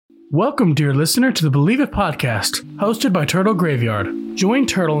Welcome, dear listener, to the Believe It podcast, hosted by Turtle Graveyard. Join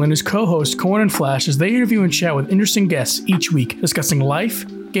Turtle and his co-host Corn and Flash as they interview and chat with interesting guests each week, discussing life,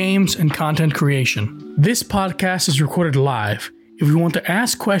 games, and content creation. This podcast is recorded live. If you want to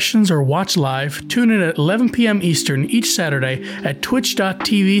ask questions or watch live, tune in at 11 p.m. Eastern each Saturday at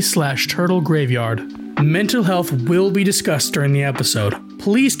twitch.tv/turtlegraveyard. Mental health will be discussed during the episode.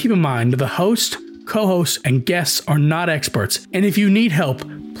 Please keep in mind that the host, co-hosts, and guests are not experts, and if you need help,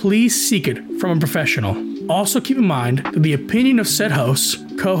 please seek it from a professional. Also keep in mind that the opinion of said hosts,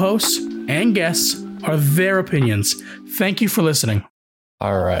 co-hosts, and guests are their opinions. Thank you for listening.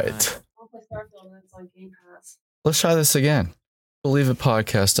 All right. Let's try this again. Believe It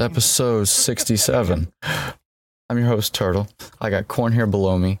podcast, episode 67. I'm your host, Turtle. I got Corn here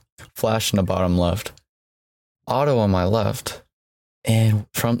below me, Flash in the bottom left, Otto on my left, and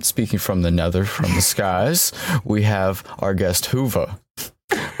speaking from the nether, from the skies, we have our guest, Hoova.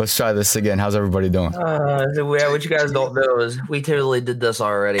 Let's try this again. How's everybody doing? What you guys don't know is we totally did this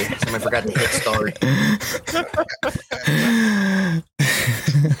already. Somebody forgot to hit start.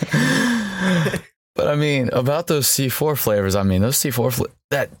 But I mean, about those C4 flavors, the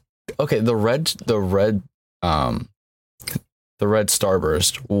red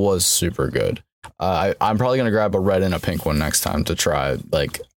Starburst was super good. I'm probably gonna grab a red and a pink one next time to try.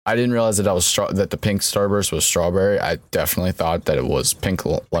 Like, I didn't realize that that the pink Starburst was strawberry. I definitely thought that it was pink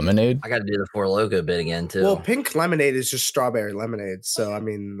lemonade. I got to do the Four Loko bit again too. Well, pink lemonade is just strawberry lemonade. So I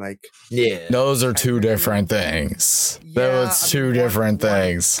mean, like, yeah, those are two different things. Those two different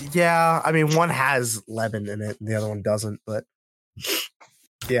things. Yeah, I mean, one has lemon in it and the other one doesn't. But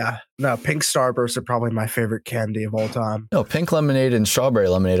yeah, no, pink Starbursts are probably my favorite candy of all time. No, pink lemonade and strawberry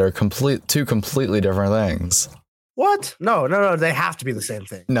lemonade are two completely different things. What? No. They have to be the same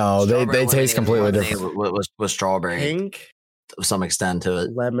thing. No, they taste completely different. Was strawberry Pink to some extent to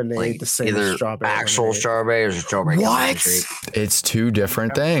it. lemonade, Like, the same either as strawberry. actual lemonade. strawberry or strawberry. What? It's two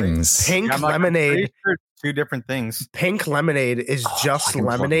different things. Pink lemonade. Sure two different things. Pink lemonade is just I can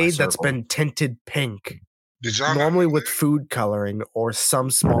plug my lemonade that's circle. been tinted pink. Did y'all Normally with food coloring or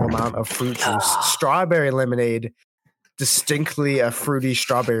some small amount of fruit juice. Strawberry lemonade, distinctly a fruity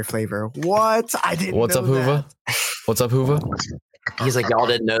strawberry flavor. What? I didn't What's know up, Hoova? What's up, Hoova? He's like, y'all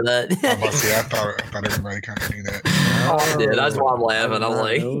didn't know that. I thought everybody kind of knew that. Oh, dude, that's why I'm laughing. I'm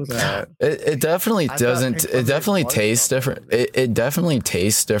like, It definitely I thought doesn't. pink It lemonade definitely was tastes different. It definitely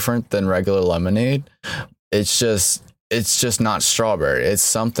tastes different than regular lemonade. It's just not strawberry. It's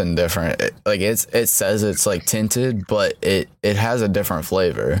something different. It says it's like tinted, but it has a different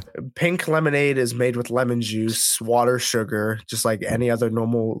flavor. Pink lemonade is made with lemon juice, water, sugar, just like any other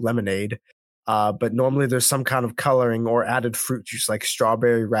normal lemonade. But normally there's some kind of coloring or added fruit juice like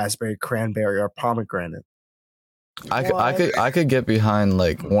strawberry, raspberry, cranberry, or pomegranate. I could get behind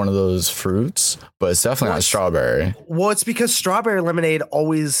like one of those fruits, but it's definitely not strawberry. Well, it's because strawberry lemonade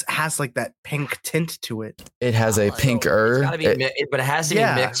always has like that pink tint to it. It has a pinker. but it has to be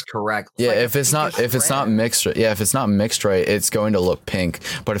mixed correctly. Yeah, like if it's not mixed right, it's going to look pink.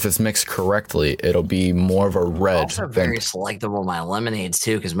 But if it's mixed correctly, it'll be more of a I'm red also thing. very selective on my lemonades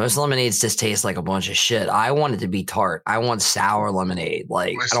too, because most lemonades just taste like a bunch of shit. I want it to be tart. I want sour lemonade.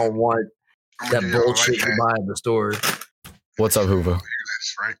 Like, I don't want that bullshit you buy at the store. What's up, Hoova?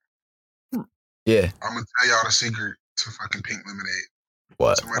 Right? Yeah. I'm gonna tell y'all the secret to fucking pink lemonade.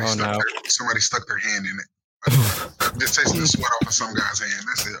 What? Somebody stuck their hand in it. Just tasting the sweat off of some guy's hand.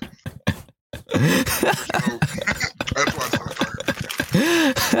 That's it. That's why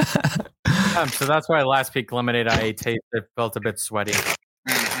it's So that's why last pink lemonade I ate it felt a bit sweaty.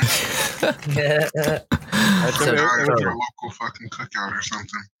 Yeah. That's a it. local fucking cookout or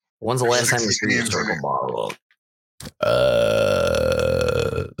something. When's the last time you threw your circle bottle up?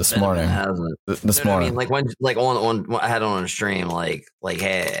 This morning. Hasn't. This morning. I mean, like when I had on a stream, like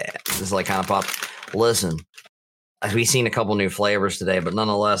hey, this is like kind of pop. Listen, we've seen a couple new flavors today, but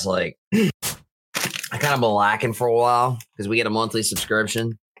nonetheless, like I kind of been lacking for a while because we get a monthly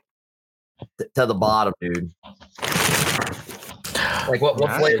subscription to the bottom, dude. Like what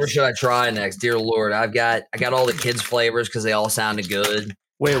flavor should I try next? Dear Lord, I got all the kids' flavors because they all sounded good.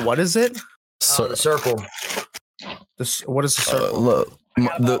 Wait, what is it? The circle. What is the circle? Look,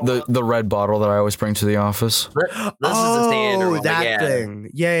 the red bottle that I always bring to the office. This is the standard one. That yeah.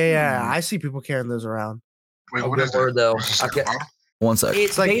 thing. Yeah. I see people carrying those around. Wait, Oh, what good is word, that? though. What's the second Okay. bottle? One sec.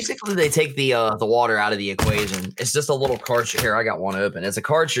 It's like basically they take the water out of the equation. It's just a little cartridge. Here, I got one open. It's a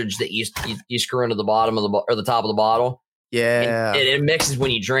cartridge that you screw into the bottom of the top of the bottle. Yeah. And it mixes when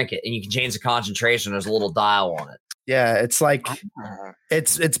you drink it, and you can change the concentration. There's a little dial on it. Yeah, it's like Oh,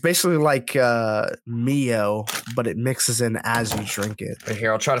 it's basically like Mio, but it mixes in as you drink it. But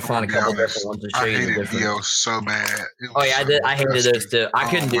here, I'll try to I'm find a gonna be couple honest. different ones to show I you the hated difference. Dio so bad. It Oh was yeah, I so did. I hated those disgusting. too. I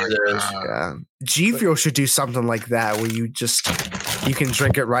couldn't do my those. God. Yeah, G Fuel should do something like that where you can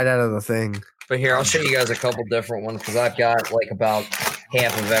drink it right out of the thing. But here, I'll show you guys a couple different ones because I've got like about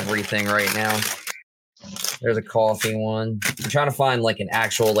half of everything right now. There's a coffee one. I'm trying to find like an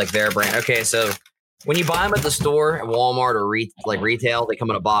actual like their brand. Okay, so when you buy them at the store, at Walmart or retail, they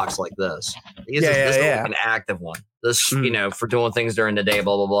come in a box like this. This is like an active one. This for doing things during the day,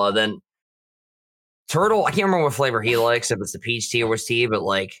 blah blah blah. Then Turtle, I can't remember what flavor he likes, if it's the peach tea or which tea, but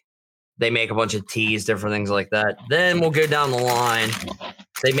like they make a bunch of teas, different things like that. Then we'll go down the line.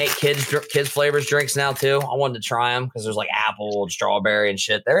 They make kids flavors drinks now too. I wanted to try them because there's like apple and strawberry and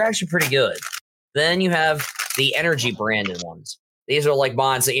shit. They're actually pretty good. Then you have the energy branded ones. These are like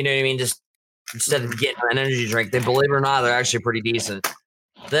bonds that, you know what I mean? Just instead of getting an energy drink, they, believe it or not, they're actually pretty decent.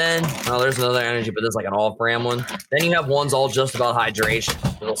 Then, there's another energy, but there's like an off-brand one. Then you have ones all just about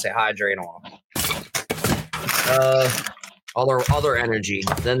hydration. It'll say hydrate on them. Other energy.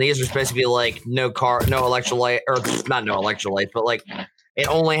 Then these are supposed to be like no electrolyte, or not no electrolytes, but like it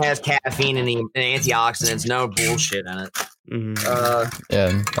only has caffeine and antioxidants, no bullshit in it.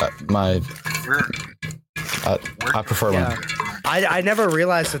 I prefer one. I never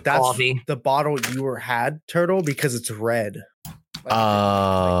realized that's Coffee. the bottle you had, Turtle, because it's red.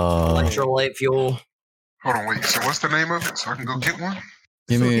 Electrolyte fuel. Hold on, wait. So what's the name of it? So I can go get one.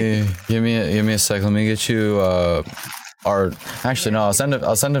 Give me a sec. Let me get you actually no, I'll send it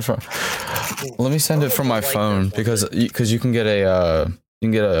from. Let me send it from my phone because you can get a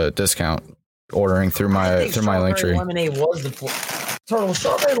discount ordering through my link tree. Lemonade was the Turtle.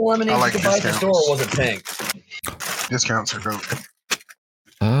 Strawberry lemonade like you could buy at the store, or was it pink? Discounts are good.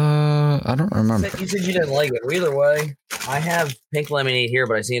 I don't remember. You said you didn't like it. Well, either way, I have pink lemonade here,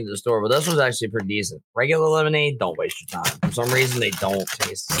 but I seen it at the store. But this was actually pretty decent. Regular lemonade, don't waste your time. For some reason, they don't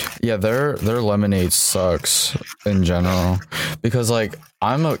taste. Yeah, their lemonade sucks in general because like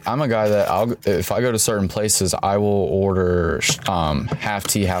I'm a guy that if I go to certain places, I will order half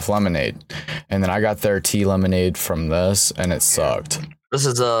tea, half lemonade, and then I got their tea lemonade from this, and it sucked. This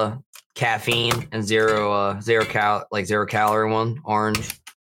is a caffeine and zero calorie one, orange.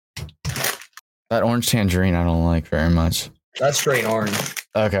 That orange tangerine I don't like very much. That's straight orange.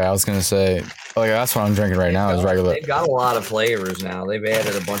 Okay, I was gonna say, like that's what I'm drinking right now is regular. They've got a lot of flavors now. They've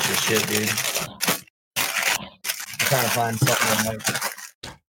added a bunch of shit, dude. I'm trying to find something that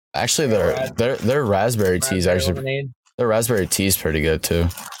might. Actually, their raspberry tea is actually lemonade. Their raspberry tea is pretty good too.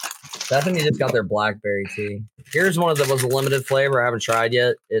 I think they just got their blackberry tea. Here's one that was a limited flavor I haven't tried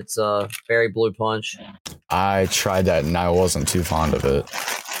yet. It's berry blue punch. I tried that and I wasn't too fond of it.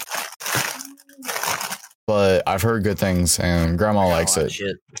 But I've heard good things and grandma likes it.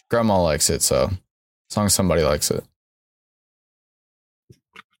 Shit. Grandma likes it, so as long as somebody likes it.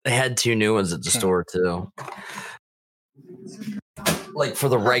 They had 2 new ones at the store too. Like for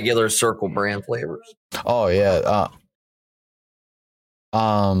the regular Circle brand flavors. Oh yeah.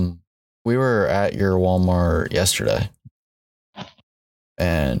 We were at your Walmart yesterday.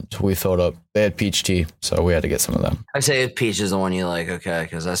 And we filled up. They had peach tea, so we had to get some of them. I say peach is the one you like, okay,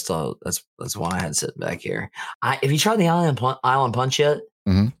 because that's one I had sitting back here. Have you tried the Island Punch yet?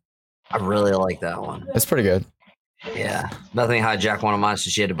 Mm-hmm. I really like that one. It's pretty good. Yeah, nothing hijacked one of mine,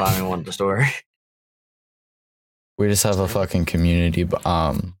 so she had to buy me one at the store. We just have a fucking community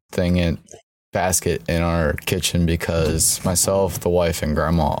thing in basket in our kitchen because myself, the wife, and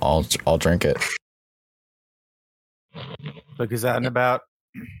grandma all drink it. Look, is that in about?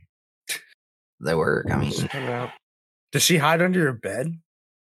 They work. I mean, does she hide under your bed?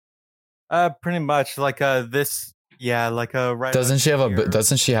 Pretty much like this. Yeah, like a right. Doesn't she have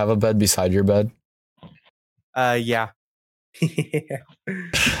a bed beside your bed? Yeah. Well,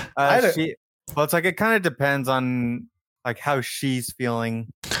 it's like it kind of depends on like how she's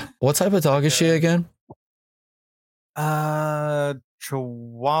feeling. What type of dog is she again?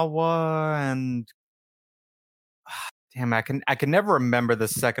 Chihuahua and damn, I can never remember the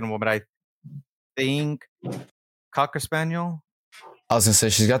second one, but I think Cocker Spaniel. I was gonna say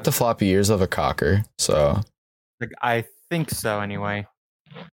she's got the floppy ears of a cocker, so Like I think so anyway.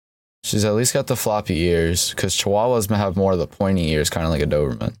 she's at least got the floppy ears because Chihuahuas have more of the pointy ears, kind of like a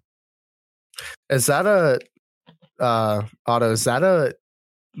Doberman. Is that Otto? Is that a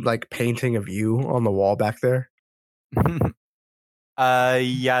like painting of you on the wall back there?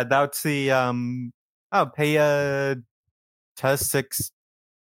 Yeah, that's the pay T6.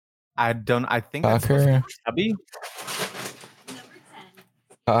 I think that's Cocker. Chubby.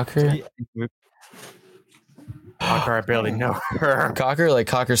 Cocker. Cocker, I barely know her. Cocker, like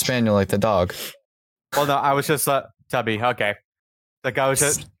Cocker Spaniel, like the dog. Well, no, I was just Tubby. Okay, like I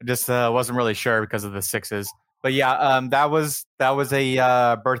was just wasn't really sure because of the sixes. But yeah, that was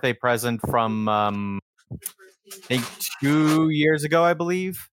a birthday present from I think 2 years ago, I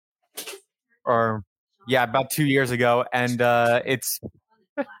believe, or yeah, about 2 years ago, and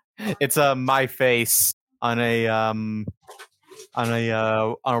it's my face on a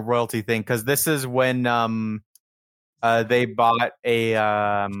royalty thing because this is when they bought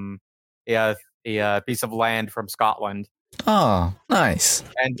a piece of land from Scotland, Oh, nice.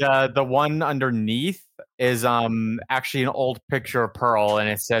 and the one underneath is actually an old picture of Pearl, and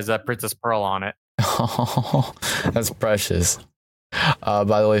it says Princess Pearl on it. Oh, that's precious.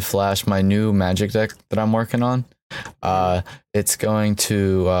 By the way, Flash, my new Magic deck that I'm working on, it's going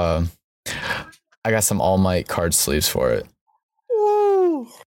to. I got some All Might card sleeves for it. Woo.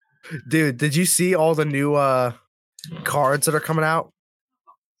 Dude, did you see all the new cards that are coming out?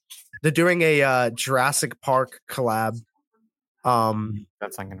 They're doing a Jurassic Park collab.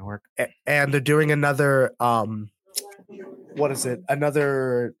 That's not gonna work. And they're doing another what is it?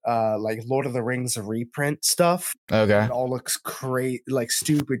 Another like Lord of the Rings reprint stuff. Okay. It all looks like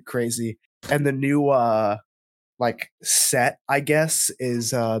stupid crazy. And the new like set, I guess,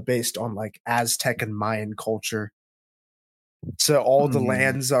 is based on like Aztec and Mayan culture. So all the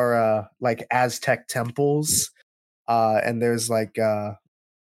lands are like Aztec temples. And there's like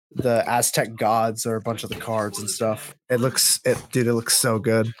the Aztec gods are a bunch of the cards and stuff. It looks so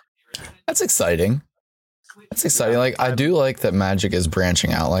good. That's exciting. Like, I do like that Magic is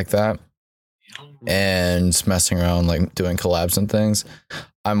branching out like that and messing around, like doing collabs and things.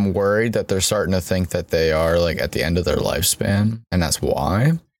 I'm worried that they're starting to think that they are like at the end of their lifespan, and that's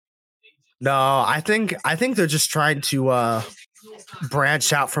why. No, I think they're just trying to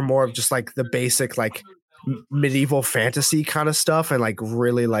branch out from more of just like the basic like medieval fantasy kind of stuff and like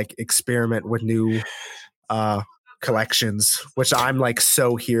really like experiment with new collections, which I'm like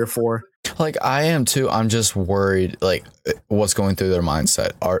so here for. Like I am too. I'm just worried like what's going through their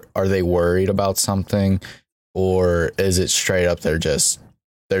mindset. Are they worried about something, or is it straight up they're just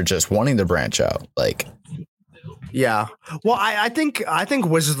wanting to branch out? Like, yeah. Well, I think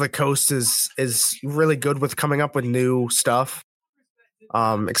Wizards of the Coast is really good with coming up with new stuff.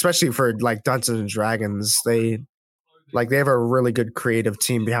 Especially for like Dungeons and Dragons, they have a really good creative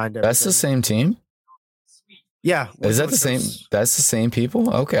team behind it. That's the same team? Yeah. Is that the same? That's the same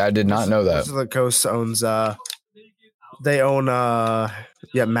people? Okay, I did not know that. Wizards of the Coast owns they own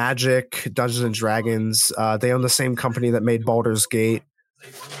Magic, Dungeons and Dragons. They own the same company that made Baldur's Gate.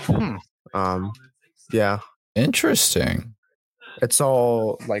 Yeah. Interesting. It's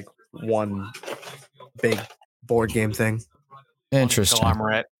all like one big board game thing. Interesting.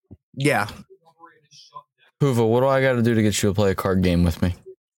 Conglomerate. Yeah. Hoova, what do I got to do to get you to play a card game with me?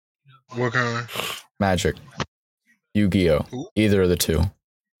 What kind? Magic. Yu-Gi-Oh. Who? Either of the two.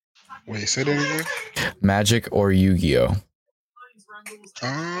 Wait, say that again? Magic or Yu-Gi-Oh.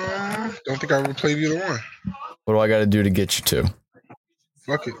 Don't think I ever played either one. What do I got to do to get you to?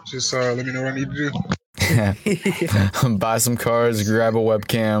 Fuck it. Just let me know what I need to do. Buy some cards, grab a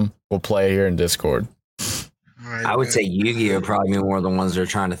webcam. We'll play here in Discord. Right, I would say Yu-Gi-Oh probably more of the ones that are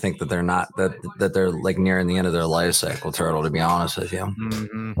trying to think that they're not that they're like nearing the end of their life cycle. Turtle, to be honest with you,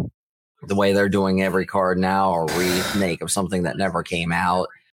 Mm-hmm. the way they're doing every card now, a remake of something that never came out.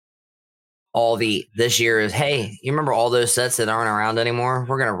 This year is, hey, you remember all those sets that aren't around anymore?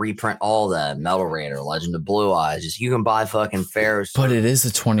 We're gonna reprint all that. Metal Raider, Legend of Blue Eyes. Just you can buy fucking Pharaoh's. But it is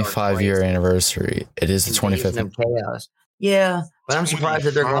the 25-year anniversary. It is the 25th. Of Chaos. Yeah, but I'm surprised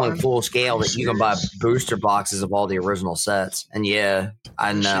that they're going full scale. That you can buy booster boxes of all the original sets. And yeah,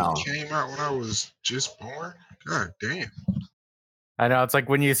 I know. Shit came out when I was just born. God damn. I know. It's like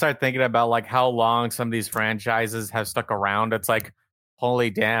when you start thinking about like how long some of these franchises have stuck around, it's like,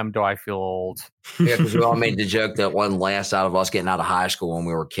 holy damn, do I feel old? Yeah, because we all made the joke that one last out of us getting out of high school when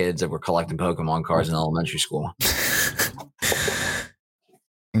we were kids that were collecting Pokemon cards in elementary school.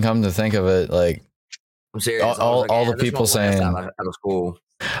 And come to think of it, like I'm serious. all the people saying out of school.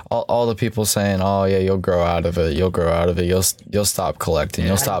 all the people saying, "Oh yeah, you'll grow out of it. You'll grow out of it. You'll stop collecting.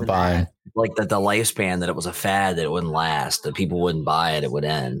 You'll stop buying." Like the lifespan that it was a fad that it wouldn't last. That people wouldn't buy it. It would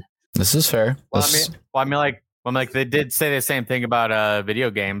end. This is fair. I mean, they did say the same thing about video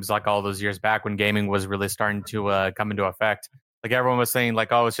games, like all those years back when gaming was really starting to come into effect. Like everyone was saying,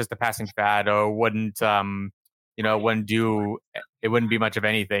 like, oh, it's just a passing fad, or wouldn't be much of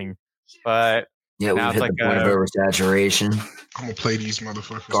anything. But Yeah, Now we've it's hit the like point of oversaturation. I'm gonna play these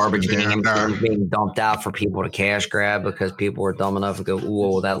motherfuckers. Garbage till the day I games die. being dumped out for people to cash grab because people were dumb enough to go,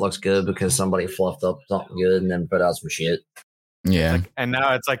 "Ooh, well, that looks good," because somebody fluffed up something good and then put out some shit. Yeah. And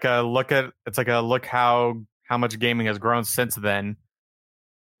now it's like a look how much gaming has grown since then.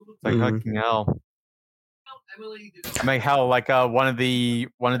 It's like fucking hell. I mean, hell, like one of the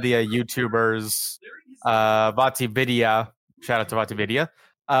YouTubers, Vatividia. Shout out to Vatividia.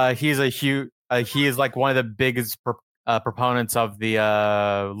 He's a huge. He is like one of the biggest proponents of the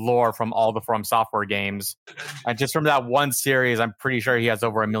lore from all the From Software games, and just from that one series, I'm pretty sure he has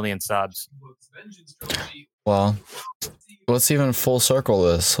over 1 million subs. Well, let's even full circle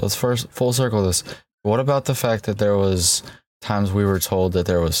this. Let's first full circle this. What about the fact that there was times we were told that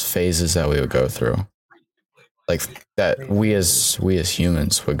there was phases that we would go through? Like that we as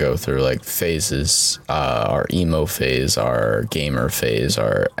humans would go through, like phases, our emo phase, our gamer phase,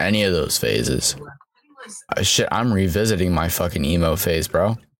 or any of those phases. Shit, I'm revisiting my fucking emo phase,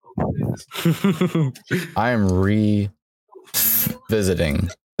 bro. I am revisiting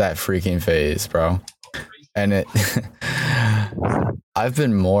that freaking phase, bro. And it I've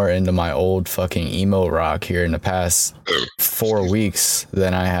been more into my old fucking emo rock here in the past 4 weeks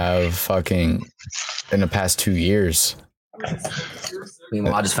than I have fucking in the past 2 years.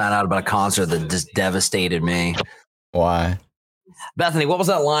 Meanwhile, I just found out about a concert that just devastated me. Why? Bethany, what was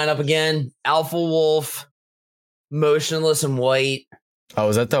that lineup again? Alpha Wolf, Motionless in White. Oh,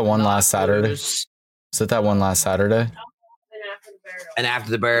 was that one last Saturday? Loose, Was that one last Saturday? And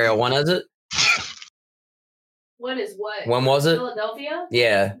After the Burial. When is it? When is what? When was it? Philadelphia?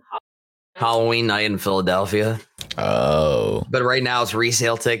 Yeah. Halloween night in Philadelphia. Oh. But right now it's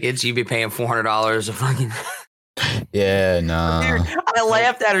resale tickets. You'd be paying $400 a fucking. Yeah, no. Dude, I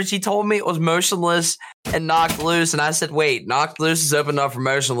laughed at her. She told me it was Motionless and Knocked Loose. And I said, wait, Knocked Loose is open up for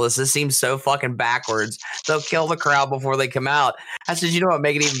Motionless. This seems so fucking backwards. They'll kill the crowd before they come out. I said, you know what?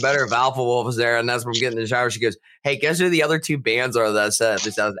 Make it even better if Alpha Wolf was there. And that's when I'm getting in the shower. She goes, hey, guess who the other two bands are that I said?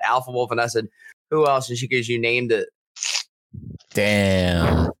 They said Alpha Wolf. And I said, who else? And she goes, you named it.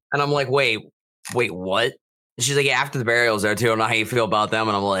 Damn. And I'm like, wait, what? And she's like, yeah, After the Burial's there too. I don't know how you feel about them.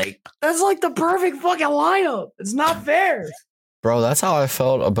 And I'm like, that's like the perfect fucking lineup. It's not fair. Bro, that's how I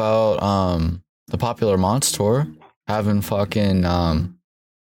felt about the Popular Monster tour. Having fucking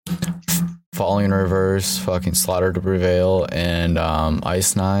Falling in Reverse, fucking Slaughter to Prevail, and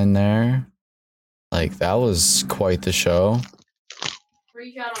Ice Nine there. Like, that was quite the show.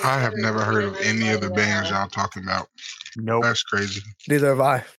 I have never heard of any of the bands y'all talking about. Nope. That's crazy. Neither have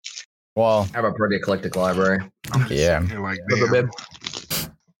I. Well, I have a pretty eclectic library. I'm just Yeah. sitting here like,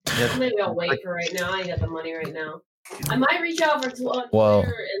 damn. Maybe I'll wait for right now. I ain't got the money right now. I might reach out for Twitter Well-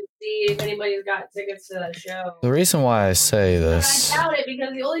 and see if anybody's got tickets to that show. the reason why I say But I this, doubt it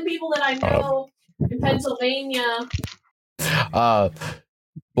because the only people that I know in Pennsylvania. well,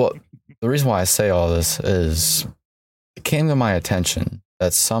 the reason why I say all this is it came to my attention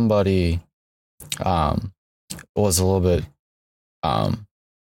that somebody was a little bit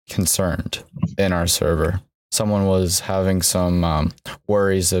concerned in our server. Someone was having some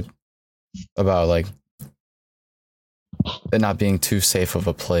worries about like it not being too safe of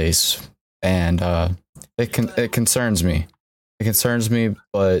a place, and it concerns me. It concerns me,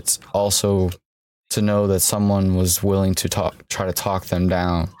 but also to know that someone was willing to try to talk them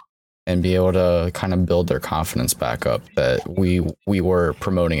down and be able to kind of build their confidence back up that we were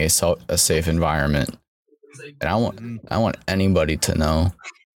promoting a safe environment. And I want anybody to know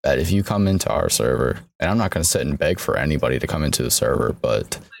that if you come into our server, and I'm not going to sit and beg for anybody to come into the server,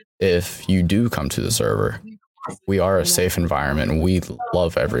 but if you do come to the server, we are a safe environment and we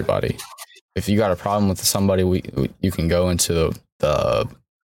love everybody. If you got a problem with somebody, you can go into the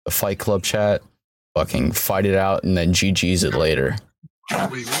Fight Club chat, fucking fight it out, and then GG's it later.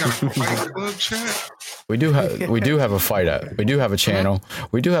 Wait, we got a Fight Club chat? We do have a fight at. We do have a channel.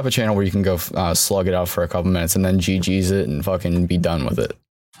 We do have a channel where you can go slug it out for a couple minutes and then GG's it and fucking be done with it.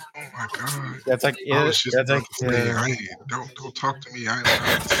 Oh my god. That's like I was just that's about like to say, I ain't- don't talk to me. I am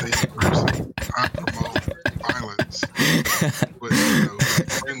not a safe person. I promote violence. But,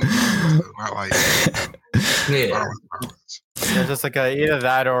 friendly violence, not like Yeah. violence. It's just like either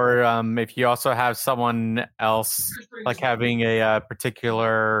that or if you also have someone else like having a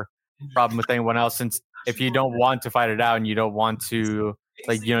particular problem with anyone else, since if you don't want to fight it out and you don't want to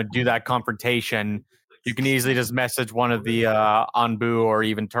do that confrontation, you can easily just message one of the Anbu or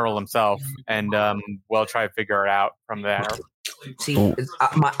even Turtle himself, and we'll try to figure it out from there. See, Ooh.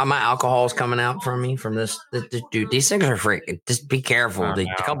 my alcohol's coming out from me from this. Dude, these things are freaking. Just be careful. Oh, A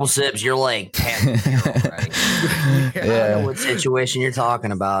no. couple sips, you're like past zero, right? I don't know Yeah. what situation you're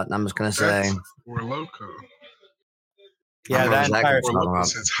talking about. And I'm just gonna say, That's Four Loco. Yeah, I know that exactly entire what you're talking about.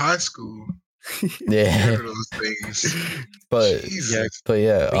 Since high school, Yeah. one of those things. But Jesus. but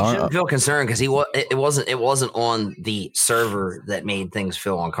yeah, But you shouldn't feel concerned because it wasn't on the server that made things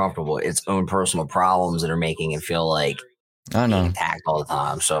feel uncomfortable. Its own personal problems that are making it feel like I being know. attacked all the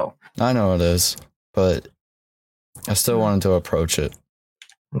time. So I know it is, but I still wanted to approach it.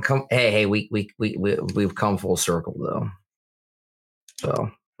 hey, we've come full circle though.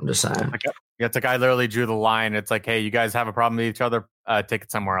 So I'm just saying. Like, yeah, it's like I literally drew the line. It's like, hey, you guys have a problem with each other? Take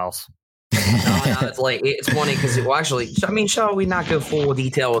it somewhere else. No, it's like it's funny because actually, I mean, shall we not go full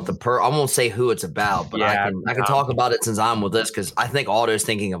detail with the I won't say who it's about, but Yeah, I can talk about it since I'm with this because I think Otto's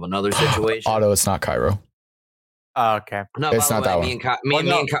thinking of another situation. Otto, it's not Cairo. Oh, okay. No, It's by not the that way, one.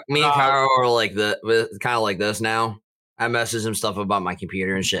 me and Cairo are like kind of like this now. I message him stuff about my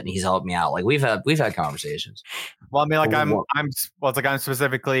computer and shit, and he's helped me out. Like we've had conversations. Well, I mean, like Oh, I'm what? it's like I'm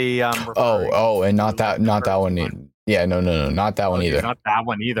specifically. Oh, and not that one. Yeah, no, not that one Okay, either. not that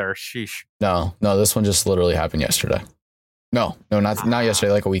one either. Sheesh. No, this one just literally happened yesterday. No, not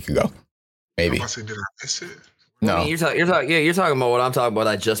yesterday, like a week ago, maybe. I said, did I miss it? No, I mean, you're talking about what I'm talking about.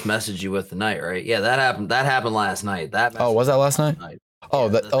 I just messaged you with tonight, right? Yeah, that happened. That happened last night. was that last night? Oh, Yeah,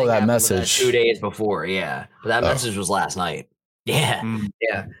 that the thing happened with message. 2 days before. Yeah, but that Oh. message was last night. Yeah, Mm.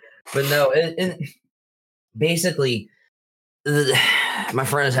 yeah. But no, basically, my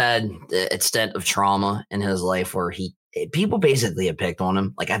friend has had an extent of trauma in his life where people basically have picked on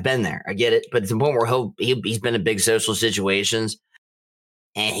him. Like I've been there, I get it, but it's a point where he's been in big social situations.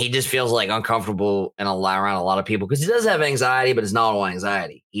 And he just feels like uncomfortable and around a lot of people because he does have anxiety, but it's not all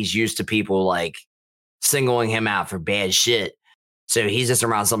anxiety. He's used to people like singling him out for bad shit. So he's just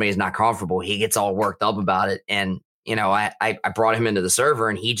around somebody who's not comfortable. He gets all worked up about it. And, you know, I brought him into the server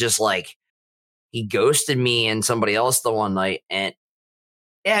and he just like, he ghosted me and somebody else the one night. And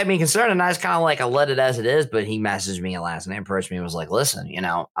yeah, I mean, concerned. And I was kind of like, I let it as it is. But he messaged me last night, approached me and was like, listen, you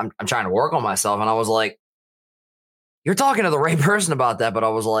know, I'm trying to work on myself. And I was like, you're talking to the right person about that. But I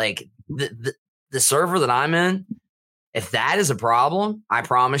was like, the server that I'm in, if that is a problem, I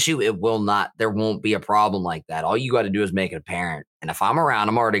promise you there won't be a problem like that. All you got to do is make it apparent. And if I'm around,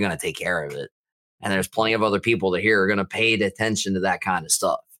 I'm already going to take care of it. And there's plenty of other people that here are going to pay attention to that kind of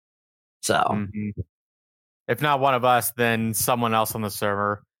stuff. So if not one of us, then someone else on the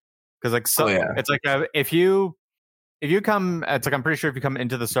server. Because it's like if you come, it's like I'm pretty sure if you come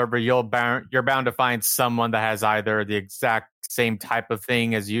into the server, you're bound to find someone that has either the exact same type of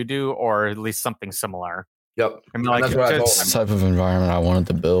thing as you do, or at least something similar. Yep, I mean, like that's what I told him. This type of environment I wanted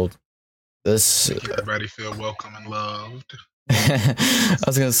to build. This Make everybody feel welcome and loved. I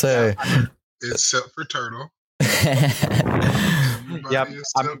was gonna say, except for Turtle. Yep,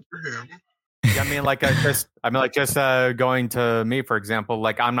 except for him. Yeah, I mean, like just going to me, for example.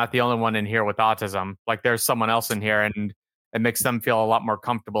 Like, I'm not the only one in here with autism. Like, there's someone else in here, and it makes them feel a lot more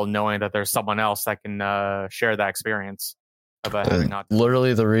comfortable knowing that there's someone else that can share that experience about having autism.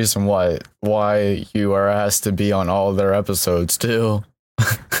 Literally, the reason why you are asked to be on all of their episodes too.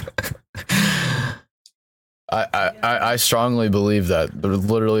 I strongly believe that.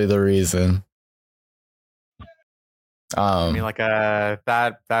 Literally, the reason. I mean, like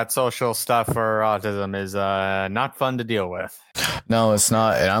that social stuff for autism is not fun to deal with. No, it's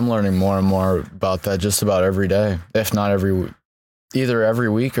not, and I'm learning more and more about that just about every day, if not either every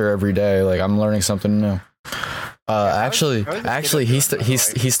week or every day. Like I'm learning something new. Actually, he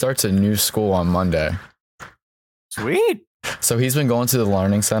starts a new school on Monday. Sweet. So he's been going to the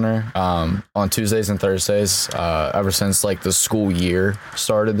learning center on Tuesdays and Thursdays ever since like the school year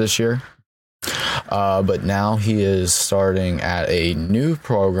started this year. But now he is starting at a new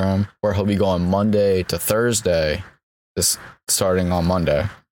program where he'll be going Monday to Thursday, starting on Monday.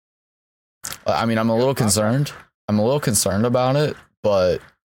 I mean, I'm a little concerned. I'm a little concerned about it, but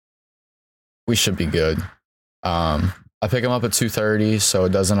we should be good. I pick him up at 2:30, so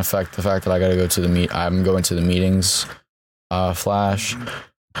it doesn't affect the fact that I got to go to the I'm going to the meetings. Flash.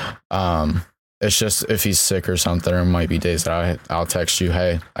 It's just if he's sick or something, there might be days that I'll text you,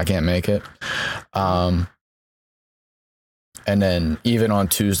 hey, I can't make it. And then even on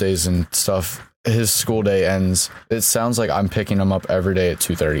Tuesdays and stuff, his school day ends. It sounds like I'm picking him up every day at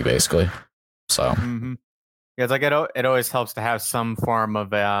 2:30, basically. So yeah, it's like it always helps to have some form of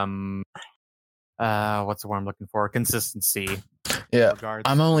what's the word I'm looking for? Consistency. Yeah, regards.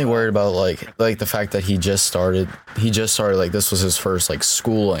 I'm only worried about like the fact that he just started like this was his first like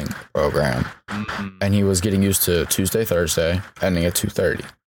schooling program, and he was getting used to Tuesday, Thursday, ending at 2:30,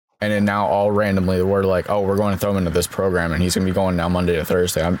 and then now all randomly we're like, oh, we're going to throw him into this program, and he's going to be going now Monday to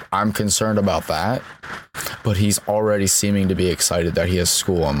Thursday. I'm concerned about that, but he's already seeming to be excited that he has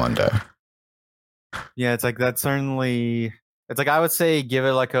school on Monday. Yeah, it's like that's certainly. It's like I would say give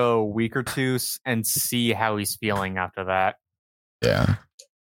it like a week or two and see how he's feeling after that. Yeah.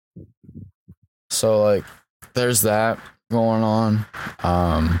 So like, there's that going on.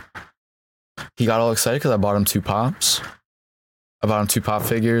 He got all excited because I bought him 2 pops. I bought him 2 pop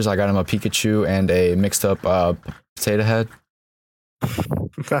figures. I got him a Pikachu and a mixed up potato head.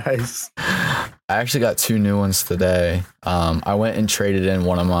 Nice. I actually got 2 new ones today. I went and traded in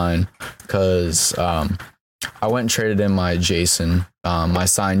one of mine because I went and traded in my Jason, my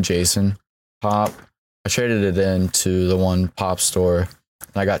signed Jason pop. I traded it in to the one pop store, and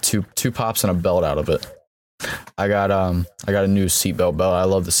I got two pops and a belt out of it. I got a new seatbelt belt. I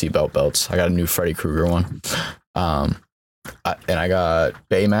love the seatbelt belts. I got a new Freddy Krueger one. And I got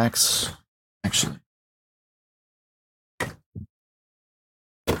Baymax. Actually, I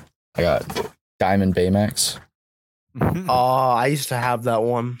got Diamond Baymax. Oh, I used to have that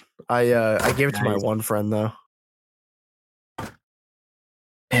one. I gave it to my one friend though.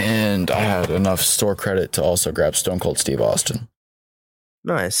 And I had enough store credit to also grab Stone Cold Steve Austin.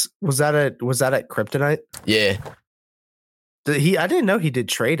 Nice. Was that at Kryptonite? Yeah. I didn't know he did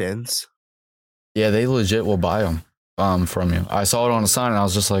trade-ins. Yeah, they legit will buy them from you. I saw it on a sign and I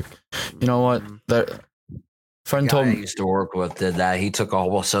was just like, you know what? That friend Guy told I me. used to work with did that. He took a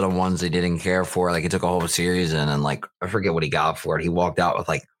whole set of ones he didn't care for. Like he took a whole series in, and like I forget what he got for it. He walked out with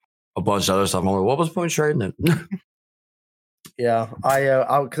like a bunch of other stuff. I'm like, what was the point of trading it? Yeah,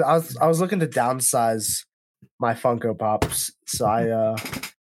 I was looking to downsize my Funko Pops, so I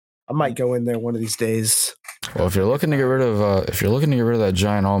might go in there one of these days. Well, if you're looking to get rid of that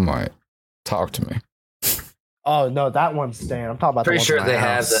giant All Might, talk to me. Oh no, that one's staying. I'm talking about. Pretty the sure ones in they my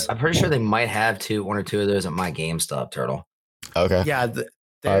have. house. I'm pretty sure they might have one or two of those at my GameStop, Turtle. Okay. Yeah,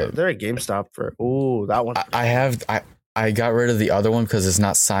 they're at GameStop for. Ooh, that one. I got rid of the other one because it's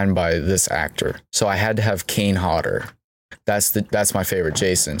not signed by this actor, so I had to have Kane Hodder. That's my favorite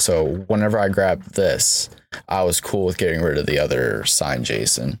Jason. So whenever I grabbed this, I was cool with getting rid of the other signed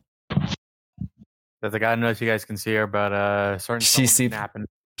Jason. There's like, I don't know if you guys can see her, but certain She's snapping.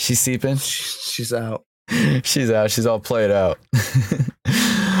 She's seeping. She's out. She's out. She's all played out.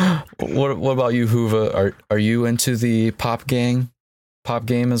 What about you, Hoova? Are you into the pop game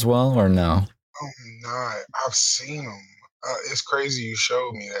as well, or no? I'm not. I've seen them. It's crazy you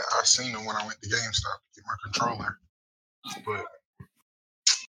showed me that. I seen them when I went to GameStop to get my controller. But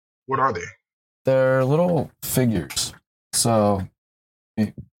what are they? They're little figures. So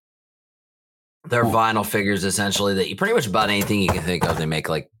They're vinyl figures essentially that you pretty much about anything you can think of. They make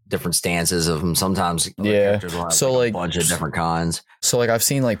like different stances of them. Sometimes characters will have So, like a bunch of different kinds. So like I've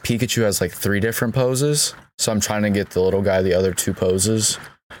seen like Pikachu has like 3 different poses. So I'm trying to get the little guy the other 2 poses.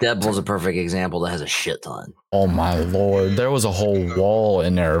 Deadpool's a perfect example that has a shit ton. Oh my lord. There was a whole wall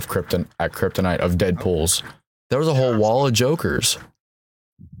in there of Kryptonite of Deadpools. There was a whole wall of Jokers.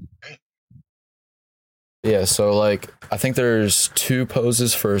 Yeah, so like I think there's 2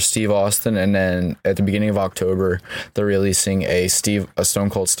 poses for Steve Austin, and then at the beginning of October they're releasing a Stone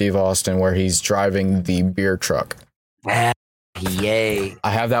Cold Steve Austin where he's driving the beer truck. Yay.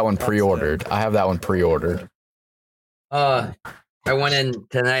 I have that one pre-ordered. I went in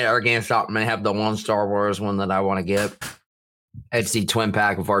tonight at our GameStop and they have the one Star Wars one that I want to get. It's the twin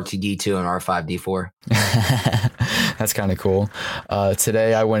pack of R2D2 and R5D4. That's kind of cool.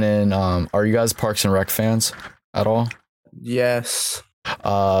 Today I went in. Are you guys Parks and Rec fans at all? Yes.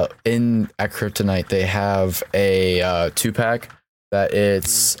 At Kryptonite they have a 2-pack that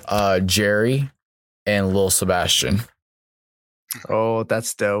it's Jerry and Lil Sebastian. Oh,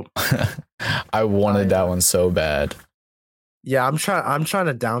 that's dope. I wanted that one so bad. Yeah, I'm trying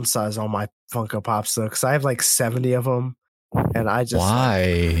to downsize all my Funko Pops though, because I have like 70 of them, and I just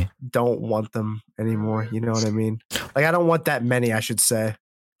don't want them anymore. You know what I mean? Like I don't want that many. I should say. I'm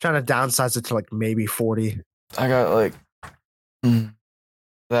trying to downsize it to like maybe 40. I got like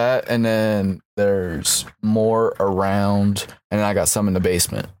that, and then there's more around, and then I got some in the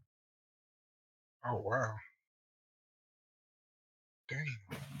basement. Oh wow! Dang.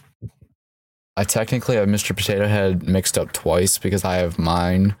 I technically have Mr. Potato Head mixed up twice because I have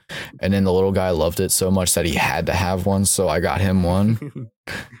mine, and then the little guy loved it so much that he had to have one, so I got him one.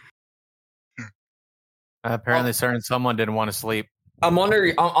 Apparently, someone didn't want to sleep. I'm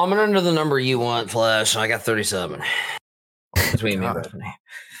under the number you want, Flash. I got 37. between me and God. Bethany.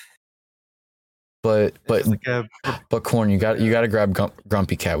 But It's like a, Corn, you got to grab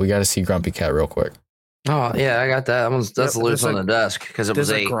Grumpy Cat. We got to see Grumpy Cat real quick. Oh yeah, I got that. That's Yep, loose there's on the desk because it There's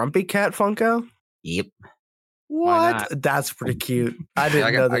was a Grumpy Cat Funko. Yep. What? not? That's pretty cute. I didn't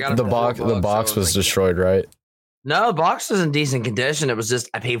I got- know I that. got it The for box $4, the so box it was like, destroyed, right? No, the box was in decent condition. It was just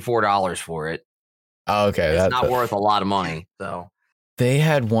I paid $4 for it. Oh, okay, It's not worth a lot of money. So They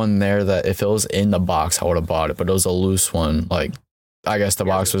had one there that if it was in the box, I would have bought it, but it was a loose one. Like, I guess the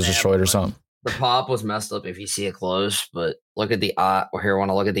Yeah, box it was was bad, destroyed or but- something. the pop was messed up if you see it close. But look at the eye. Or here, want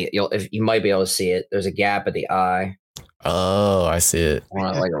to look at the? If you might be able to see it. There's a gap at the eye. Oh, I see it.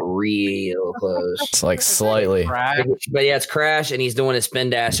 Want like a real close. It's like slightly. But yeah, it's Crash, and he's doing a spin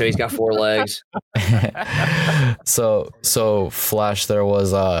dash, so he's got 4 legs. so Flash, there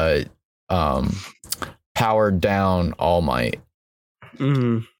was powered down All Might.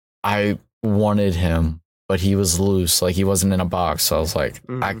 Mhm. I wanted him, but he was loose. Like, he wasn't in a box. So I was like,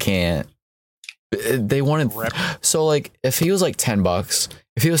 I Mhm. can't. They wanted, so like, if he was like $10,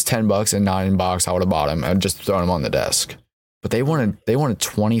 if he was $10 and not in box, I would have bought him and just thrown him on the desk. But they wanted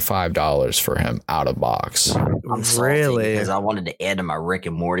 $25 for him out of box. I'm salty Really? because I wanted to add to my Rick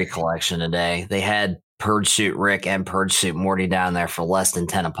and Morty collection today. They had Purge Suit Rick and Purge Suit Morty down there for less than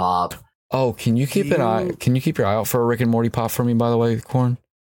 10 a pop. Oh, can you keep an eye? Can you keep your eye out for a Rick and Morty pop for me? By the way, Corn.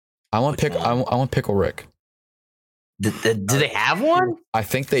 I want Which one? I want Pickle Rick. Do they have one? I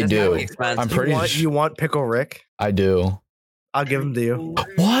think they That's do. not expensive. I'm pretty. You want Pickle Rick? I do. I'll give him to you.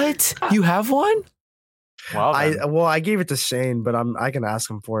 What? You have one? well, then. I gave it to Shane, but I can ask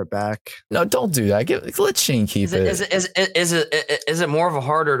him for it back. No, don't do that. Let Shane keep it. Is it more of a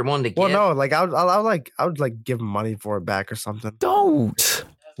harder one to get? Well, no, like I would like give him money for it back or something. Don't.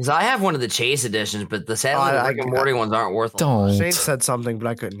 Because I have one of the Chase editions, but the sadly I- the Rick and Morty ones aren't worth. Don't. Shane said something, but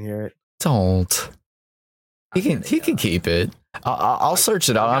I couldn't hear it. Don't. He can keep it. I'll search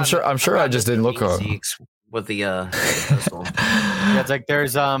it out. I'm sure I just didn't look up. With the pistol. Yeah, it's like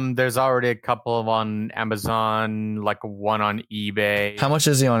there's already a couple of on Amazon, like one on eBay. How much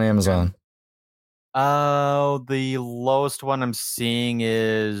is he on Amazon? The lowest one I'm seeing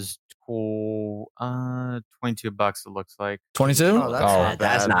is $22. It looks like 22? Oh, that's not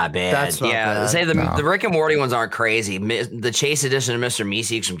That's bad. not bad. That's not yeah, bad. say the No. Rick and Morty ones aren't crazy. The Chase edition of Mr.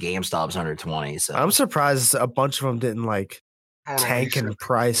 Meeseeks from GameStop's 120. So I'm surprised a bunch of them didn't like Hold on, tank you in said-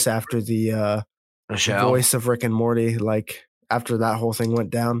 price after the the show. voice of Rick and Morty. Like after that whole thing went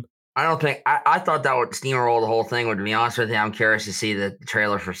down. I don't think I thought that would steamroll the whole thing. But to be honest with you, I'm curious to see the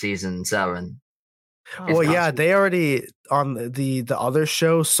trailer for season 7. Well, yeah, they already on the other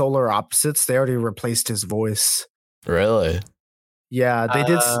show, Solar Opposites. They already replaced his voice. Really? Yeah,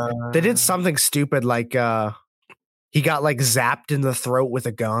 they did something stupid like he got like zapped in the throat with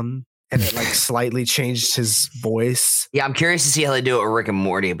a gun, and it like slightly changed his voice. Yeah, I'm curious to see how they do it with Rick and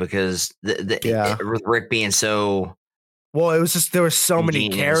Morty because with Rick being so. Well, it was just there were so many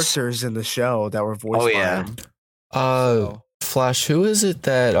Genius. characters in the show that were voiced by yeah. him. Flash, who is it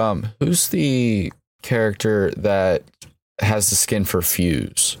that who's the character that has the skin for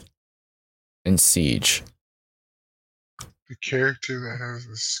Fuse in Siege? The character that has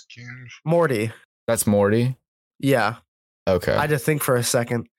the skin. Morty. That's Morty. Yeah, Okay. I had to think for a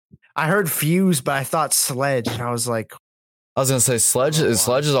second. I heard Fuse, but I thought Sledge, and I was like, I was gonna say Sledge. Oh, wow.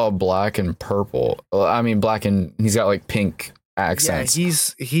 Sledge is all black and purple. I mean, black and he's got like pink accents. yeah,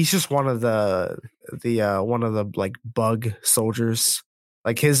 he's just one of the one of the like bug soldiers.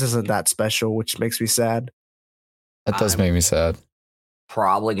 Like his isn't that special, which makes me sad. That does make me sad.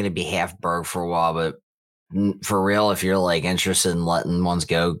 Probably going to be half Berg for a while, but for real, if you're like interested in letting ones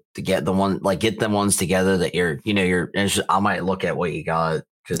go to get the ones together that you're interested, I might look at what you got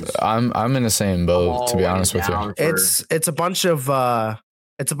because I'm in the same boat, to be honest with you. It's a bunch of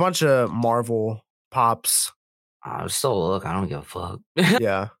Marvel pops. I still look. I don't give a fuck.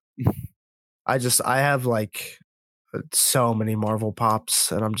 Yeah, I have like so many Marvel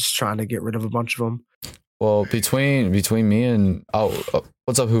pops, and I'm just trying to get rid of a bunch of them. Well, between me and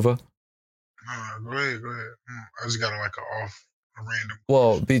what's up, Hoova? Go ahead. I just got like a random.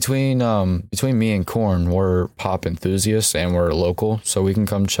 Well, between me and Corn, we're pop enthusiasts and we're local, so we can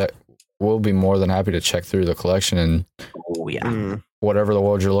come check. We'll be more than happy to check through the collection and Oh yeah. Mm. whatever the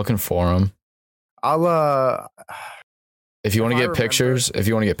world you're looking for them. I'll If you want to get pictures,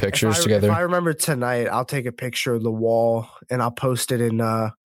 together. If I remember tonight, I'll take a picture of the wall and I'll post it in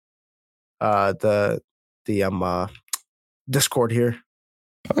the Discord here.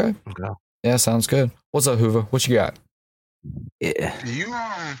 Okay. Yeah, sounds good. What's up, Hoova? What you got? Yeah. Do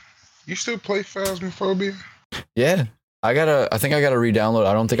you still play Phasmophobia? Yeah, I think I gotta re-download.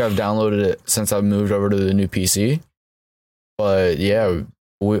 I don't think I've downloaded it since I've moved over to the new PC. But yeah,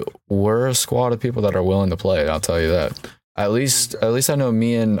 we're a squad of people that are willing to play. I'll tell you that. At least I know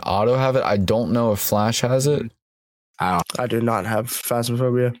me and Otto have it. I don't know if Flash has it. I do not have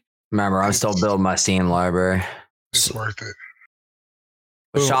Phasmophobia. Remember, I'm still building my Steam library. It's worth it.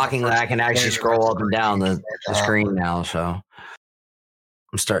 But shockingly, I can actually scroll up and down the screen now, so I'm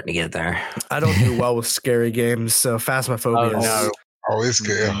starting to get there. I don't do well with scary games, so Phasmophobia is... Oh, it's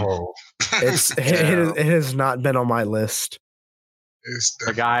good. Oh. It has not been on my list. It's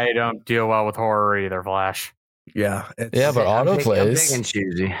Like, I don't deal well with horror either, Flash. Yeah. Yeah, but Otto I'm big plays. and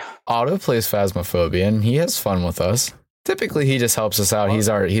choosy. Otto plays Phasmophobia, and he has fun with us. Typically, he just helps us out. He's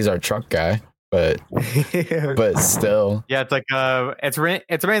our truck guy, but still. Yeah, it's like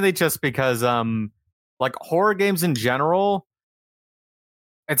it's mainly just because like horror games in general,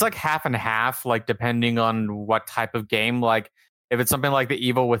 it's like half and half, like depending on what type of game. Like if it's something like The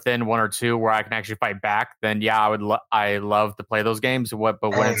Evil Within 1 or 2 where I can actually fight back, then yeah, I love to play those games. But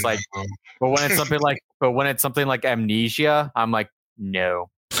when it's like something like Amnesia, I'm like, no.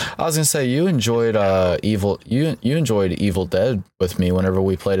 I was gonna say you enjoyed you enjoyed Evil Dead with me whenever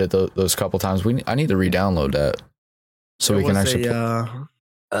we played it those couple times. I need to re-download that so we can actually. Does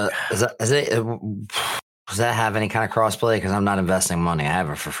that have any kind of crossplay? Because I'm not investing money. I have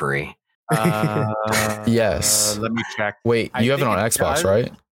it for free. Yes. Let me check. Wait, you have it on Xbox,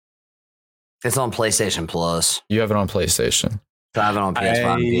 right? It's on PlayStation Plus. You have it on PlayStation. So I have it on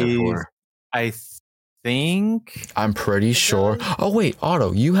PS5 and PS4. I think I'm pretty sure. Oh wait,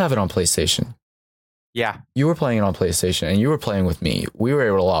 Otto, you have it on PlayStation. Yeah. You were playing it on PlayStation, and you were playing with me. We were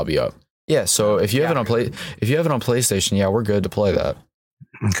able to lobby up. Yeah. So if you have it on PlayStation, yeah, we're good to play that.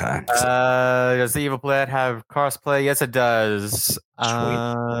 Okay. Does the Evil Dead have crossplay? Yes, it does.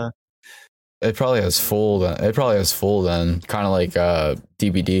 It probably has full. Then, kind of like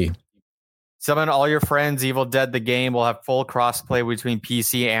DBD. Summon all your friends. Evil Dead the game will have full crossplay between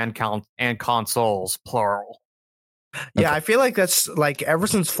PC and consoles, plural. Yeah, Okay. I feel like that's like ever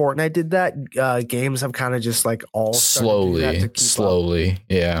since Fortnite did that, games have kind of just like all slowly.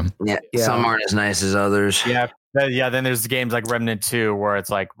 Yeah. Yeah. Some aren't as nice as others. Yeah. Then there's games like Remnant 2 where it's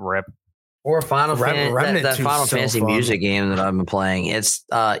like rip. Or Final Remnant that 2 's Final so Fantasy fun. music game that I've been playing. It's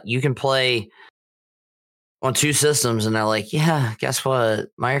you can play on 2 systems, and they're like, yeah, guess what,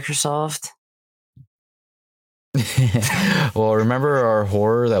 Microsoft. Well, remember our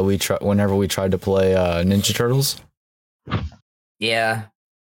horror that we whenever we tried to play Ninja Turtles? Yeah,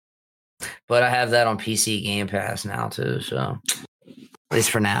 but I have that on PC Game Pass now too. So at least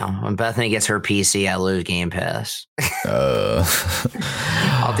for now, when Bethany gets her PC, I lose Game Pass. I'll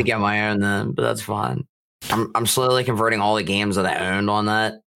have to get my own then, but that's fine. I'm slowly converting all the games that I owned on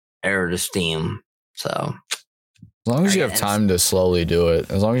that over to Steam. So as long as you have time to slowly do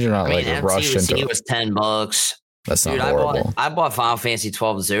it, as long as you're not rushed into it, was $10. That's Dude, not horrible. I bought Final Fantasy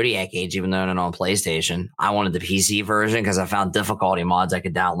 12 Zodiac Age, even though it's on PlayStation. I wanted the PC version because I found difficulty mods I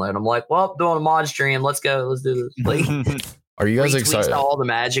could download. I'm like, well, doing a mod stream. Let's go. Let's do this. Like, are you guys excited? All the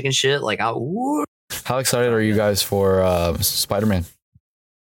magic and shit. Like, how excited are you guys for Spider-Man?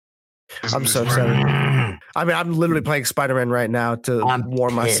 I'm so excited. I mean, I'm literally playing Spider-Man right now to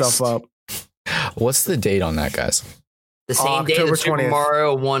warm myself up. What's the date on that, guys? The same day that Super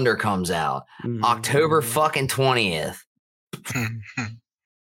Mario Wonder comes out. October fucking 20th.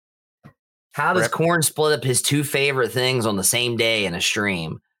 How does Corn split up his 2 favorite things on the same day in a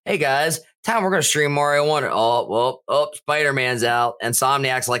stream? Hey guys, time we're going to stream Mario Wonder. Oh, Spider-Man's out.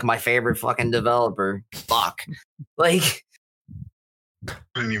 Insomniac's like my favorite fucking developer. Fuck. Like, I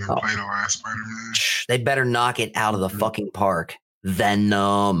didn't even play the last Spider-Man. They better knock it out of the fucking park.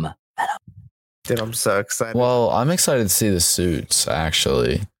 Venom. Dude, I'm so excited. Well, I'm excited to see the suits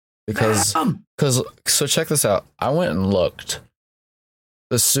actually, because so check this out. I went and looked.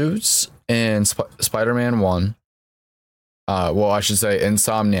 The suits in Spider-Man 1. Well, I should say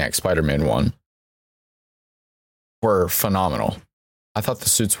Insomniac Spider-Man 1 were phenomenal. I thought the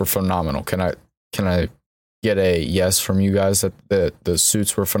suits were phenomenal. Can I get a yes from you guys that the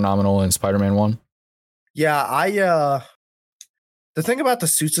suits were phenomenal in Spider-Man 1? Yeah, the thing about the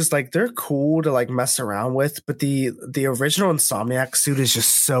suits is like they're cool to like mess around with, but the original Insomniac suit is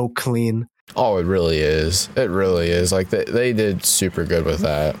just so clean. Oh, it really is. It really is. Like they did super good with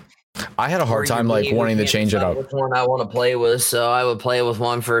that. I had a hard time like wanting to change it up. Which one I want to play with, so I would play with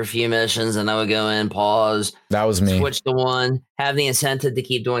one for a few missions, and I would go in, pause. That was me. Switch to one, have the incentive to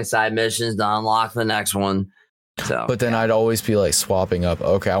keep doing side missions to unlock the next one. So, but then I'd always be like swapping up.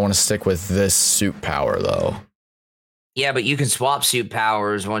 Okay, I want to stick with this suit power though. Yeah, but you can swap suit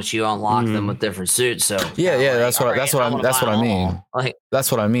powers once you unlock them with different suits. So yeah, that's what I mean. Like that's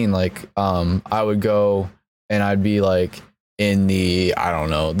what I mean. Like I would go and I'd be like in the, I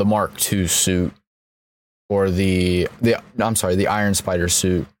don't know, the Mark II suit or the Iron Spider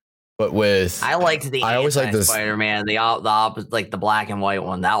suit, but with I liked the I always like this Spider-Man, the opposite, like the black and white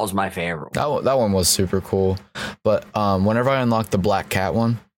one. That was my favorite. that one was super cool. But whenever I unlocked the Black Cat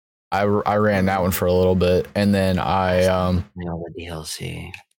one, I ran that one for a little bit, and then I the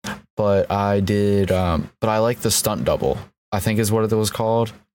DLC. but I did but I like the stunt double, I think is what it was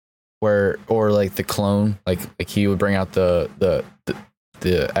called, where or like the clone, like he would bring out the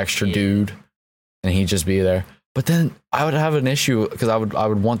extra dude and he'd just be there. But then I would have an issue because I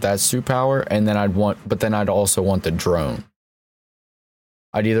would want that suit power, and then I'd also want the drone.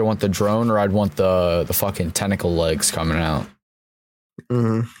 I'd either want the drone or I'd want the fucking tentacle legs coming out.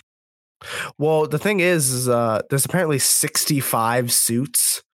 Mm-hmm. Well, the thing is there's apparently 65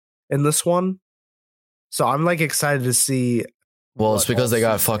 suits in this one, so I'm like excited to see. Well, it's because they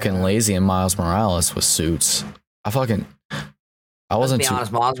got fucking lazy in Miles Morales with suits. I wasn't Let's be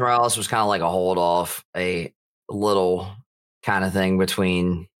honest, Miles Morales was kind of like a hold off, a little kind of thing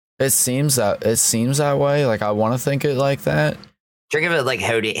between. It seems that way. Like I want to think it like that. Think of it like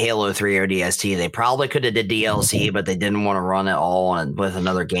Halo 3 ODST. They probably could have did DLC, but they didn't want to run it all on with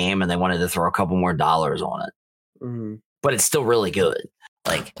another game, and they wanted to throw a couple more dollars on it. Mm-hmm. But it's still really good.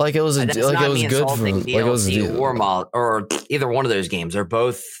 Like it was good for DLC or either one of those games. They're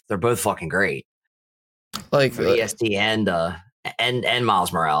both fucking great. Like ODST and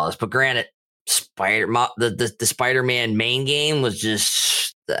Miles Morales. But granted, the Spider-Man main game was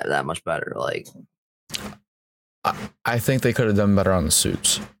just that much better. Like, I think they could have done better on the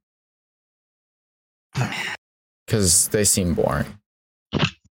suits because they seem boring.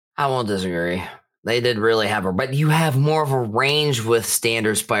 I won't disagree. They did really but you have more of a range with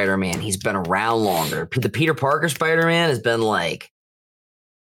standard Spider-Man. He's been around longer. The Peter Parker Spider-Man has been like,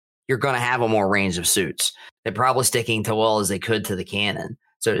 you're going to have a more range of suits. They're probably sticking to well as they could to the canon,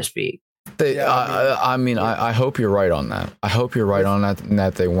 so to speak. I hope you're right on that. I hope you're right on that, and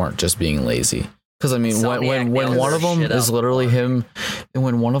that they weren't just being lazy. Because I mean, when one of them is literally him, and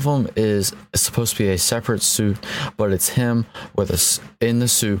when one of them is supposed to be a separate suit, but it's him in the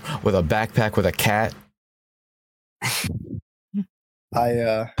suit with a backpack with a cat.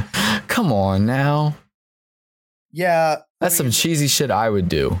 Come on now. Yeah, that's some cheesy shit I would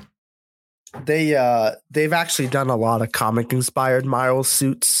do. They've actually done a lot of comic inspired Miles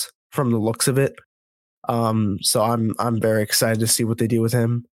suits from the looks of it. So I'm very excited to see what they do with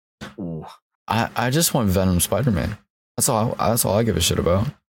him. Ooh. I just want Venom Spider-Man. That's all I give a shit about.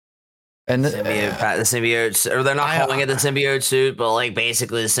 And the symbiote, or they're not calling it the symbiote suit, but like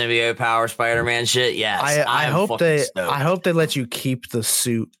basically the symbiote power Spider-Man shit. Yes, I hope they let you keep the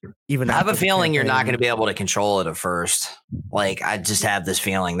suit. Even I have a feeling you're not going to be able to control it at first. Like I just have this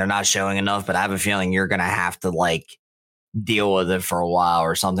feeling they're not showing enough, but I have a feeling you're going to have to like deal with it for a while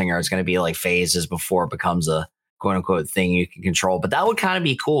or something, or it's going to be like phases before it becomes a quote unquote thing you can control. But that would kind of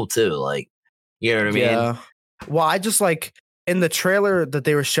be cool too. Like, you know what I mean? Yeah. Well, I just like in the trailer that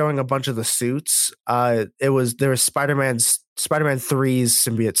they were showing a bunch of the suits. There was Spider-Man 3's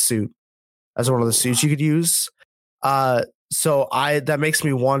symbiote suit as one of the suits you could use. So that makes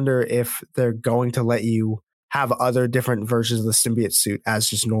me wonder if they're going to let you have other different versions of the symbiote suit as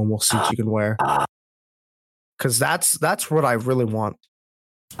just normal suits you can wear. Because that's what I really want.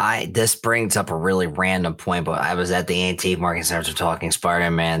 This brings up a really random point, but I was at the antique market center talking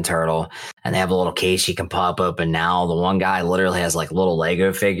Spider-Man Turtle, and they have a little case you can pop open now. The one guy literally has like little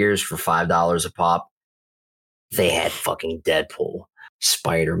Lego figures for $5 a pop. They had fucking Deadpool,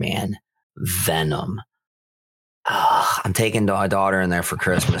 Spider-Man, Venom. I'm taking my daughter in there for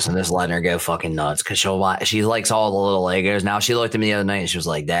Christmas and just letting her go fucking nuts because she likes all the little Legos. Now she looked at me the other night and she was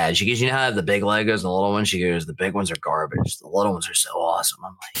like, "Dad," she goes, "You know how I have the big Legos and the little ones?" She goes, "The big ones are garbage. The little ones are so awesome."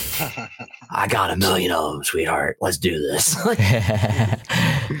 I'm like, "I got 1,000,000 of them, sweetheart. Let's do this."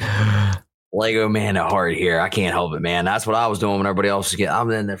 Lego man at heart here. I can't help it, man. That's what I was doing when everybody else was getting. I'm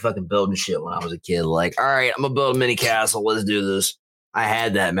in there fucking building shit when I was a kid. Like, all right, I'm gonna build a mini castle. Let's do this. I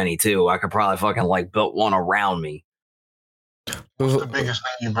had that many too. I could probably fucking like built one around me. What's the biggest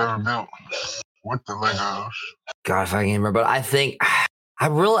thing you've ever built with the Legos? God, if I can remember, but I think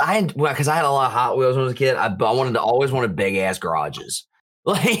because I had a lot of Hot Wheels when I was a kid. I always wanted big ass garages.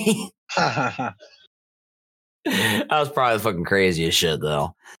 Like that was probably the fucking craziest shit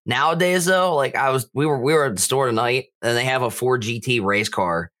though. Nowadays though, like we were at the store tonight and they have a Ford GT race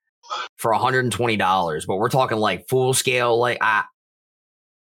car for $120, but we're talking like full scale. Like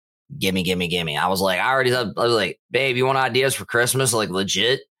gimme. I was like, babe, you want ideas for Christmas? Like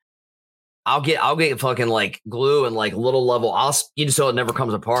legit. I'll get fucking like glue and like little level. So it never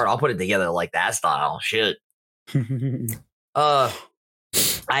comes apart. I'll put it together like that style. Shit. I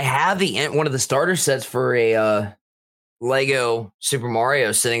have one of the starter sets for a Lego Super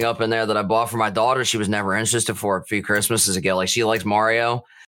Mario sitting up in there that I bought for my daughter. She was never interested for a few Christmases ago. Like, she likes Mario,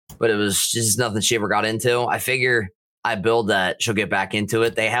 but it was just nothing she ever got into. I figure I build that, she'll get back into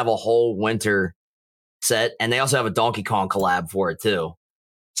it. They have a whole winter set, and they also have a Donkey Kong collab for it too.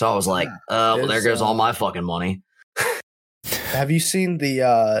 So I was like, well, there goes all my fucking money. Have you seen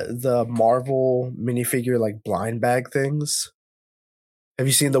the Marvel minifigure like blind bag things? Have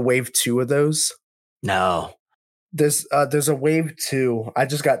you seen the wave 2 of those? No. There's a wave 2. I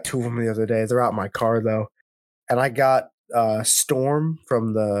just got 2 of them the other day. They're out in my car though. And I got Storm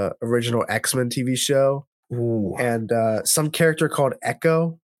from the original X-Men TV show. Ooh. And some character called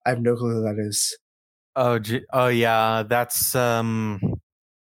Echo. I have no clue who that is. Oh yeah, that's the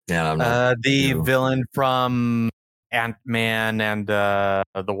villain from Ant-Man and the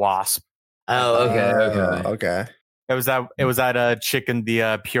Wasp. Oh, okay. It was that chick in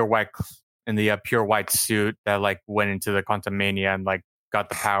the pure white suit that like went into the Quantumania and like got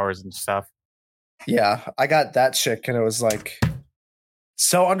the powers and stuff. Yeah, I got that chick, and it was like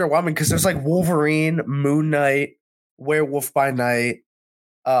so underwhelming because there's like Wolverine, Moon Knight, Werewolf by Night,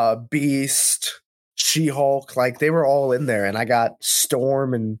 Beast, She-Hulk. Like, they were all in there, and I got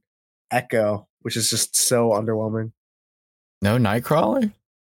Storm and Echo, which is just so underwhelming. No Nightcrawler?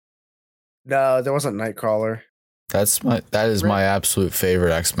 No, there wasn't Nightcrawler. That is my absolute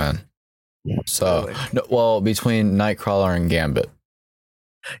favorite X-Men. So, Really? no, well, between Nightcrawler and Gambit.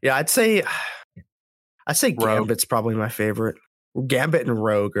 Yeah, I'd say Rogue. Gambit's probably my favorite. Gambit and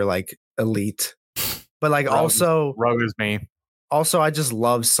Rogue are like elite, but like Rogue is me. Also, I just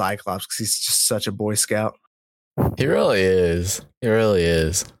love Cyclops because he's just such a Boy Scout. He really is. He really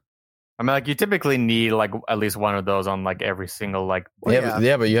is. I mean, like, you typically need like at least one of those on like every single like.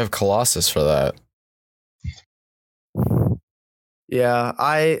 Yeah, but you have Colossus for that. Yeah,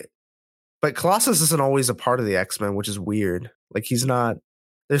 but Colossus isn't always a part of the X-Men, which is weird. Like, he's not.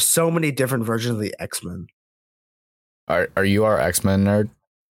 There's so many different versions of the X-Men. Are you our X-Men nerd?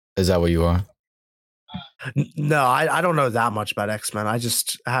 Is that what you are? No, I don't know that much about X-Men. I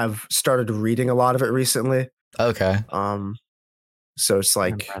just have started reading a lot of it recently. Okay. So it's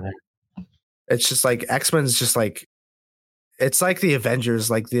like, it's just like X-Men's just like, it's like the Avengers.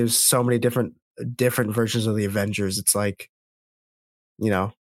 Like, there's so many different versions of the Avengers. It's like,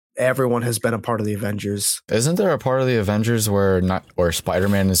 everyone has been a part of the Avengers. Isn't there a part of the Avengers where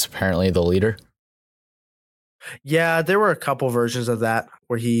Spider-Man is apparently the leader? Yeah, there were a couple versions of that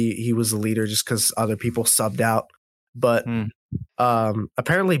where he was the leader just because other people subbed out. But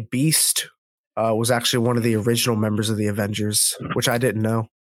apparently Beast was actually one of the original members of the Avengers, which I didn't know.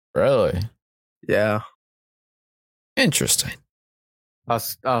 Really? Yeah. Interesting.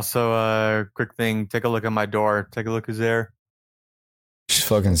 Also, quick thing. Take a look at my door. Take a look who's there. She's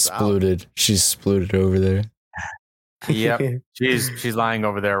fucking splooted. She's splooted over there. Yep. She's lying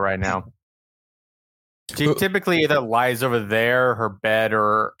over there right now. She typically either lies over there, her bed,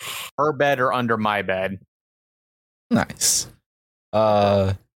 or under my bed. Nice.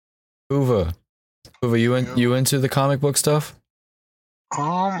 Hoova, you into the comic book stuff?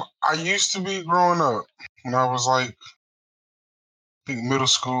 I used to be growing up when I was like, I think middle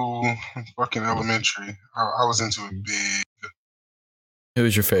school, fucking elementary. I was into it big. Who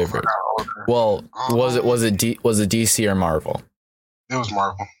was your favorite? Well, was it DC or Marvel? It was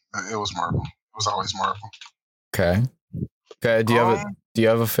Marvel. It was Marvel. It was always Marvel. Okay. Do you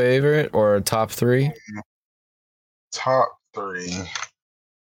have a favorite or a top 3? Top 3. I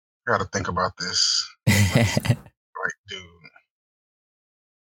gotta think about this. Like, dude.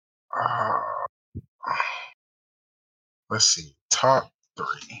 Let's see. Top 3.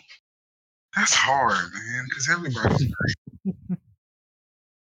 That's hard, man, because everybody's great.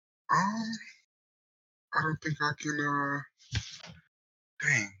 I don't think I can.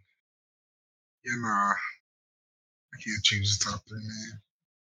 Dang. Yeah, nah. I can't choose the top 3, man.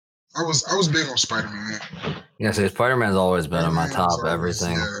 I was big on Spider-Man. Yeah, so Spider-Man's always been on my top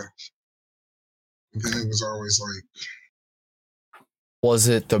everything. Yeah. Then it was always like. Was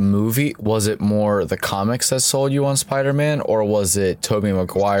it the movie? Was it more the comics that sold you on Spider-Man, or was it Tobey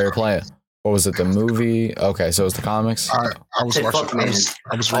Maguire playing? Or was it the movie? Okay, so it was the comics. I was watching. I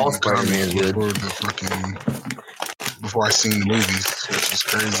was reading the comics before I seen the movies, which is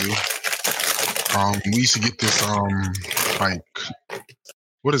crazy. We used to get this like,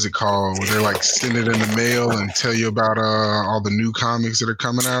 what is it called? Where they like send it in the mail and tell you about all the new comics that are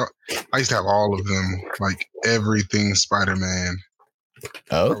coming out. I used to have all of them, like everything Spider-Man.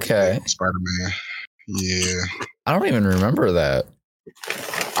 Okay. Spider-Man. Yeah. I don't even remember that.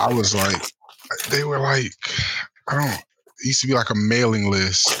 I was like, they were like, used to be like a mailing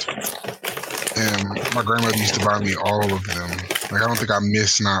list, and my grandmother used to buy me all of them. Like I don't think I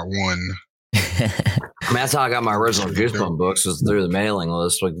missed not one. I mean, that's how I got my original Goosebumps books, was through the mailing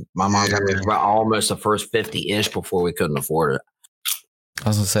list. Like my mom got me about almost the first 50-ish before we couldn't afford it. I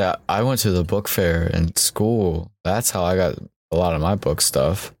was gonna say I went to the book fair in school. That's how I got a lot of my book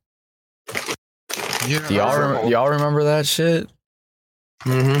stuff. Yeah, Do y'all remember that shit?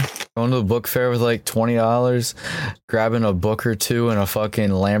 Mm-hmm. Going to the book fair with like $20, grabbing a book or two and a fucking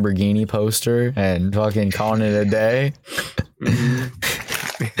Lamborghini poster and fucking calling it a day.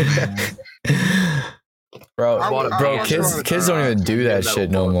 Bro, kids don't even do that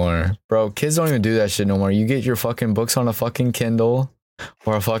shit no more. Bro, kids don't even do that shit no more. You get your fucking books on a fucking Kindle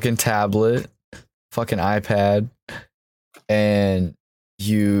or a fucking tablet, fucking iPad, and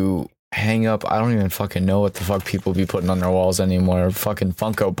you hang up. I don't even fucking know what the fuck people be putting on their walls anymore. Fucking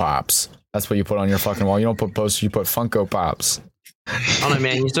Funko Pops. That's what you put on your fucking wall. You don't put posters, you put Funko Pops. I don't know,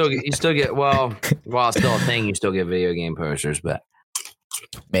 man. You still get while it's still a thing, you still get video game posters, but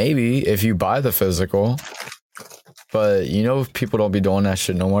maybe if you buy the physical. But you know, people don't be doing that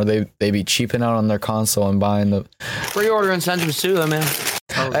shit no more. They be cheaping out on their console and buying the pre-order incentives too, though, man.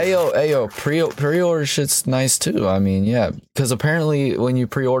 Hey yo, pre-order shit's nice too. I mean, yeah, because apparently when you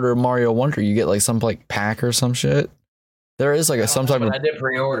pre-order Mario Wonder, you get like some like pack or some shit. There is like some type of. I did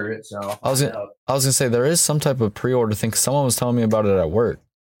pre-order it, so I was gonna say there is some type of pre-order thing. Someone was telling me about it at work.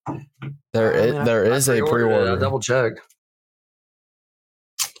 There is a pre-order. I double checked.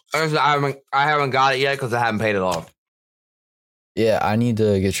 I haven't got it yet because I haven't paid it off. Yeah, I need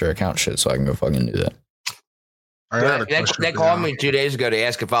to get your account shit so I can go fucking do that. They called me 2 days ago to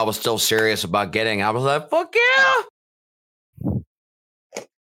ask if I was still serious about getting. I was like, "Fuck yeah!"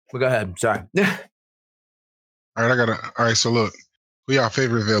 But go ahead. Sorry. All right, all right. So look, who y'all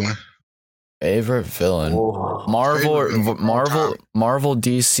favorite villain? Favorite villain? Oh. Marvel,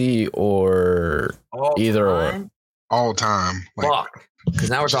 DC, or either or. All time. Fuck. Because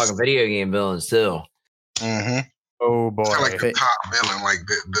now we're talking video game villains too. Mm-hmm. Oh boy. It's like the top villain, like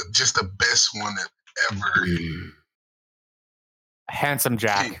the just the best one that ever. Handsome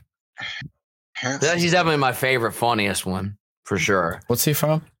Jack. He's definitely my favorite, funniest one for sure. What's he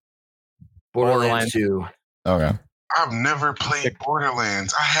from? Borderlands 2. Okay. I've never played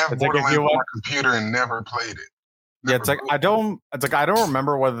Borderlands. I have Borderlands on my computer and never played it. Yeah, it's like I don't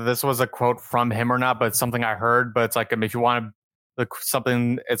remember whether this was a quote from him or not, but it's something I heard. But it's like if you want to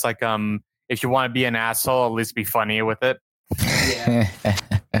something, it's like if you want to be an asshole, at least be funny with it. Yeah.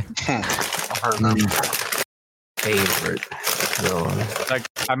 I've heard that. Favorite villain. Like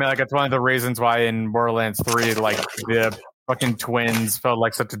it's one of the reasons why in Borderlands 3, like the fucking twins felt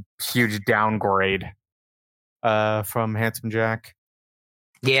like such a huge downgrade from Handsome Jack.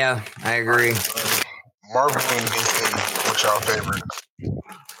 Yeah, I agree. Marvel and DC, what's y'all favorite?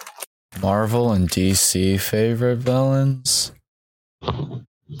 Marvel and DC favorite villains?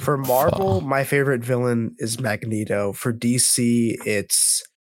 For Marvel, my favorite villain is Magneto. For DC, it's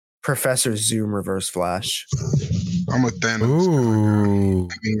Professor Zoom Reverse Flash. I'm a Thanos. Ooh.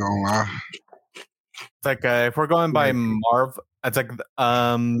 You know, It's like if we're going by Marvel, it's like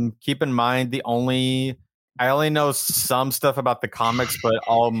keep in mind I only know some stuff about the comics, but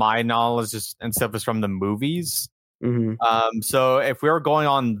all my knowledge and stuff is from the movies. Mm-hmm. So if we were going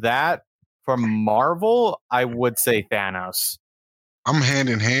on that for Marvel, I would say Thanos. I'm hand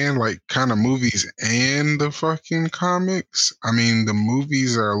in hand, like kind of movies and the fucking comics. I mean, the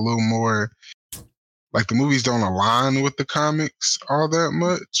movies are a little more like the movies don't align with the comics all that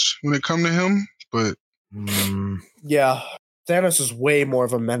much when it come to him. But yeah, Thanos is way more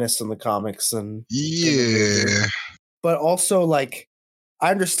of a menace in the comics than yeah. But also, like, I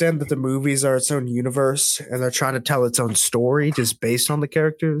understand that the movies are its own universe and they're trying to tell its own story just based on the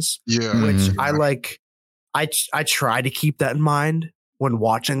characters. Yeah, which I like. I try to keep that in mind when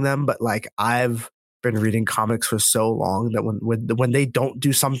watching them, but like I've been reading comics for so long that when they don't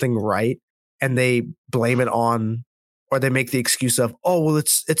do something right and they blame it on, or they make the excuse of, oh well,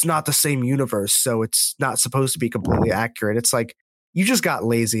 it's not the same universe, so it's not supposed to be completely accurate. It's like you just got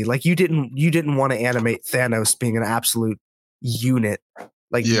lazy. Like you didn't want to animate Thanos being an absolute unit.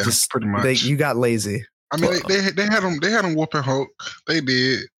 Like yeah, you just pretty much. You got lazy. I mean, they had him whooping Hulk. They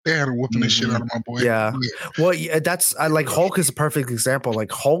did. They had him whooping the shit out of my boy. Yeah. Well, yeah, like Hulk is a perfect example.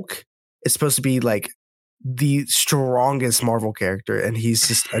 Like Hulk is supposed to be like the strongest Marvel character, and he's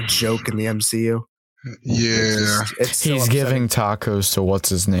just a joke in the MCU. Yeah, it's he's giving tacos to what's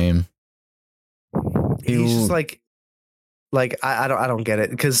his name. He's just like I don't get it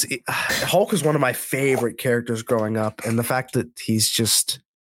because Hulk is one of my favorite characters growing up, and the fact that he's just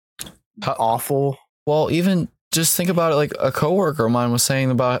awful. Well, even just think about it. Like a coworker of mine was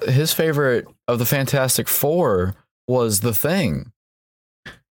saying about his favorite of the Fantastic Four was The Thing,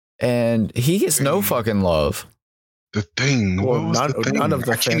 and he gets no fucking love. The Thing. Well, What was the Thing? none of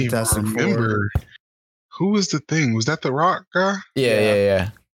the I can't even Fantastic Four. remember. Who was the Thing? Was that the Rock guy? Yeah.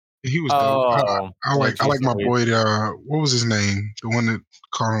 He was dope. I like my boy. What was his name? The one that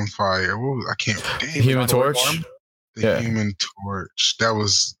caught on fire. What was, I can't. Damn, Human Torch. The Human Torch. That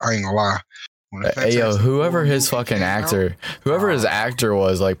was. I ain't gonna lie. Hey yo, whoever his fucking actor, whoever his actor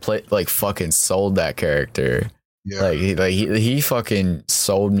was, like fucking sold that character. Yeah. He fucking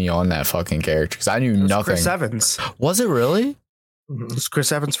sold me on that fucking character because I knew nothing. Chris Evans. Was it really? It was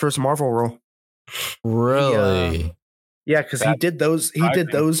Chris Evans' first Marvel role. Really? Yeah, because he did those. He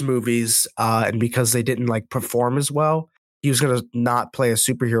did those movies, and because they didn't like perform as well, he was gonna not play a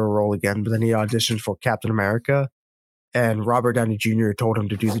superhero role again. But then he auditioned for Captain America, and Robert Downey Jr. told him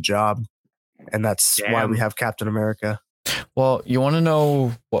to do the job. And that's why we have Captain America. Well, you want to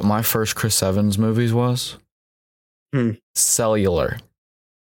know what my first Chris Evans movies was? Cellular.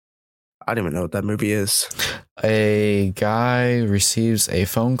 I don't even know what that movie is. A guy receives a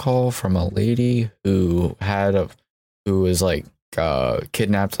phone call from a lady who was like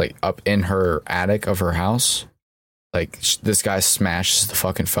kidnapped, like up in her attic of her house. Like this guy smashes the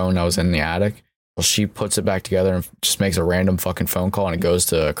fucking phone that was in the attic. Well, she puts it back together and just makes a random fucking phone call, and it goes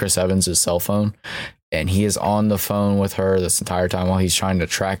to Chris Evans' cell phone. And he is on the phone with her this entire time while he's trying to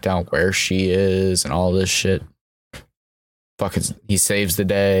track down where she is and all this shit. Fucking, he saves the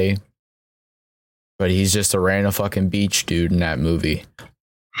day. But he's just a random fucking beach dude in that movie.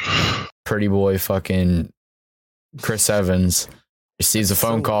 Pretty boy fucking Chris Evans receives a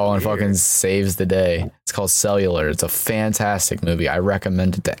phone call and fucking saves the day. It's called Cellular. It's a fantastic movie. I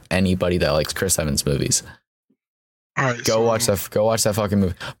recommend it to anybody that likes Chris Evans movies. All right, go watch that fucking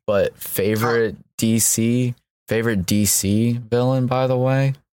movie. But favorite DC villain, by the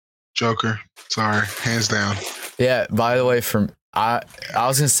way? Joker. Sorry, hands down. Yeah, by the way, I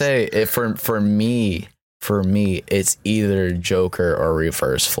was gonna say for me, it's either Joker or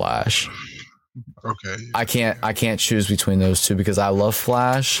Reverse Flash. Okay. I can't choose between those two because I love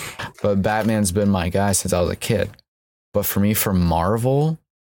Flash, but Batman's been my guy since I was a kid. But for me, for Marvel,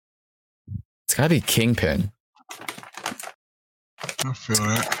 it's gotta be Kingpin. I feel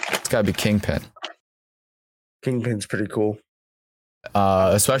that. It's gotta be Kingpin. Kingpin's pretty cool.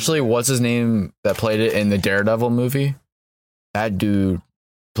 Especially what's his name that played it in the Daredevil movie? That dude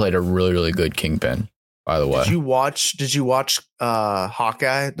played a really, really good Kingpin, by the way. Did you watch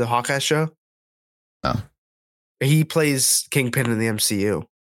Hawkeye, the Hawkeye show? No. He plays Kingpin in the MCU.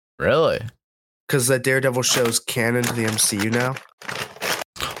 Really? Because the Daredevil show's canon to the MCU now.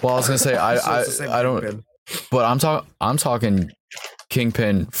 Well, I was gonna say I don't Kingpin. But I'm talking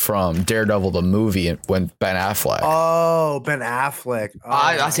Kingpin from Daredevil the movie when Ben Affleck. Oh, Ben Affleck. Oh,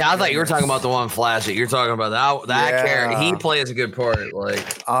 I thought you were talking about the one Flash that you're talking about. That character, he plays a good part.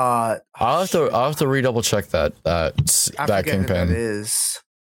 Like, I'll have to redouble check that Kingpin. That is.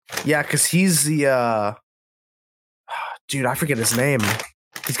 Yeah, because he's the dude. I forget his name.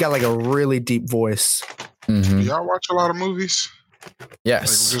 He's got like a really deep voice. Mm-hmm. Do y'all watch a lot of movies? Yes.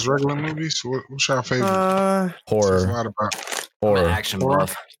 Like just regular movies. What's your favorite? Horror. A lot about horror. Action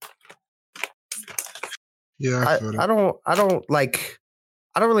buff. Yeah, I don't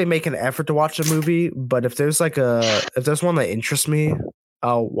really make an effort to watch a movie, but if there's one that interests me,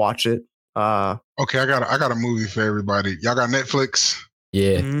 I'll watch it. Okay, I got a movie for everybody. Y'all got Netflix?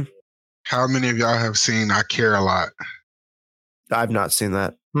 Yeah. Mm-hmm. How many of y'all have seen I Care a Lot? I've not seen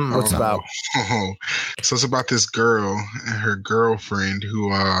that. What's it about? So it's about this girl and her girlfriend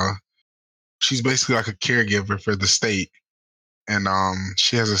who she's basically like a caregiver for the state. And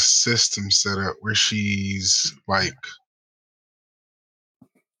she has a system set up where she's like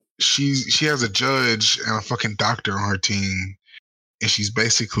she has a judge and a fucking doctor on her team, and she's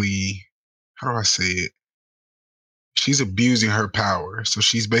basically, how do I say it? She's abusing her power. So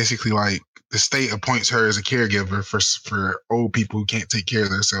she's basically like, the state appoints her as a caregiver for old people who can't take care of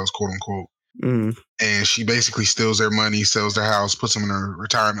themselves, quote unquote. Mm. And she basically steals their money, sells their house, puts them in a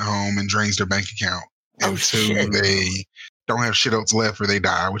retirement home, and drains their bank account until they don't have shit else left or they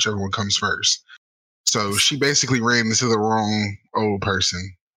die, whichever one comes first. So she basically ran into the wrong old person.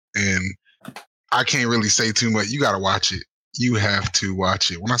 And I can't really say too much. You got to watch it. You have to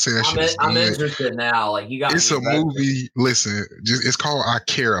watch it. When I say that I'm interested now. Like, you got. It's a movie. Listen, it's called I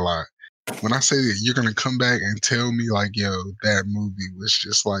Care a Lot. When I say that, you're gonna come back and tell me like, yo, that movie was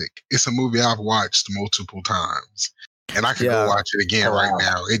just like, it's a movie I've watched multiple times, and I could go watch it again right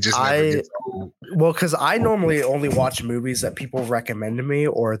now. It just never gets old. Well, because I normally only watch movies that people recommend to me,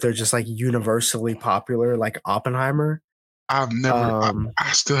 or they're just like universally popular, like Oppenheimer. I've never.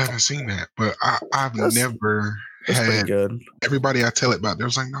 I still haven't seen that, but I've never That's pretty had good. everybody I tell it about. They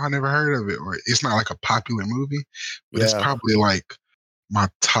was like, no, I never heard of it, or it's not like a popular movie, but it's Yeah. probably like my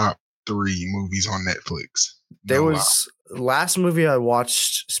top 3 movies on Netflix. There was last movie I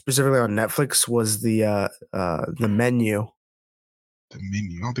watched specifically on Netflix was the Menu. The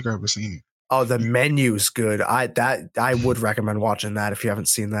Menu. I don't think I've ever seen it. Oh, The Menu's good. I would recommend watching that if you haven't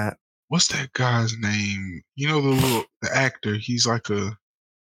seen that. What's that guy's name? You know the actor. He's like a.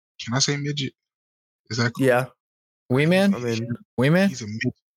 Can I say midget? Is that cool? Yeah. Wee Man? I mean, Wee Man? He's a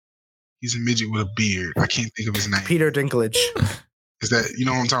midget. He's a midget with a beard. I can't think of his name. Peter Dinklage. Is that you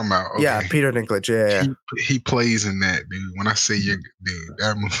know what I'm talking about? Okay. Yeah, Peter Dinklage. Yeah. He plays in that, dude. When I say you're dude,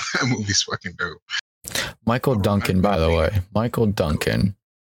 that movie's fucking dope. Michael Duncan, by the way. Michael Duncan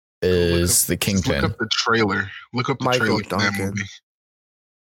is the Kingpin. Look up the trailer. Look up the Michael trailer for that Duncan. movie.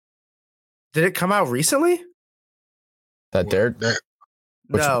 Did it come out recently? That there?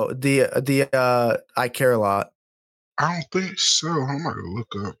 Which No, the I Care a Lot. I don't think so. I'm not gonna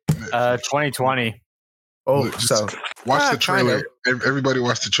look up. 2020. Oh, Look, just so watch the kind trailer. Everybody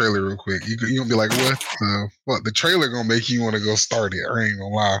watch the trailer real quick. You gonna be like, what the fuck? The trailer gonna make you want to go start it. I ain't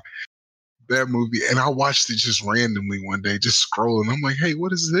gonna lie. That movie, and I watched it just randomly one day, just scrolling. I'm like, hey,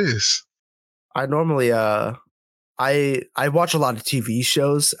 what is this? I normally I watch a lot of TV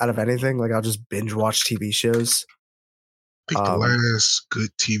shows out of anything. Like I'll just binge watch TV shows. I think the last good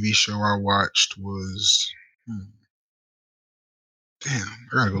TV show I watched was. Damn,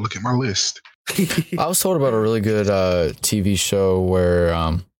 I gotta go look at my list. I was told about a really good TV show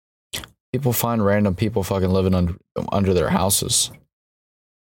where people find random people fucking living under their houses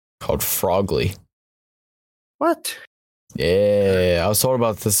called Frogly. What? Yeah, I was told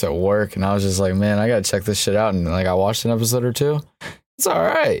about this at work, and I was just like, man, I gotta check this shit out. And like, I watched an episode or two. It's all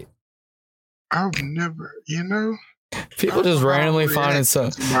right. I've never, People just randomly finding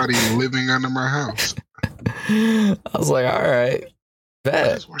somebody living under my house. I was like, all right,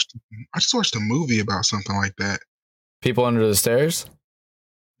 bet. I just watched a movie about something like that. People under the stairs.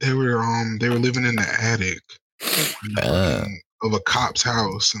 They were living in the attic of a cop's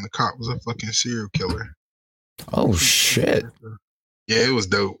house, and the cop was a fucking serial killer. Oh shit! Yeah, it was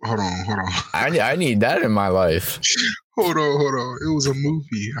dope. Hold on. I need that in my life. Hold on. It was a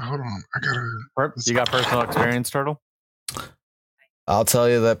movie. Hold on. I gotta. You got personal experience, Turtle? I'll tell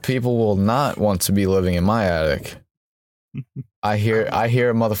you that people will not want to be living in my attic. I hear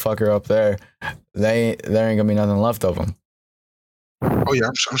a motherfucker up there. There ain't gonna be nothing left of them. Oh yeah,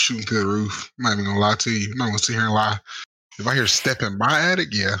 I'm shooting to the roof. I'm not even gonna lie to you. I'm not gonna sit here and lie. If I hear step in my attic,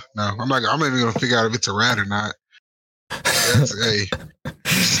 yeah, no, I'm not even gonna figure out if it's a rat or not. Hey.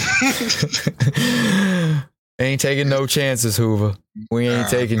 Ain't taking no chances, Hoova. We ain't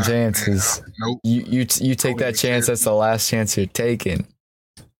taking chances. Nope. You take that chance. That's the last chance you're taking.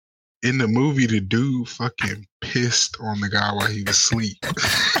 In the movie, the dude fucking pissed on the guy while he was asleep.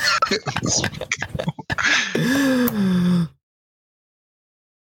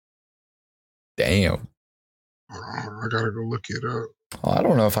 Damn. I gotta go look it up. Oh, I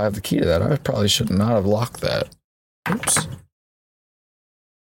don't know if I have the key to that. I probably should not have locked that. Oops.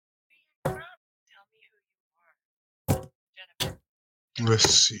 Let's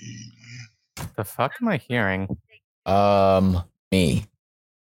see. The fuck am I hearing? Me.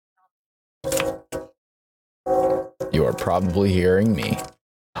 You are probably hearing me.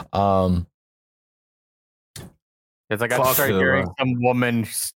 It's like I just started hearing some woman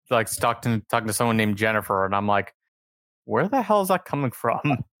like talking to someone named Jennifer, and I'm like, where the hell is that coming from?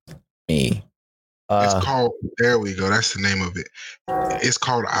 Me. It's called. There we go. That's the name of it. It's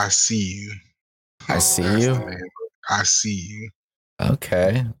called "I See You." I See You. I See You.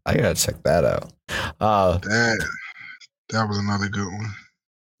 Okay, I gotta check that out. That was another good one.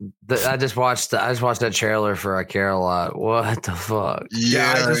 I just watched that trailer for I Care a Lot. What the fuck?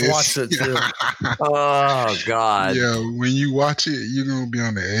 Yeah, I just watched it too. Oh god. Yeah, when you watch it, you're gonna be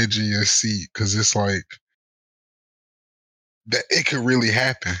on the edge of your seat because it's like that. It could really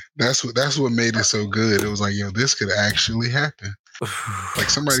happen. That's what made it so good. It was like, this could actually happen. Like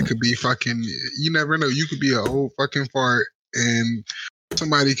somebody could be fucking. You never know. You could be an old fucking fart, and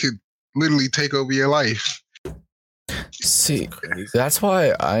somebody could literally take over your life. See, that's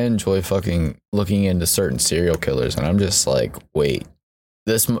why I enjoy fucking looking into certain serial killers, and I'm just like, wait,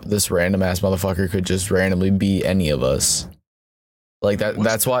 this random ass motherfucker could just randomly be any of us. Like that.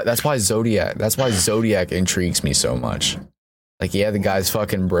 That's why Zodiac intrigues me so much. Like, yeah, the guy's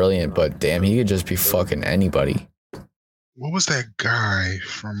fucking brilliant, but damn, he could just be fucking anybody. What was that guy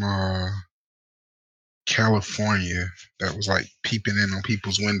from California that was like peeping in on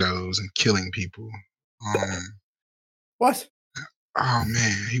people's windows and killing people. What? Oh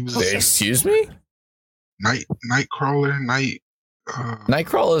man, he was Excuse me? Nightcrawler.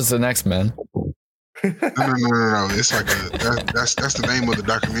 Nightcrawler is the next man. No. It's like that's the name of the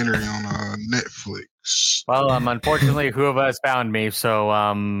documentary on Netflix. Well, unfortunately, Hoova has found me, so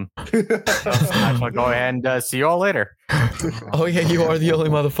I shall go ahead and see you all later. Oh yeah, you are the only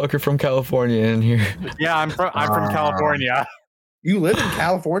motherfucker from California in here. Yeah, I'm from California. You live in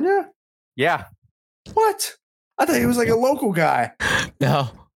California? Yeah. What? I thought he was like a local guy. No,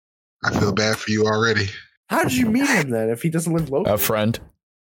 I feel bad for you already. How did you meet him then if he doesn't live local? a friend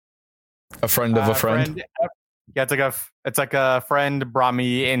of a friend. Yeah, it's like a friend brought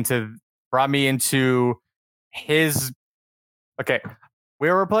me into his. Okay, we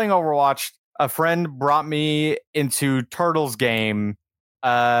were playing Overwatch. A friend brought me into Turtle's game.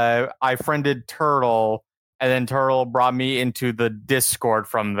 I friended Turtle, and then Turtle brought me into the Discord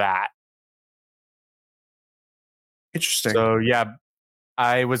from that. Interesting. So yeah,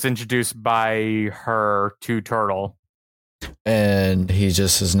 I was introduced by her to Turtle. And he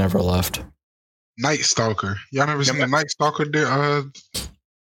just has never left. Night Stalker. Y'all never seen the Night Stalker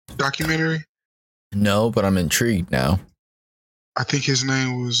documentary? No, but I'm intrigued now. I think his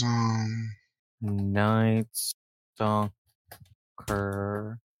name was Night Stalker.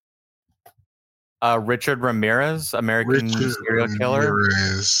 Richard Ramirez, American serial killer.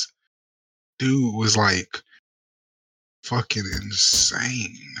 Ramirez. Dude was like fucking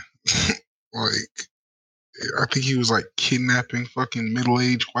insane. Like, I think he was like kidnapping fucking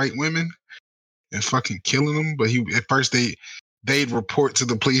middle-aged white women and fucking killing them. But at first they'd report to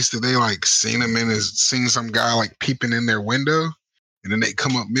the police that they like seen some guy like peeping in their window, and then they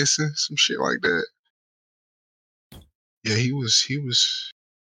come up missing, some shit like that. Yeah, he was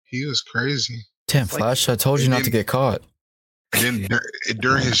crazy. Damn, Flash! I told you not to get caught. And then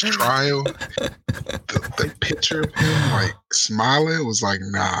during his trial, the picture of him like smiling was like,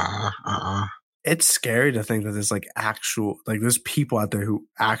 nah, It's scary to think that there's like there's people out there who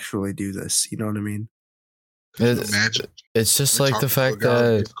actually do this. You know what I mean? Imagine. It's just We're like the talking fact to a guy on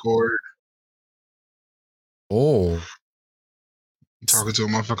that Discord, talking to a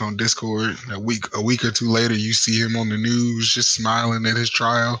motherfucker on Discord. A week or two later, you see him on the news just smiling at his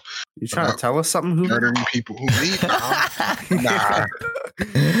trial. You trying to tell us something? Who Murdering people? Who me? Nah.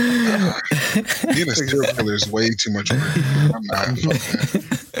 Being a serial killer is way too much work. I'm not.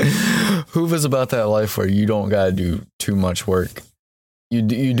 Hoova's about that life where you don't gotta do too much work. You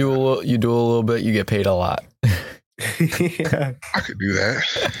do a little bit, you get paid a lot. Yeah. I could do that.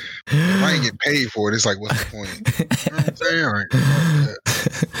 If I ain't get paid for it, it's like, what's the point? You know what I'm saying?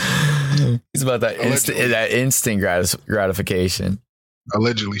 Like, He's about that instant gratification.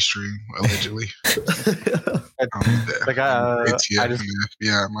 allegedly stream. Allegedly. Like ATF and the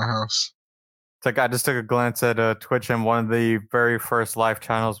FBI at my house. It's like I just took a glance at Twitch, and one of the very first live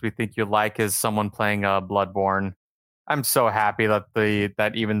channels we think you like is someone playing Bloodborne. I'm so happy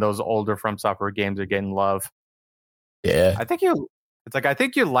that even those older From Software games are getting love. Yeah, I think you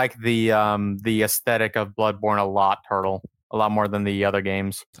like the aesthetic of Bloodborne a lot, Turtle, a lot more than the other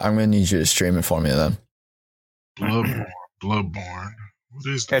games. I'm gonna need you to stream it for me then. Bloodborne. What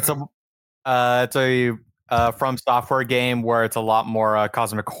is that? It's a From Software game where it's a lot more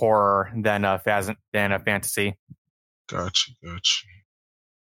cosmic horror than a fantasy. Gotcha.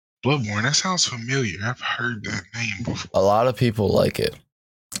 Bloodborne. That sounds familiar. I've heard that name before. A lot of people like it.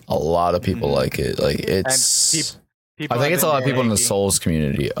 Like it's. I think it's a lot of people in the Souls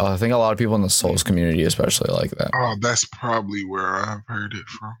community. I think a lot of people in the Souls community especially like that. Oh, that's probably where I've heard it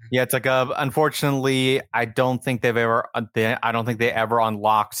from. Yeah, it's like unfortunately, I don't think they ever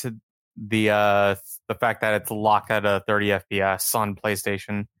unlocked the fact that it's locked at a 30 FPS on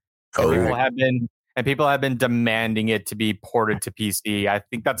PlayStation. People have been demanding it to be ported to PC. I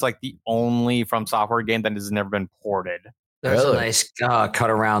think that's like the only From Software game that has never been ported. There's a nice cut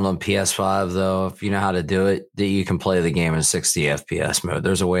around on PS5 though, if you know how to do it, that you can play the game in 60 FPS mode.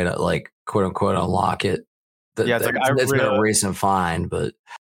 There's a way to like quote unquote unlock it. It's been a recent find, but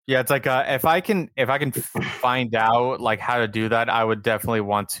yeah, it's like if I can find out like how to do that, I would definitely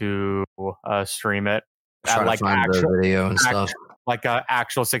want to stream it try to find the video and stuff. Like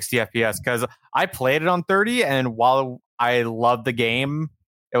actual 60 FPS, because I played it on 30, and while I loved the game,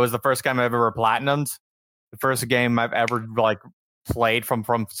 it was the first game I've ever platinumed. The first game I've ever like played from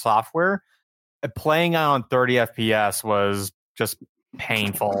Software. Playing on 30 FPS was just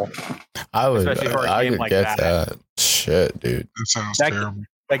painful. I could get that. Shit, dude. That sounds terrible.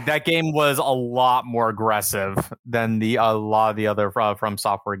 Like that game was a lot more aggressive than a lot of the other From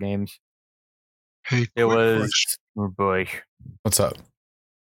Software games. Hey, It quick was question. oh boy. What's up?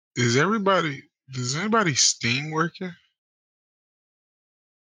 Does anybody Steam working?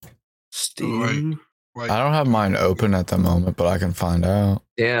 Steam. Like I don't have mine open at the moment, but I can find out.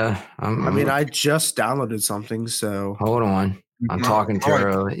 Yeah. I mean, I just downloaded something, so Hold on. I'm My- talking to my-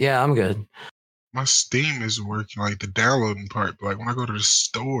 her. Yeah, I'm good. my Steam is working, like the downloading part, but like when I go to the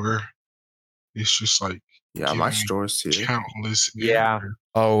store, it's just like yeah, my giving me store's here. countless Yeah. errors.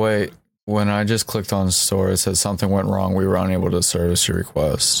 Oh wait, when I just clicked on store, it said something went wrong. We were unable to service your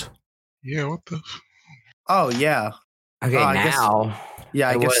request. Yeah, what the Oh yeah, Okay, I guess- now. yeah.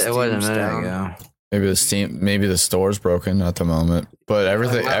 I guess it wasn't a Steam's minute down. ago. Maybe the store's broken at the moment, but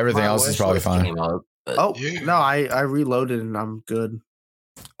everything My else is wish probably list fine. came up, but Oh Yeah. no, I reloaded and I'm good.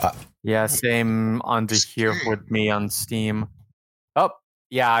 Yeah, same onto here with me on Steam. Oh,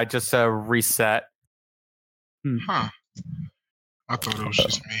 yeah, I just reset. Huh. I thought it was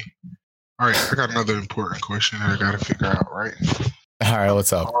just me. All right, I got another important question that I got to figure out, right? All right,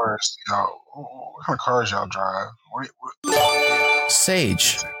 what's up? Cars, y'all, what kind of cars y'all drive? What?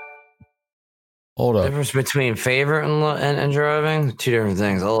 Sage. Hold up. difference between favorite and driving, two different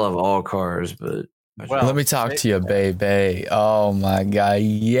things. I love all cars, but Well, Let me talk to you, baby. Oh my god,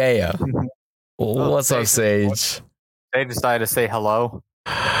 yeah. What's up, Sage? They decided to say hello.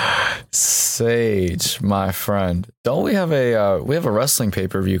 Sage, my friend. Don't we have a wrestling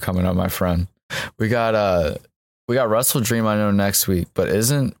pay-per-view coming up, my friend? We got Wrestle Dream, I know, next week, but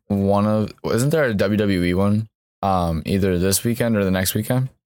isn't there a WWE one either this weekend or the next weekend?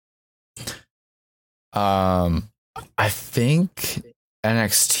 I think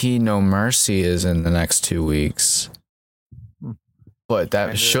NXT No Mercy is in the next 2 weeks. But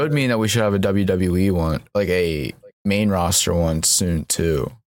that should mean that we should have a WWE one, like a main roster one soon too.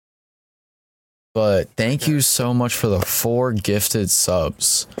 But thank you so much for the 4 gifted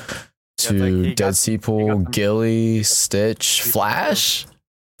subs to Dead Sea Pool, Gilly, Stitch, Flash.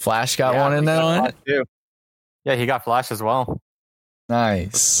 Flash got one in that one. Too. Yeah, he got Flash as well.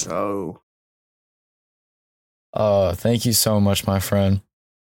 Nice. Oh, Thank you so much, my friend.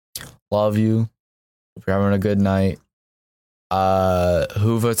 Love you. Hope you're having a good night.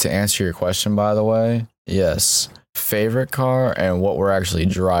 Hoova, to answer your question, by the way, yes. Favorite car and what we're actually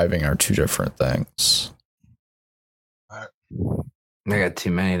driving are 2 different things. I got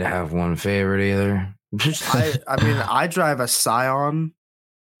too many to have one favorite either. I mean, I drive a Scion,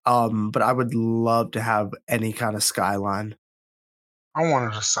 but I would love to have any kind of Skyline. I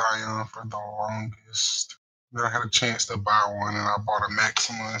wanted a Scion for the longest. Then I had a chance to buy one, and I bought a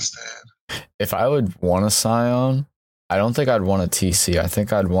Maxima instead. If I would want a Scion, I don't think I'd want a TC. I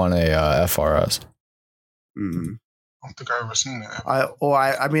think I'd want a FRS. Mm. I don't think I've ever seen that.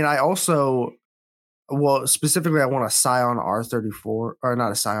 I also, well, specifically, I want a Scion R34, or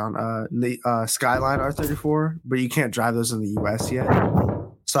not a Scion, the Skyline R34, but you can't drive those in the US yet.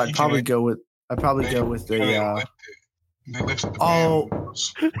 So I'd probably go with the. They lifted the Oh.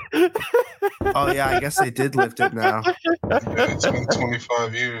 bans. Oh yeah, I guess they did lift it now. Yeah, it's been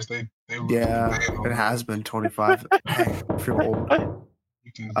 25 years. They lifted Yeah, the ban on it has been 25. Hey, I feel old.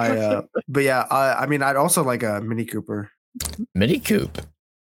 You can- But yeah, I mean, I'd also like a Mini Cooper. Mini Coupe.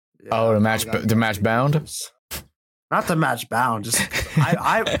 Yeah, Oh, the match bound? Not the match bound. Just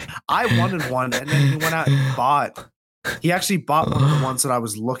I wanted one, and then he went out and bought. He actually bought one of the ones that I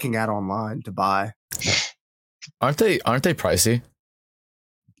was looking at online to buy. Aren't they pricey?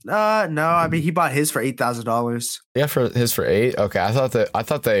 No, I mean he bought his for $8,000. Yeah, for 8. Okay, I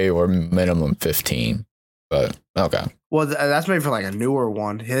thought they were minimum 15. But okay. Well, that's maybe for like a newer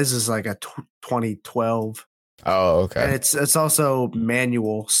one. His is like a 2012. Oh, okay. And it's also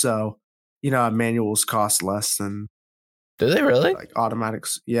manual, so manuals cost less than Do they really? like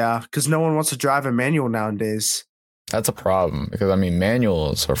automatics. Yeah, because no one wants to drive a manual nowadays. That's a problem because I mean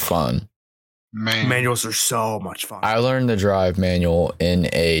manuals are fun. Man, Manuals are so much fun. I learned to drive manual in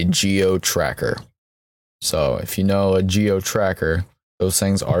a Geo Tracker. So if you know a Geo Tracker, those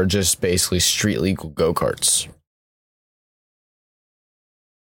things are just basically street legal go-karts.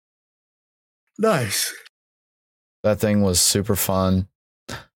 Nice. That thing was super fun.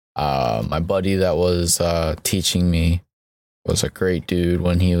 My buddy that was teaching me was a great dude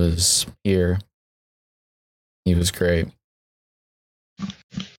when he was here. He was great.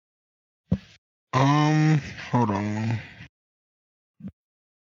 Hold on.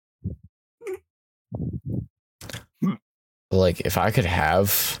 Like if I could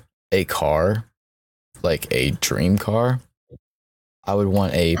have a car, like a dream car, I would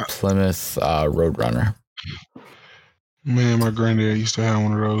want a Plymouth Roadrunner. Man, my granddad used to have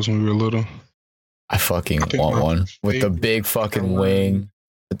one of those when we were little. I fucking I think want my one with the favorite big fucking car wing.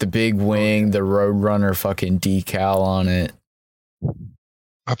 with the big wing, the Roadrunner fucking decal on it.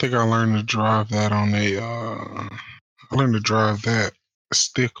 I think I learned to drive that on I learned to drive that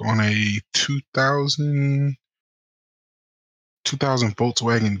stick on a 2000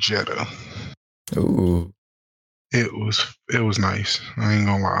 Volkswagen Jetta. Ooh. It was nice. I ain't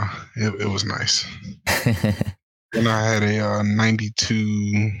gonna lie. It was nice. And I had a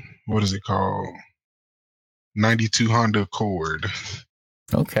 92, what is it called? 92 Honda Accord.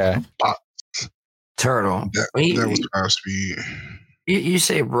 Okay. Turtle. That was 5-speed. You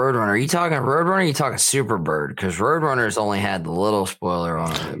say Roadrunner. Are you talking Roadrunner or are you talking Superbird? Because Roadrunner's only had the little spoiler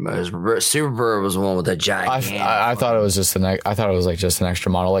on it. Superbird was the one with the giant. I thought it was just I thought it was like just an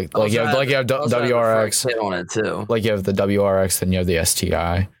extra model. Like you have WRX on it too. Like you have the WRX, then you have the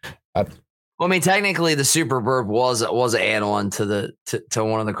STI. Well, I mean, technically, the Superbird was an add-on to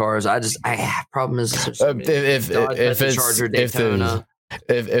one of the cars. Problem is if it's Charger Daytona.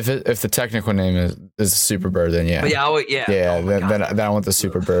 If the technical name is Superbird, then yeah. But then I want the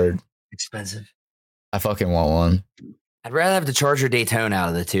Superbird. Expensive. I fucking want one. I'd rather have the Charger Daytona out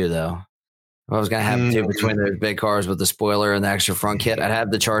of the two, though. If I was gonna have the two between those big cars with the spoiler and the extra front kit, I'd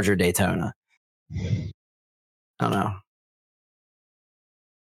have the Charger Daytona. I don't know.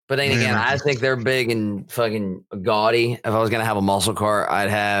 But then again, I think they're big and fucking gaudy. If I was gonna have a muscle car, I'd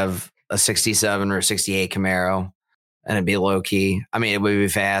have a 67 or a 68 Camaro. And it'd be low key. I mean, it would be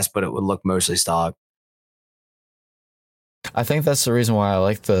fast, but it would look mostly stock. I think that's the reason why I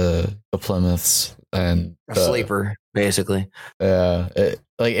like the Plymouths and a sleeper, basically. Yeah,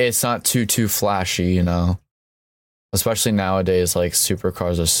 it's not too flashy, you know. Especially nowadays, like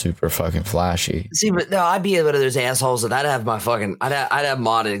supercars are super fucking flashy. See, but no, I'd be able to those assholes that I'd have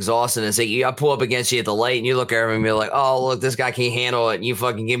modded exhaust and say, I pull up against you at the light and you look at me and be like, oh, look, this guy can't handle it. And you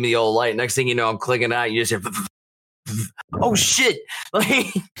fucking give me the old light. Next thing you know, I'm clicking out. And you just hear, oh shit!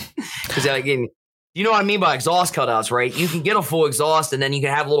 Like, because again, you know what I mean by exhaust cutouts, right? You can get a full exhaust, and then you can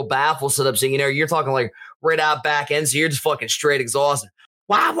have a little baffle set up, so you're talking like right out back end, so you're just fucking straight exhaust.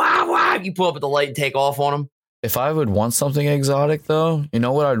 Wow! You pull up at the light and take off on them. If I would want something exotic, though, you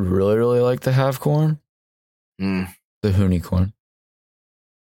know what I'd really like to have, Corn? The Hoonicorn.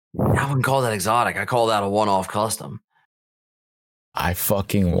 I wouldn't call that exotic. I call that a one-off custom. I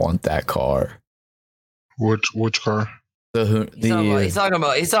fucking want that car. Which car? He's talking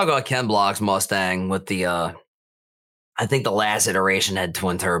about Ken Block's Mustang with the I think the last iteration had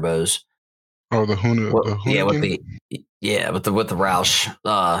twin turbos. Oh, the Hoonigan? With the Roush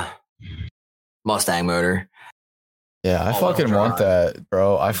Mustang motor. Yeah, I fucking want that,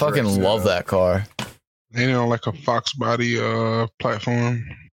 bro. I fucking love that car. Ain't it on like a Fox body platform?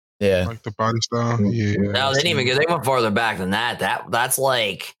 Yeah. Like the body style? Yeah. No, they didn't even go. They went farther back than that. That's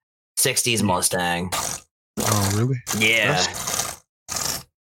like 60s Mustang. Oh, really? Yeah.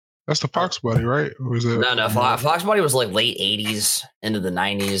 That's the Fox body, right? Or was it? No. Fox body was like late 80s into the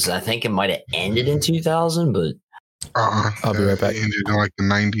 90s. I think it might have ended in 2000, but I'll be right back. It ended in like the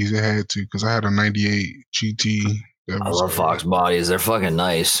 90s. It had to, because I had a 98 GT. I love Fox bodies. They're fucking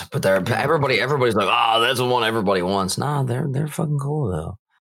nice, but everybody's like, oh, that's the one everybody wants. Nah, they're fucking cool though.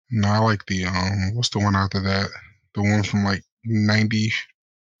 No, I like the what's the one after that? The one from like 90,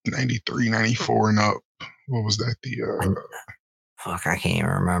 93, 94 and up. What was that? Fuck, I can't even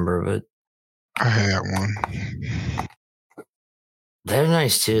remember, but I had one. They're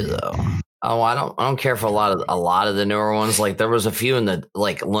nice too, though. Oh, I don't care for a lot of the newer ones. Like there was a few in the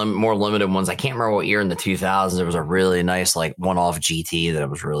like more limited ones. I can't remember what year in the 2000s. There was a really nice like one-off GT that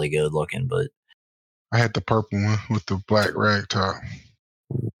was really good looking. But I had the purple one with the black rag top.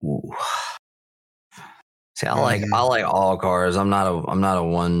 Ooh. See, I like all cars. I'm not a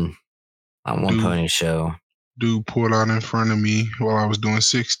one pony show. Dude pulled out in front of me while I was doing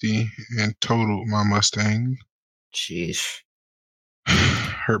 60 and totaled my Mustang. Jeez.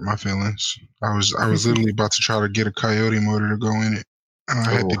 Hurt my feelings. I was literally about to try to get a Coyote motor to go in it. I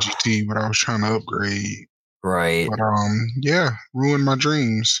had the GT, but I was trying to upgrade. Right. But ruined my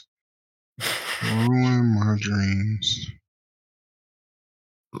dreams. Ruined my dreams.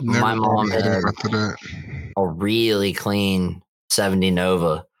 Never my mom had after that. A really clean 70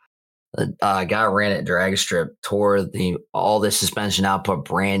 Nova. A guy ran it drag strip, tore all the suspension output,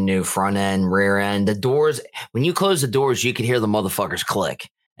 brand new front end, rear end. The doors, when you close the doors, you could hear the motherfuckers click.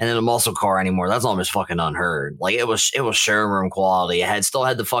 And in a muscle car anymore, that's almost fucking unheard. Like it was showroom quality. It still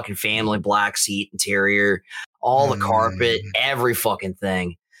had the fucking family black seat interior, all the carpet, every fucking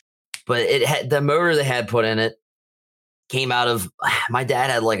thing. But it had the motor they had put in it came out of my dad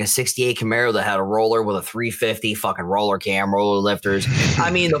had like a 68 Camaro that had a roller with a 350 fucking roller cam, roller lifters.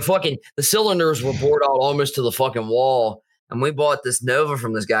 I mean, the cylinders were bored out almost to the fucking wall. and we bought this Nova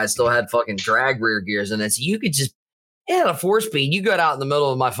from this guy. It still had fucking drag rear gears in it. So you could just, it had a 4-speed. You got out in the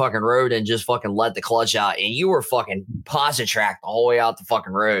middle of my fucking road and just fucking let the clutch out, and you were fucking posit tracked the whole way out the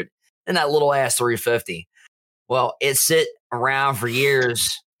fucking road in that little ass 350. Well, it sit around for years,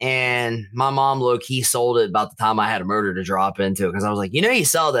 and my mom low key sold it about the time I had a motor to drop into it because I was like, you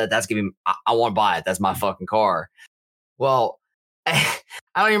sell that. That's gonna be, I want to buy it. That's my fucking car. Well, I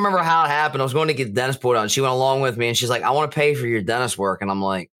don't even remember how it happened. I was going to get the dentist pulled out, and she went along with me, and she's like, I want to pay for your dentist work. And I'm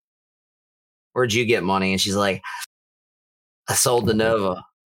like, where'd you get money? And she's like, I sold the Nova.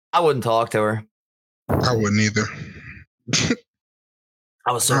 I wouldn't talk to her. I wouldn't either.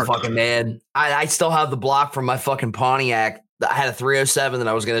 I was so fucking mad. I still have the block from my fucking Pontiac. I had a 307 that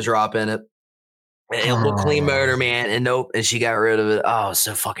I was going to drop in it. And it looked clean motor, man. And nope. And she got rid of it. Oh, I was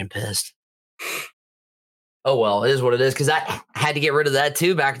so fucking pissed. Oh, well, it is what it is. Because I had to get rid of that,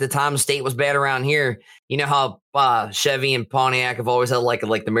 too, back at the time the state was bad around here. You know how Chevy and Pontiac have always had, like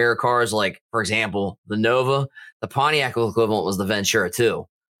the mirror cars? Like, for example, the Nova. The Pontiac equivalent was the Ventura, too.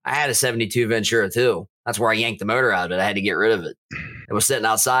 I had a 72 Ventura, too. That's where I yanked the motor out of it. I had to get rid of it. It was sitting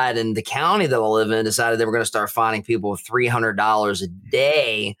outside, and the county that I live in decided they were going to start fining people $300 a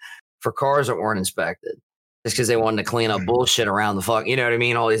day for cars that weren't inspected. Just because they wanted to clean up bullshit around the fuck, you know what I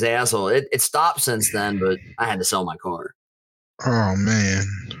mean? All these assholes. It stopped since then, but I had to sell my car. Oh man,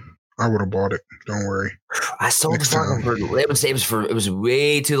 I would have bought it. Don't worry. I sold the fucking for it was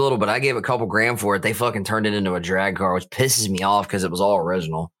way too little, but I gave a couple grand for it. They fucking turned it into a drag car, which pisses me off because it was all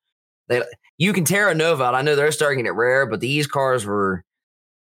original. You can tear a Nova out. I know they're starting to get rare, but these cars were.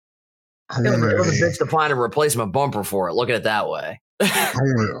 It was a bitch to find a replacement bumper for it. Look at it that way. I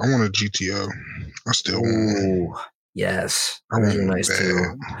want a GTO. I still want one. Yes. I want one nice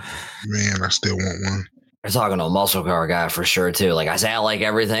too. Man, I still want one. We're talking to a muscle car guy for sure too. Like I say, I like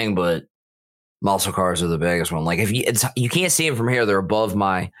everything, but muscle cars are the biggest one. Like if you can't see them from here, they're above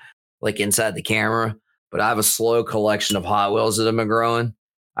my inside the camera. But I have a slow collection of Hot Wheels that have been growing.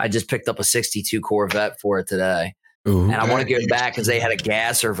 I just picked up a 62 Corvette for it today. Ooh, and I want to get it back because they had a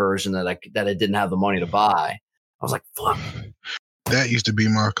gasser version that I didn't have the money to buy. I was like, fuck. That used to be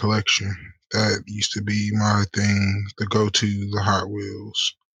my collection. That used to be my thing, the go-to, the Hot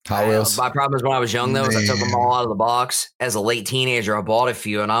Wheels. Hot Wheels. My problem is when I was young, though, is I took them all out of the box. As a late teenager, I bought a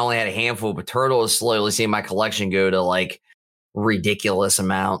few, and I only had a handful, but Turtle is slowly seeing my collection go to, ridiculous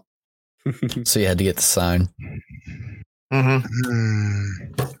amount. So you had to get the sign.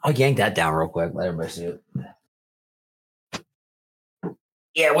 Mm-hmm. I'll yank that down real quick. Let everybody see it.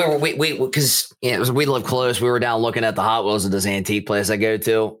 Yeah, we because we live close. We were down looking at the Hot Wheels at this antique place I go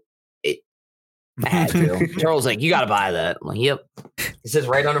to. I had to. Charles like, you got to buy that. I'm like, yep. It says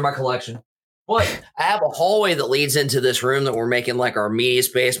right under my collection. But I have a hallway that leads into this room that we're making our media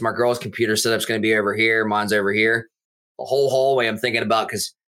space. My girl's computer setup's going to be over here. Mine's over here. The whole hallway I'm thinking about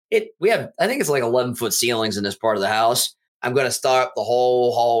because we have, I think it's 11-foot ceilings in this part of the house. I'm going to start the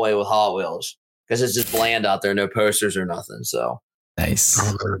whole hallway with Hot Wheels because it's just bland out there. No posters or nothing. So. Nice.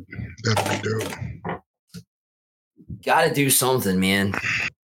 Oh, that'd be dope. Got to do something, man.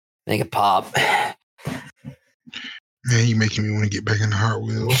 Make it pop. Man, you making me want to get back into Hot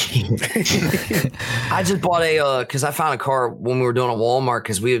Wheels. I just bought because I found a car when we were doing a Walmart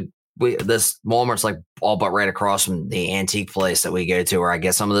because this Walmart's all but right across from the antique place that we go to where I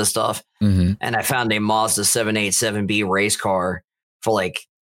get some of this stuff. Mm-hmm. And I found a Mazda 787B race car for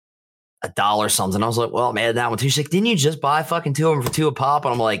 $1 something. I was like, well, man, that one too. She's like, didn't you just buy fucking two of them for $2 a pop?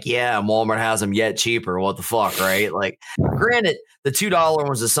 And I'm like, yeah, and Walmart has them yet cheaper. What the fuck, right? Granted, the $2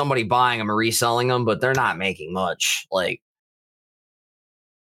 ones is somebody buying them and reselling them, but they're not making much.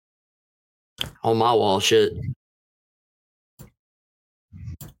 On my wall, shit.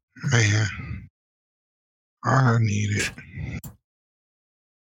 Man, I need it.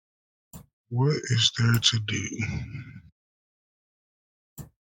 What is there to do?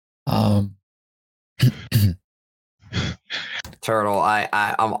 Turtle,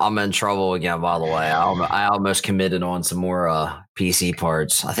 I'm in trouble again. By the way, I almost committed on some more PC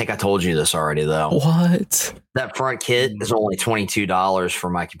parts. I think I told you this already, though. What? That front kit is only $22 for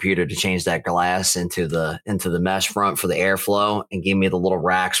my computer to change that glass into the mesh front for the airflow and give me the little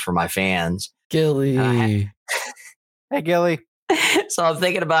racks for my fans. Gilly, hey Gilly. So I'm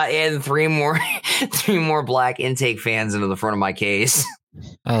thinking about adding three more black intake fans into the front of my case.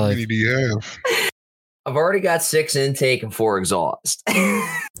 How many do you have? I've already got 6 intake and 4 exhaust.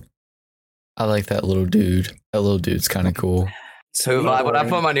 I like that little dude. That little dude's kind of cool. So when I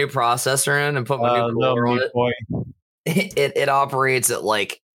put my new processor in and put my new cooler on it operates at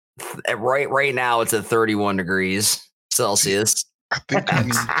right now it's at 31 degrees Celsius. I think I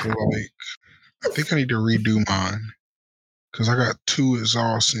need to redo mine. because I got 2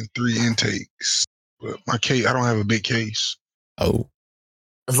 exhausts and 3 intakes. But my case, I don't have a big case. Oh.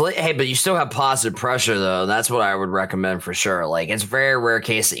 Hey, but you still have positive pressure, though. That's what I would recommend for sure. Like, it's a very rare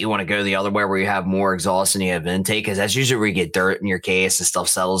case that you want to go the other way where you have more exhaust than you have intake, because that's usually where you get dirt in your case and stuff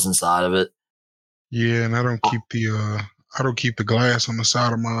settles inside of it. Yeah, and I don't keep the glass on the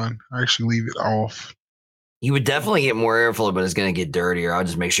side of mine. I actually leave it off. You would definitely get more airflow, but it's going to get dirtier. I'll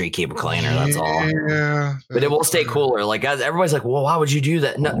just make sure you keep it cleaner. That's all. Yeah, but it will stay cooler. Like, guys, everybody's like, well, why would you do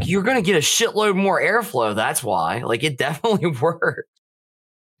that? No, you're going to get a shitload more airflow. That's why. Like, it definitely works.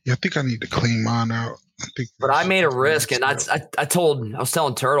 Yeah, I think I need to clean mine out. But I made a risk, and I was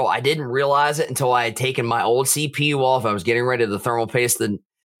telling Turtle, I didn't realize it until I had taken my old CPU off. I was getting ready to thermal paste the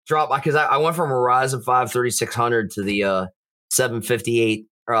drop, because I went from a Ryzen 5 3600 to the 758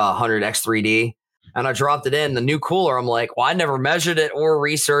 100 X3D, and I dropped it in the new cooler. I'm like, well, I never measured it or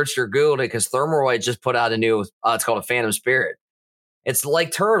researched or Googled it, because Thermalright just put out a new, it's called a Phantom Spirit. It's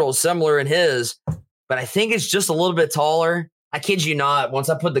like Turtle, similar in his, but I think it's just a little bit taller. I kid you not. Once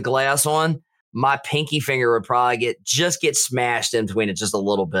I put the glass on, my pinky finger would probably get smashed in between it just a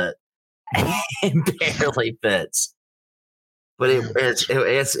little bit. It barely fits. But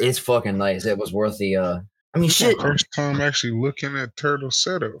it's fucking nice. It was worth the shit. First time actually looking at Turtle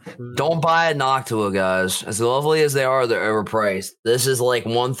setup. Don't buy a Noctua, guys. As lovely as they are, they're overpriced. This is like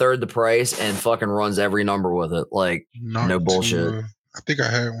 1/3 the price and fucking runs every number with it. Like, no bullshit. I think I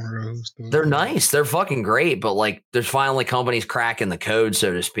had one of those. They're nice. They're fucking great. But like, there's finally companies cracking the code,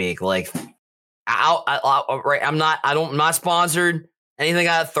 so to speak. Like, I'm not sponsored. Anything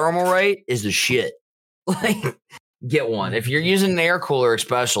out of Thermalright is the shit. Like, get one. If you're using an air cooler,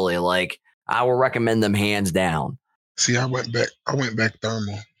 especially, like, I will recommend them hands down. See, I went back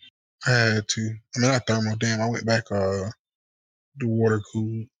thermal. I had to. I mean, not thermal. Damn, I went back the water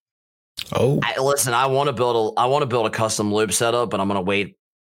cooled. Oh, listen, I want to build a custom loop setup, but I'm gonna wait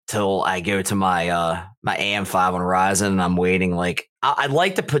till I go to my my AM5 on Ryzen, and I'm waiting. Like, I'd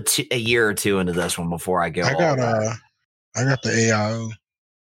like to put a year or two into this one before I go. I got the AIO.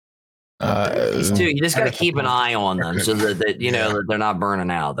 These two, you just got to keep an eye on them so that you know that they're not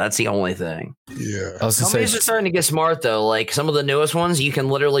burning out. That's the only thing. Yeah, companies are starting to get smart though. Like, some of the newest ones, you can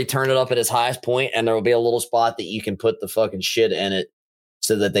literally turn it up at its highest point, and there will be a little spot that you can put the fucking shit in it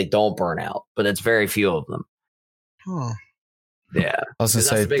so that they don't burn out. But it's very few of them. Huh. Yeah, I was gonna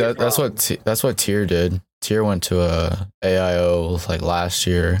say that's what Tier did. Tier went to a AIO like last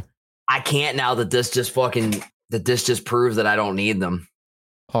year. I can't now that this just proved that I don't need them.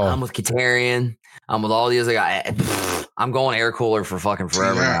 Oh. I'm with Katarian. I'm with all these other guys. I'm going air cooler for fucking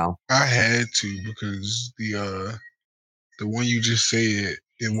forever now. I had to, because the one you just said,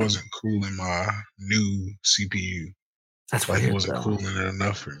 it wasn't cooling my new CPU. That's like, weird, it wasn't though. cooling it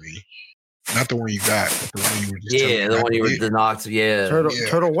enough for me. Not the one you got, but the one you were just the one you were knocked. Yeah.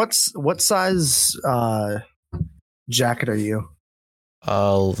 Turtle, what size jacket are you?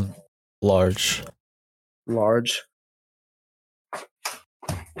 Large. Large.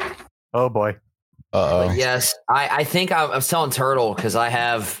 Oh boy. But yes, I think I was telling Turtle, because I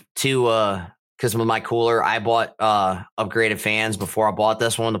have two. Because with my cooler, I bought upgraded fans before I bought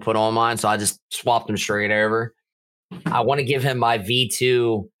this one to put on mine, so I just swapped them straight over. I want to give him my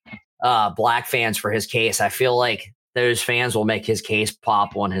V2 black fans for his case. I feel like those fans will make his case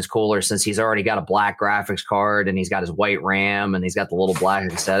pop on his cooler, since he's already got a black graphics card and he's got his white RAM and he's got the little black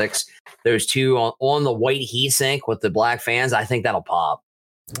aesthetics. Those two on the white heatsink with the black fans, I think that'll pop.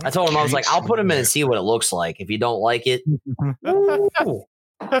 I told him, I was like, I'll put him in and see what it looks like. If you don't like it,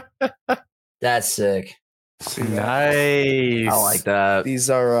 that's sick. Nice. I like that. These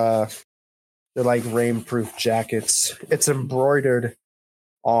are they're like rainproof jackets. It's embroidered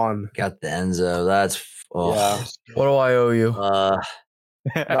on. Got the Enzo. That's Yeah. What do I owe you?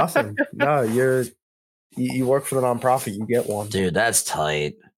 Nothing. No, you work for the nonprofit. You get one. Dude, that's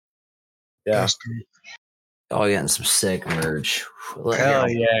tight. Yeah. Oh, getting some sick merch. Hell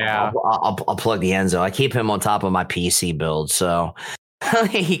yeah. I'll plug the Enzo. I keep him on top of my PC build, so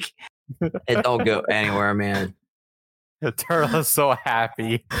like, it don't go anywhere, man. The Turtle is so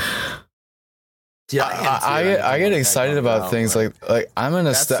happy. Dude, I get excited about things like I'm an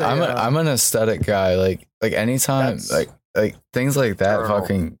aesthetic guy. Like anytime like things like that. Turtle.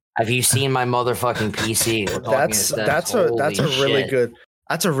 Fucking. Have you seen my motherfucking PC?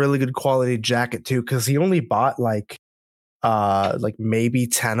 That's a really good quality jacket too, because he only bought like maybe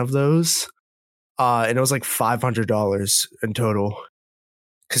 10 of those, and it was like $500 in total.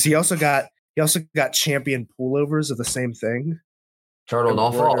 Because he also got champion pullovers of the same thing. Turtle,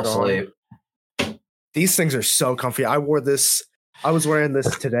 don't fall asleep. These things are so comfy. I was wearing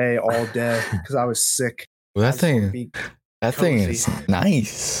this today all day because I was sick. Well, that thing That thing Cozy. is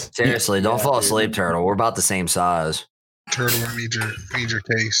nice. Seriously, don't Yeah, fall dude. asleep, Turtle. We're about the same size. Turtle, I need your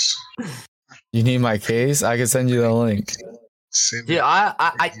case. You need my case? I can send you the link. Send Dude, it.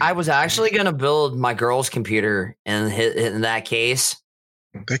 I was actually gonna build my girl's computer in that case.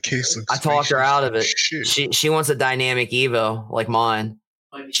 That case looks. I talked her spacious out of as it. Shit. She wants a dynamic Evo like mine.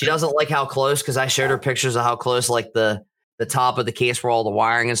 She doesn't like how close because I showed her pictures of how close like the top of the case where all the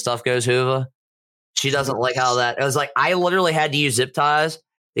wiring and stuff goes. Hoova. She doesn't like how that. It was like I literally had to use zip ties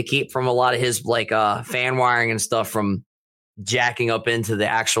to keep from a lot of his like fan wiring and stuff from jacking up into the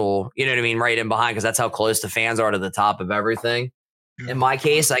actual, you know what I mean, right in behind because that's how close the fans are to the top of everything. In my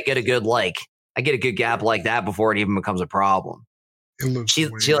case, I get a good gap like that before it even becomes a problem. It looks She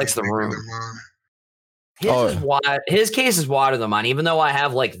way likes the bigger room. than mine. His is wide. His case is wider than mine. Even though I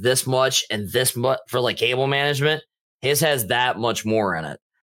have like this much and this much for like cable management, his has that much more in it.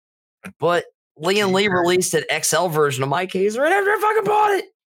 But Liam Lee released an XL version of my case right after I fucking bought it.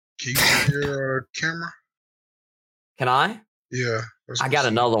 Can you see your camera? Can I? Yeah. I got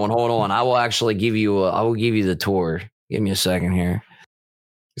another one. Hold on. I will actually give you. I will give you the tour. Give me a second here.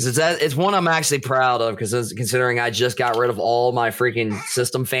 Because it's one I'm actually proud of. Because considering I just got rid of all my freaking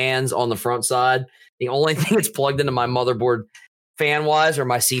system fans on the front side, the only thing that's plugged into my motherboard fan wise are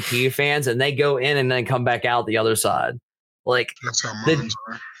my CPU fans, and they go in and then come back out the other side. Like That's how mine's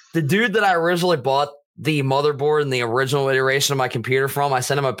are. the dude that I originally bought the motherboard and the original iteration of my computer from, I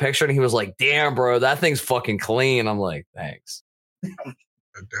sent him a picture and he was like, "Damn, bro, that thing's fucking clean." I'm like, "Thanks." I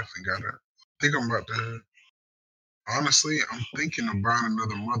definitely got it. I think I'm about to. Honestly, I'm thinking of buying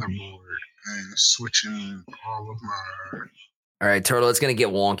another motherboard and switching all of my. All right, Turtle, it's gonna get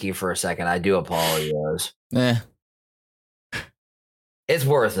wonky for a second. I do apologize. It's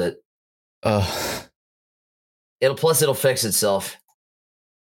worth it. It'll fix itself.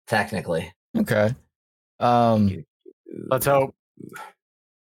 Technically. Okay. Let's hope.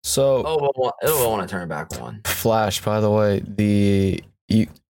 So I want to turn it back on. Flash, by the way,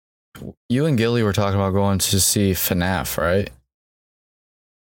 you and Gilly were talking about going to see FNAF, right?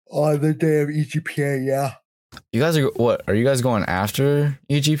 On the day of EGPA, yeah. You guys are you guys going after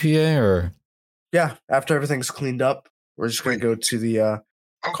EGPA or? Yeah, after everything's cleaned up, we're just going to go to the Okay,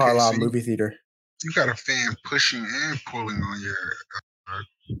 Carlisle so movie theater. You got a fan pushing and pulling on your.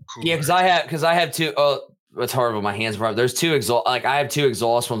 Cooler. Yeah, because I have two. Oh, it's horrible. My hands are up. There's two exhaust. Like I have two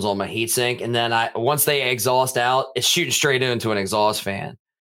exhaust ones on my heatsink, and then once they exhaust out, it's shooting straight into an exhaust fan.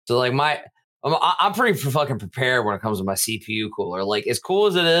 So like I'm pretty fucking prepared when it comes to my CPU cooler. Like as cool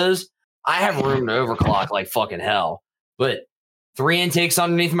as it is, I have room to overclock like fucking hell. But 3 intakes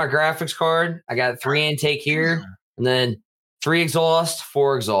underneath my graphics card. I got 3 intake here, and then 3 exhaust,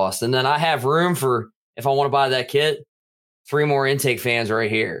 4 exhaust, and then I have room for if I want to buy that kit. 3 more intake fans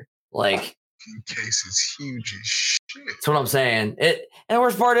right here. Like, case is huge as shit. That's what I'm saying. And the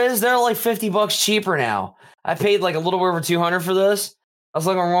worst part is they're like $50 cheaper now. I paid like a little over $200 for this. I was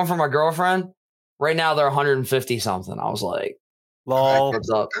looking at one for my girlfriend. Right now they're 150 something. I was like, lol. What's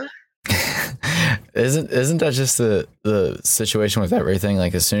up? Isn't that just the situation with everything?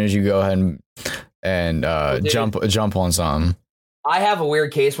 Like as soon as you go ahead and jump on something. I have a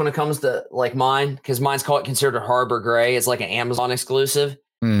weird case when it comes to like mine because mine's considered Harbor Gray. It's like an Amazon exclusive.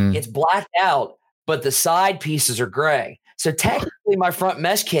 It's blacked out, but the side pieces are gray. So technically, my front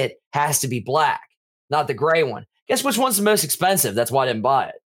mesh kit has to be black, not the gray one. Guess which one's the most expensive? That's why I didn't buy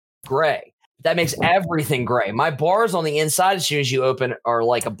it. Gray. That makes everything gray. My bars on the inside, as soon as you open, are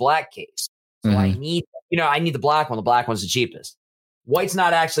like a black case. So I need the black one. The black one's the cheapest. White's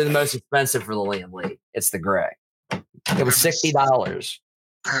not actually the most expensive for the Liam Lee. It's the gray. It was $60.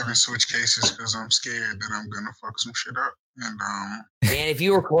 I haven't switched cases because I'm scared that I'm gonna fuck some shit up. And Man, if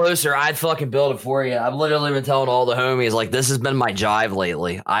you were closer, I'd fucking build it for you. I've literally been telling all the homies like this has been my jive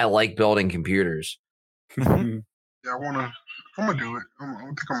lately. I like building computers. Yeah, I'm gonna do it. I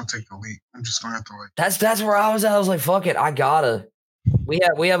think I'm gonna take the leap. I'm just gonna have to like. That's where I was at. I was like, fuck it, I gotta. We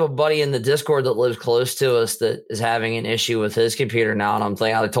have a buddy in the Discord that lives close to us that is having an issue with his computer now, and I'm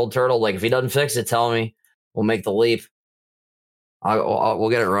thinking, I told Turtle like if he doesn't fix it, tell me. We'll make the leap. We'll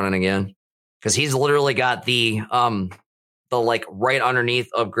get it running again because he's literally got the like right underneath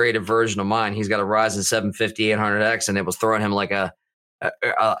upgraded version of mine. He's got a Ryzen 7 5800X, and it was throwing him like an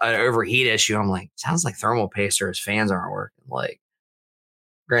overheat issue. I'm like, sounds like thermal paste or his fans aren't working. Like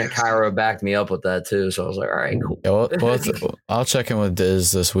Grant Cairo backed me up with that too, so I was like, all right, cool. Yeah, I'll check in with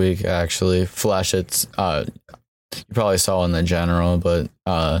Diz this week. Actually, Flash. It's you probably saw in the general, but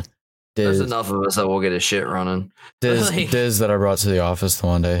there's enough of us that we'll get his shit running. Diz that I brought to the office the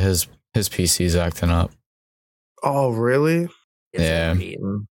one day, his PC's acting up. Oh, really? It's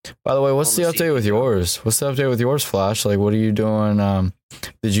overheating. By the way, what's the update with yours? What's the update with yours, Flash? Like, what are you doing?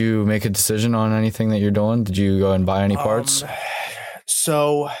 Did you make a decision on anything that you're doing? Did you go and buy any parts?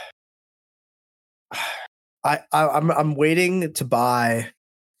 So I'm waiting to buy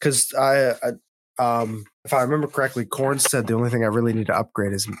because if I remember correctly, Corn said the only thing I really need to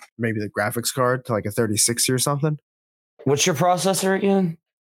upgrade is maybe the graphics card to like a 3060 or something. What's your processor again?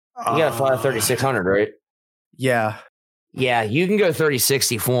 You got a flat 3600, right? Yeah. Yeah, you can go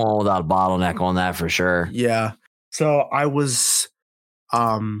 3060 full on without a bottleneck on that for sure. Yeah. So I was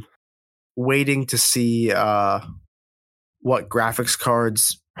waiting to see what graphics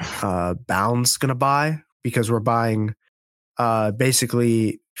cards Bound's gonna buy, because we're buying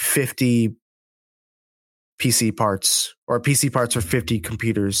basically 50 PC parts for 50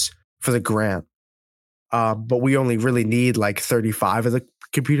 computers for the grant. But we only really need like 35 of the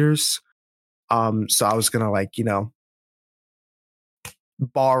computers. So I was gonna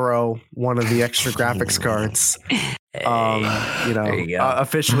borrow one of the extra graphics cards.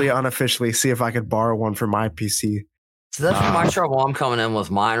 Officially, unofficially, see if I could borrow one for my PC. So that's my trouble. I'm coming in with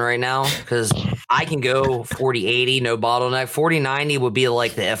mine right now because I can go 4080, no bottleneck. 4090 would be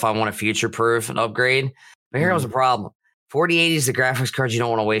like the if I want to future proof and upgrade. But here was the problem. 4080 is the graphics card you don't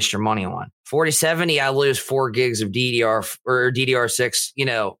want to waste your money on. 4070, I lose 4 gigs of DDR or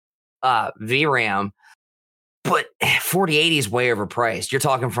DDR6, VRAM. But 4080 is way overpriced. You're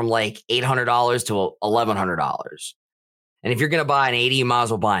talking from like $800 to $1,100. And if you're going to buy an 80, you might as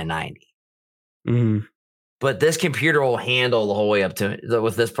well buy a 90. Mm-hmm. But this computer will handle the whole way up to,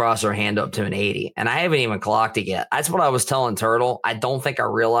 with this processor, hand up to an 80. And I haven't even clocked it yet. That's what I was telling Turtle. I don't think I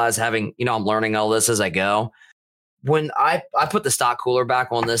realized I'm learning all this as I go. When I put the stock cooler back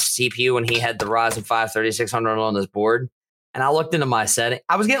on this CPU and he had the Ryzen 5 3600 on this board, and I looked into my setting,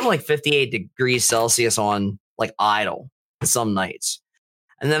 I was getting like 58 degrees Celsius on like idle some nights.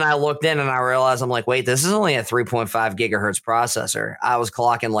 And then I looked in and I realized, I'm like, wait, this is only a 3.5 gigahertz processor. I was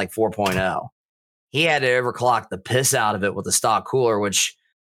clocking like 4.0. He had to overclock the piss out of it with the stock cooler, which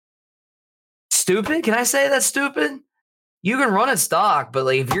stupid. Can I say that's stupid? You can run it stock, but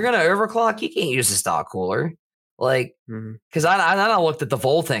like if you're going to overclock, you can't use the stock cooler. Like, because I looked at the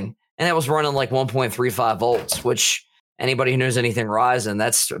volting and it was running like 1.35 volts, which anybody who knows anything Ryzen,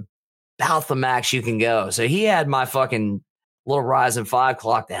 that's about the max you can go. So he had my fucking little Ryzen 5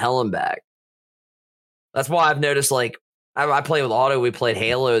 clock to hell and back. That's why I've noticed, like, I played with Otto. We played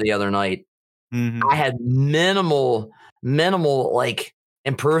Halo the other night. Mm-hmm. I had minimal like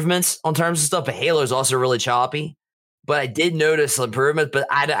improvements on terms of stuff, but Halo is also really choppy. But I did notice improvements, but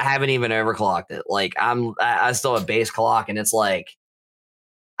I haven't even overclocked it. Like I still have base clock, and it's like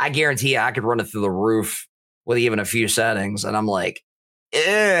I guarantee I could run it through the roof with even a few settings. And I'm like,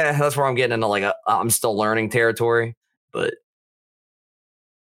 that's where I'm getting into like I'm still learning territory. But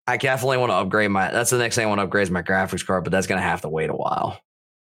I definitely want to upgrade that's the next thing I want to upgrade is my graphics card, but that's gonna have to wait a while.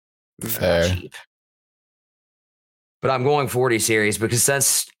 Fair. Cheap. But I'm going 40 series because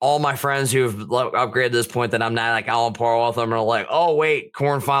since all my friends who've upgraded to this point that I'm not like on par with them are like, oh wait,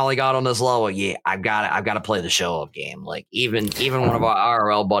 Corn finally got on this level. Yeah, I've got to play the show up game. Like even one of our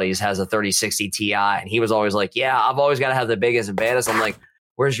IRL buddies has a 3060 Ti, and he was always like, yeah, I've always got to have the biggest and baddest. I'm like,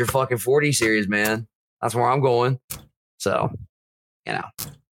 where's your fucking 40 series, man? That's where I'm going. So, and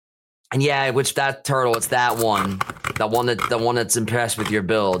yeah, which that Turtle, it's the one that's impressed with your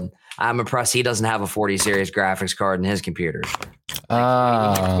build. I'm impressed he doesn't have a 40 series graphics card in his computer.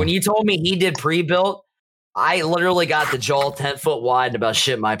 When you told me he did pre-built, I literally got the jaw 10 foot wide and about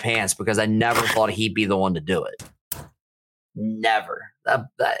shit my pants because I never thought he'd be the one to do it. Never.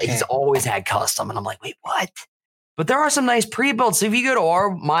 He's always had custom. And I'm like, wait, what? But there are some nice pre-builts. So if you go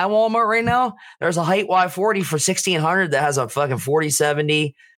to my Walmart right now, there's a height Y40 for $1,600 that has a fucking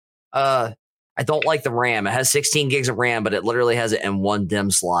 4070. I don't like the RAM. It has 16 gigs of RAM, but it literally has it in one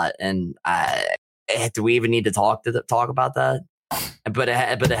DIMM slot. And do we even need to talk about that? But it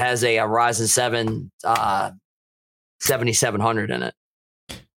has a Ryzen 7 7700 in it.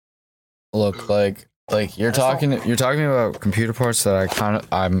 Look, like you're talking about computer parts that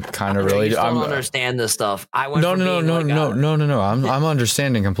I'm kind of really. I don't understand this stuff. No. I'm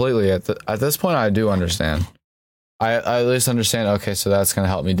understanding completely. At this point, I do understand. I at least understand. Okay, so that's gonna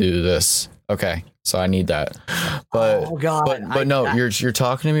help me do this. Okay, so I need that. But you're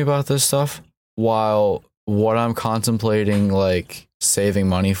talking to me about this stuff while what I'm contemplating like saving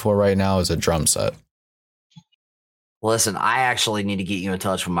money for right now is a drum set. Listen, I actually need to get you in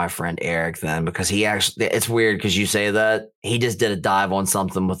touch with my friend Eric then, because it's weird because you say that he just did a dive on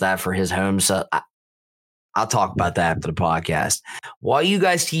something with that for his home set. I'll talk about that after the podcast. While you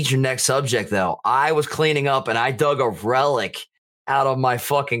guys teach your next subject, though, I was cleaning up and I dug a relic out of my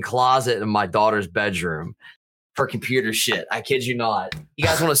fucking closet in my daughter's bedroom for computer shit. I kid you not. You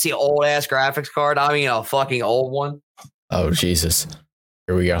guys want to see an old ass graphics card? I mean, a fucking old one. Oh, Jesus.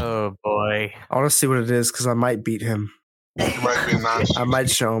 Here we go. Oh boy. I want to see what it is because I might beat him. It might be a 960. I might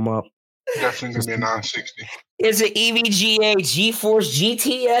show him up. Definitely gonna be a 960. It's an EVGA GeForce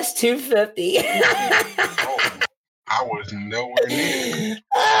GTS 250. Oh, I was nowhere near.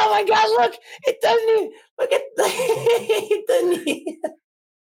 Oh my god! Look, it doesn't even look at it doesn't even,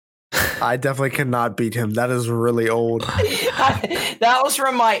 I definitely cannot beat him. That is really old. that was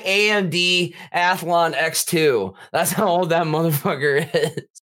from my AMD Athlon X2. That's how old that motherfucker is.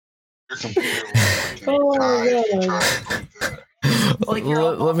 Your computer was Oh my died God. trying to do that. Like,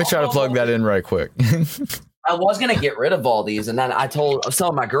 Let me try to plug that in right quick. I was gonna get rid of all these, and then I was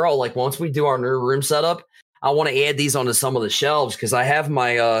telling my girl, like, once we do our new room setup, I want to add these onto some of the shelves because I have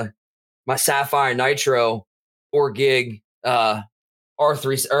my my Sapphire Nitro 4 gig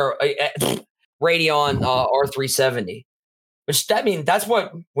R3 or Radeon R370. Which that's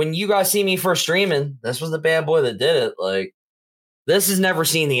what, when you guys see me first streaming, this was the bad boy that did it. Like, this has never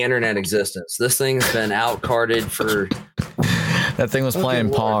seen the internet existence. This thing's been out carded for. That thing was playing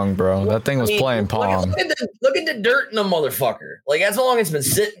Pong, bro. That thing was playing Pong. Look at the dirt in the motherfucker. Like, that's how long it's been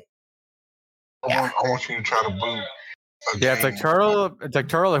sitting. I want you to try to boot. Yeah, it's like Turtle.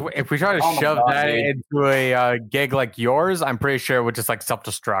 If we try to Oh my shove God, that dude. into a gig like yours, I'm pretty sure it would just like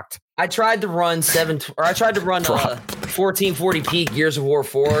self-destruct. I tried to run 1440p Gears of War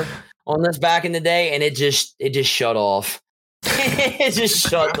 4 on this back in the day, and it just shut off. It just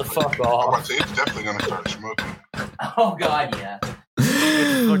shut the fuck I'm about off. to say it's definitely gonna start smoking. Oh god, yeah. It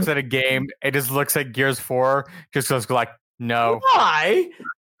just looks at a game. It just looks at Gears 4. Just goes like, no. Why?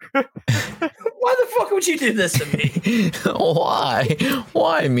 Why the fuck would you do this to me? Why?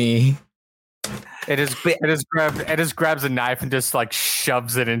 Why me? It just grabs a knife and just like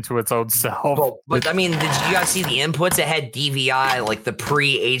shoves it into its own self. But I mean, did you guys see the inputs? It had DVI, like the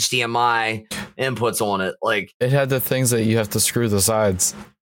pre-HDMI inputs on it. Like, It had the things that you have to screw the sides.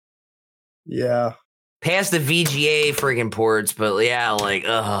 Yeah. past the VGA freaking ports, but yeah, like,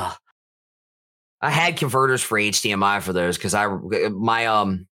 I had converters for HDMI for those because the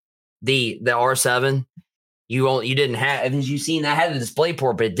R7, you didn't have. As you seen, that had a display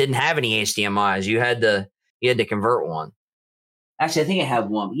port, but it didn't have any HDMI's. You had to convert one. Actually, I think it had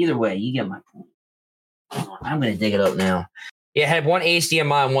one. Either way, you get my point. Hold on, I'm gonna dig it up now. Yeah, it had one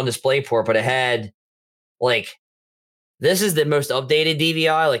HDMI and one display port, but it had like, this is the most updated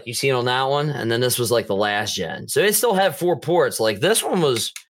DVI, like you seen on that one, and then this was like the last gen. So it still had 4 ports. Like this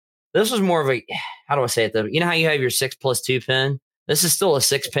was more of a, how do I say it though? You know how you have your 6+2 pin? This is still a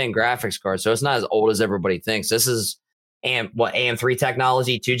 6-pin graphics card, so it's not as old as everybody thinks. This is AM3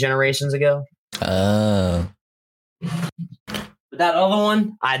 technology 2 generations ago. Oh. But that other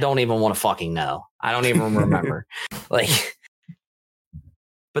one, I don't even want to fucking know. I don't even remember. Like,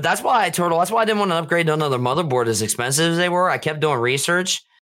 but that's why I didn't want to upgrade to another motherboard as expensive as they were. I kept doing research.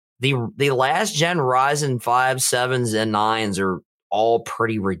 The last gen Ryzen 5, 7s, and 9s are all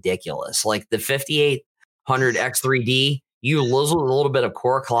pretty ridiculous. Like the 5800 X3D, you lose a little bit of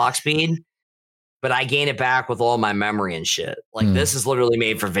core clock speed, but I gain it back with all my memory and shit. Like this is literally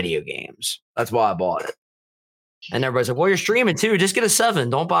made for video games. That's why I bought it. And everybody's like, well, you're streaming too. Just get a 7.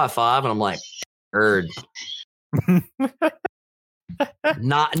 Don't buy a 5. And I'm like, heard.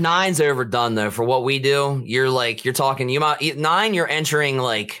 Nine's overdone though for what we do. You're talking, you might 9, you're entering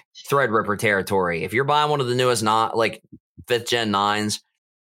like Threadripper territory. If you're buying one of the newest, not like 5th gen 9s,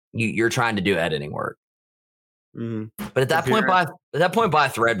 you're trying to do editing work. But at that point, buy a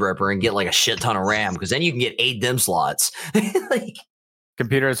Threadripper and get like a shit ton of RAM, because then you can get 8 DIMM slots. Like,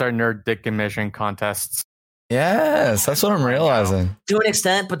 computers are nerd dick emission contests. Yes, that's what I'm realizing. To an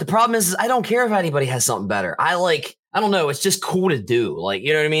extent, but the problem is I don't care if anybody has something better. I don't know. It's just cool to do. Like,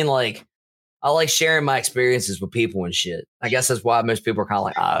 you know what I mean? Like, I like sharing my experiences with people and shit. I guess that's why most people are kind of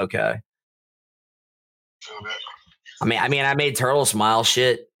like, okay. I mean, I made Turtle smile.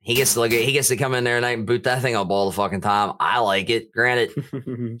 Shit, he gets to come in there tonight and boot that thing up all the fucking time. I like it.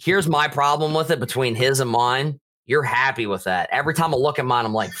 Granted, here's my problem with it between his and mine. You're happy with that. Every time I look at mine,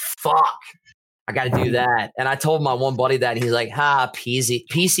 I'm like, fuck, I got to do that. And I told my one buddy that, and he's like,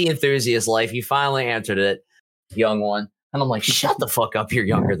 PC enthusiast life. You finally answered it, young one. And I'm like, shut the fuck up. You're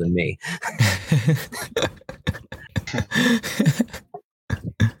younger than me.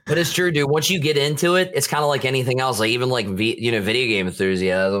 But it's true, dude. Once you get into it, it's kind of like anything else. Like even like video game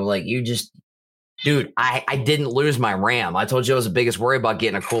enthusiasm. Like you just, dude, I didn't lose my RAM. I told you I was the biggest worry about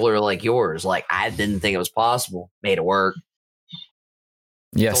getting a cooler like yours. Like I didn't think it was possible. Made it work.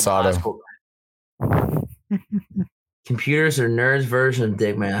 Yes, Otto. Computers are nerds' version of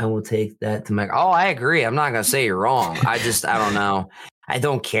Dick Man. I will take that to my. Oh, I agree. I'm not gonna say you're wrong. I don't know. I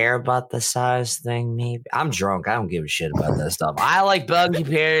don't care about the size thing. Maybe I'm drunk. I don't give a shit about that stuff. I like building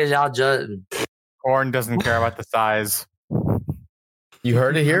computers. I'll just. Corn doesn't care about the size. You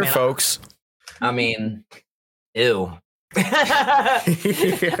heard it here, folks. I mean, ew.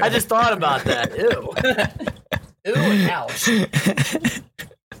 I just thought about that. Ew. Ew and ouch.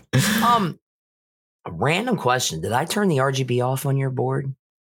 A random question. Did I turn the RGB off on your board?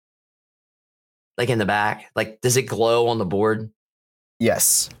 Like in the back? Like, does it glow on the board?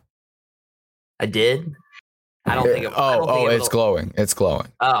 Yes. I did? I don't think it. It's glowing. It's glowing.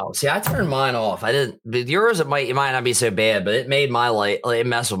 Oh, see, I turned mine off. I didn't. But yours, it might not be so bad, but it made my light. It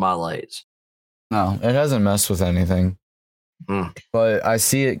messed with my lights. No, it hasn't messed with anything. But I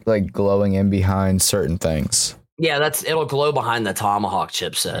see it like glowing in behind certain things. Yeah, it'll glow behind the Tomahawk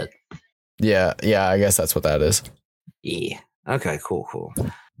chipset. Yeah, I guess that's what that is. Yeah. Okay, cool.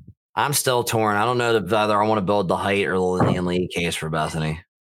 I'm still torn. I don't know whether I want to build the height or the Lian Lee case for Bethany.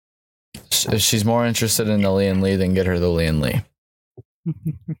 If she's more interested in the Lian Lee, then get her the Lian Lee.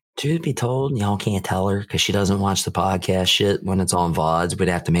 Truth be told, y'all can't tell her because she doesn't watch the podcast shit when it's on VODs. We'd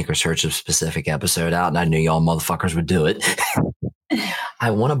have to make her search a specific episode out, and I knew y'all motherfuckers would do it.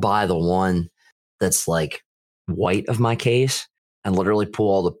 I want to buy the one that's like white of my case and literally pull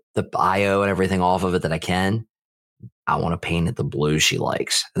all the IO and everything off of it that I can. I want to paint it the blue she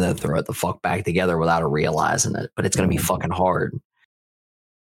likes and then throw it the fuck back together without her realizing it. But it's going to be fucking hard.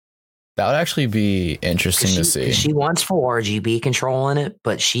 That would actually be interesting to see. She wants full RGB control in it,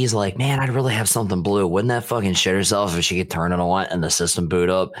 but she's like, man, I'd really have something blue. Wouldn't that fucking shit herself if she could turn it on and the system boot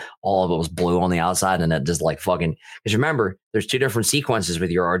up? All of it was blue on the outside and it just like fucking. Because remember, there's two different sequences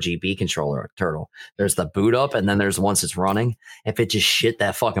with your RGB controller, Turtle. There's the boot up and then there's once it's running. If it just shit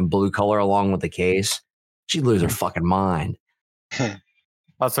that fucking blue color along with the case, she'd lose her fucking mind.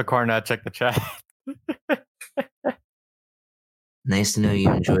 Also, Cornet, check the chat. Nice to know you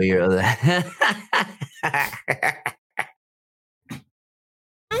enjoy your other.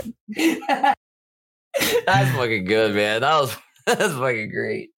 That's fucking good, man. That's fucking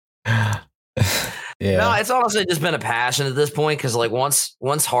great. Yeah. No, it's honestly just been a passion at this point because, like,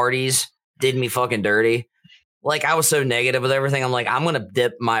 once Hardee's did me fucking dirty, like I was so negative with everything. I'm like, I'm gonna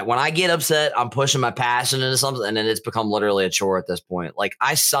dip when I get upset, I'm pushing my passion into something, and then it's become literally a chore at this point. Like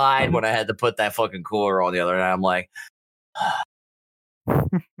I sighed when I had to put that fucking cooler on the other night. I'm like.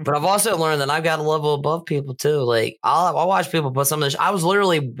 But I've also learned that I've got a level above people too. Like I'll watch people put some of this. I was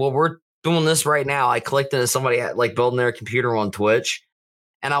literally while we're doing this right now, I clicked into somebody like building their computer on Twitch,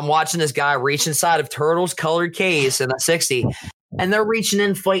 and I'm watching this guy reach inside of Turtle's colored case in a 60, and they're reaching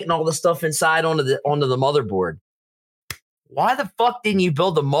in, fighting all the stuff inside onto the motherboard. Why the fuck didn't you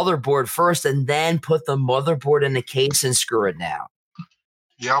build the motherboard first and then put the motherboard in the case and screw it down?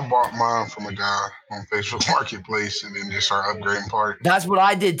 Yeah, I bought mine from a guy on Facebook Marketplace and then just started upgrading parts. That's what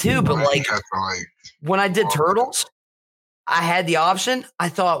I did too. But like when I did Turtles, I had the option. I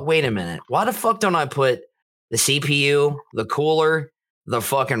thought, wait a minute, why the fuck don't I put the CPU, the cooler, the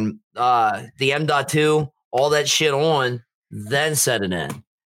fucking the M.2, all that shit on, then set it in.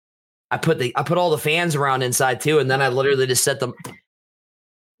 I put all the fans around inside too, and then I literally just set them.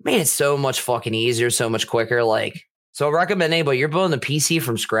 Man, it's so much fucking easier, so much quicker. Like. So I recommend anybody, you're building a PC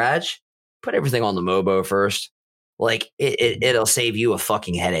from scratch, put everything on the Mobo first. Like it'll save you a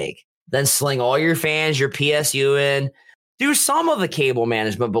fucking headache. Then sling all your fans, your PSU in, do some of the cable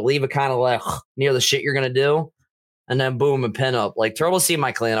management, but leave it kind of like near the shit you're going to do. And then boom, and pin up. Like Turtle see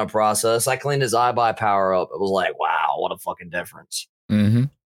my cleanup process. I cleaned his iBuy power up. It was like, wow, what a fucking difference. Mm-hmm.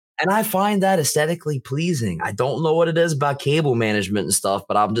 And I find that aesthetically pleasing. I don't know what it is about cable management and stuff,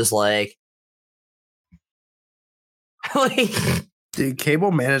 but I'm just like, dude,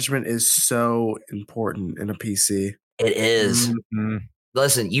 cable management is so important in a PC. It is. Mm-hmm.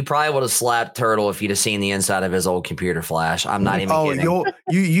 Listen, you probably would have slapped Turtle if you'd have seen the inside of his old computer flash. I'm not even kidding.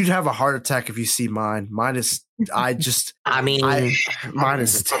 You'd have a heart attack if you see mine. Mine is mine is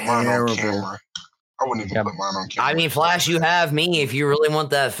terrible. I wouldn't even put mine on camera. I mean, Flash, you have me. If you really want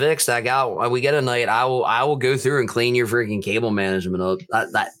that fixed, we get a night. I will go through and clean your freaking cable management up.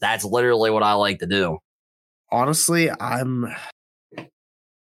 That's literally what I like to do. Honestly, I'm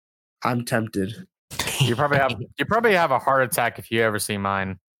tempted. You probably have a heart attack if you ever see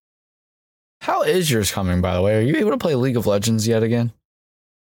mine. How is yours coming, by the way? Are you able to play League of Legends yet again?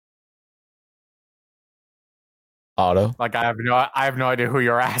 Otto? Like I have no idea who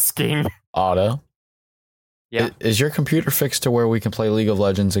you're asking. Otto? Yeah. Is your computer fixed to where we can play League of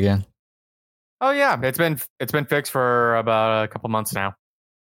Legends again? Oh yeah, it's been fixed for about a couple months now.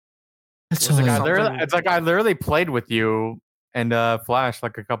 It's Was it only, It's like I literally played with you and Flash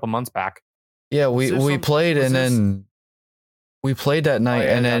like a couple months back. yeah, Was we there played was and this- then we played that night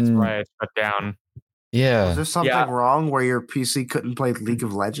and that's then right, shut down. Was yeah. there something Yeah. wrong where your PC couldn't play League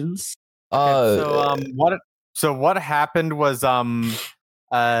of Legends? So what happened was dad's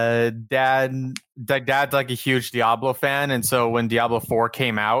like a huge Diablo fan, and so when Diablo 4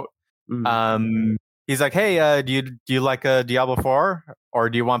 came out, he's like, hey, do you like a Diablo 4 or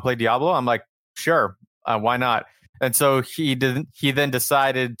do you want to play Diablo? I'm like, sure, why not? And so he then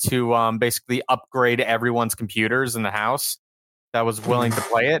decided to basically upgrade everyone's computers in the house that was willing to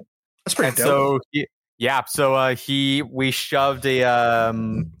play it. That's pretty And dope. we shoved a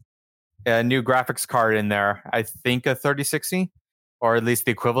new graphics card in there. I think a 3060, or at least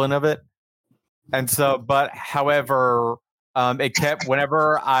the equivalent of it. And so, but however, it kept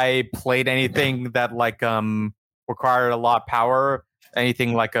whenever I played anything that like required a lot of power,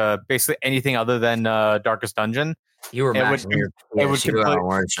 anything like basically anything other than Darkest Dungeon. You were maxing your PS, you were out,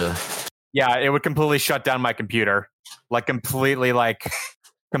 weren't you? Yeah, it would completely shut down my computer, completely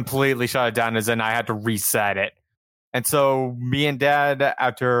shut it down, as in I had to reset it. And so me and Dad,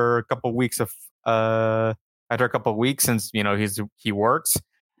 after a couple of weeks, since he works,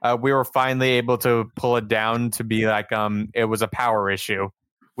 we were finally able to pull it down to be like it was a power issue.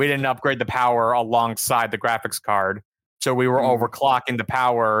 We didn't upgrade the power alongside the graphics card, so we were overclocking the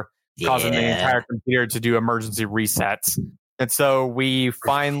power, causing the entire computer to do emergency resets. And so we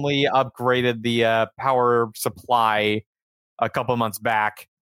finally upgraded the power supply a couple months back.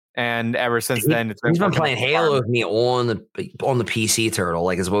 And ever since then, he's been playing Halo with me on the PC, Turtle.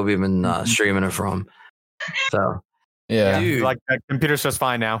 Like, is what we've been streaming it from. So, yeah, dude, like that computer's just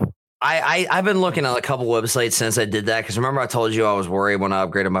fine now. I've been looking at a couple websites since I did that, because remember I told you I was worried when I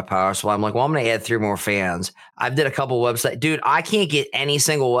upgraded my power supply. I'm like, well, I'm going to add 3 more fans. I've did a couple websites, dude. I can't get any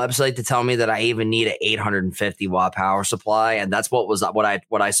single website to tell me that I even need an 850 watt power supply, and that's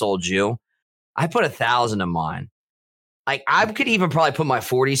what I sold you. I put 1,000 in mine. Like, I could even probably put my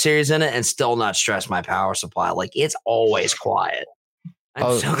 40 series in it and still not stress my power supply. Like, it's always quiet.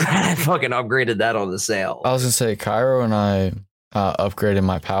 I'm so glad I fucking upgraded that on the sale. I was gonna say, Cairo and I upgraded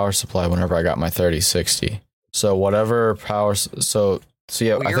my power supply whenever I got my 3060. So whatever power, so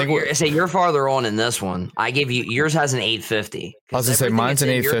yeah, well, I think you're farther on in this one. I gave you yours has an 850. I was gonna say mine's an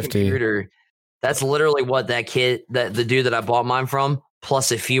 850. That's literally what that kid, the dude that I bought mine from,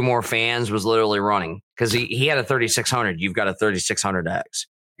 plus a few more fans, was literally running, because he had a 3600. You've got a 3600X.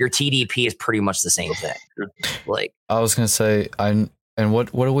 Your TDP is pretty much the same thing. Like, I was gonna say, and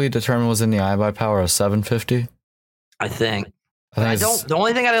what do we determine was in the iBuy power, a 750? I think. The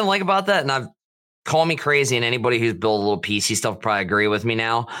only thing I didn't like about that, and I've call me crazy, and anybody who's built a little PC stuff probably agree with me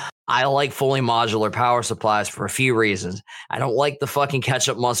now. I like fully modular power supplies for a few reasons. I don't like the fucking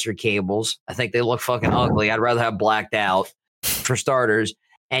ketchup mustard cables. I think they look fucking ugly. I'd rather have blacked out, for starters.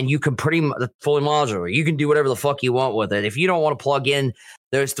 And you can fully modular. You can do whatever the fuck you want with it. If you don't want to plug in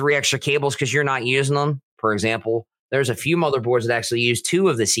those 3 extra cables because you're not using them, for example, there's a few motherboards that actually use 2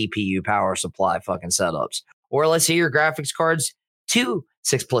 of the CPU power supply fucking setups. Or let's say your graphics cards, 2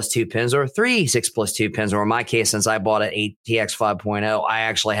 6+2 pins, or 3 6+2 pins. Or in my case, since I bought an ATX 5.0, I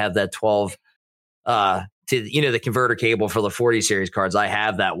actually have that 12 the converter cable for the 40 series cards. I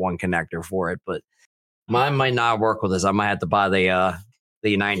have that one connector for it, but mine might not work with this. I might have to buy the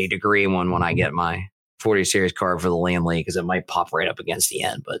 90 degree one when I get my 40 series card for the LAN league, because it might pop right up against the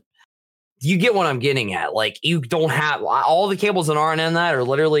end. But you get what I'm getting at. Like, you don't have all the cables that aren't in that are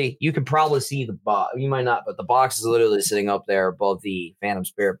literally, you can probably see the box. You might not, but the box is literally sitting up there above the Phantom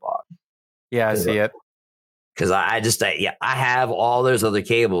Spirit box. Yeah, I see it. Because I have all those other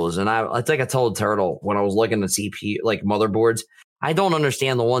cables. And I think I told Turtle when I was looking at CPU, like motherboards, I don't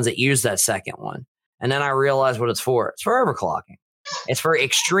understand the ones that use that second one. And then I realized what it's for. It's for overclocking. It's for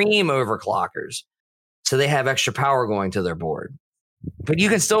extreme overclockers. So they have extra power going to their board. But you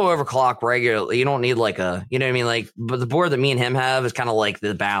can still overclock regularly. You don't need like but the board that me and him have is kind of like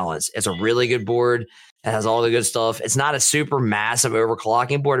the balance. It's a really good board. It has all the good stuff. It's not a super massive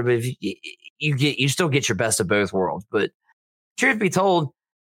overclocking board, but if you still get your best of both worlds. But truth be told,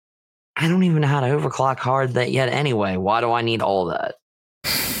 I don't even know how to overclock hard that yet anyway. Why do I need all that?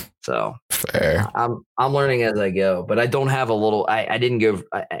 So fair. I'm learning as I go, but I don't have a little. I didn't go.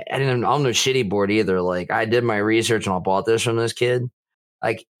 I'm no shitty board either. Like, I did my research and I bought this from this kid.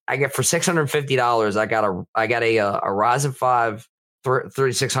 Like, I get for $650. I got a Ryzen 5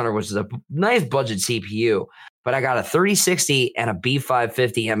 3600, which is a nice budget CPU. But I got a 3060 and a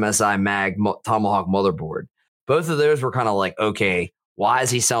B550 MSI Mag Tomahawk motherboard. Both of those were kind of like, okay, why is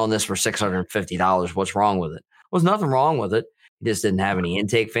he selling this for $650? What's wrong with it? Well, there's nothing wrong with it. He just didn't have any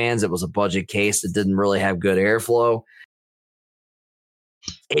intake fans. It was a budget case that didn't really have good airflow.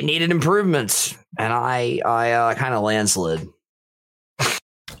 It needed improvements, and I kind of landslid.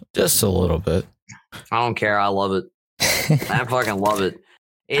 Just a little bit. I don't care. I love it. I fucking love it.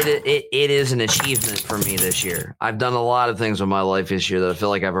 It is an achievement for me this year. I've done a lot of things with my life this year that I feel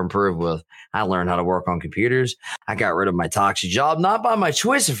like I've improved with. I learned how to work on computers. I got rid of my toxic job, not by my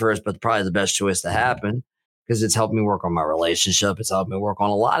choice at first, but probably the best choice to happen because it's helped me work on my relationship. It's helped me work on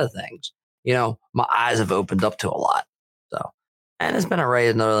a lot of things. You know, my eyes have opened up to a lot. So, and it's been a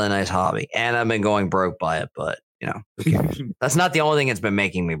really nice hobby. And I've been going broke by it, but you know, who cares? That's not the only thing that's been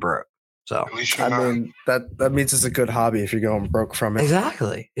making me broke. So I mean that means it's a good hobby if you're going broke from it.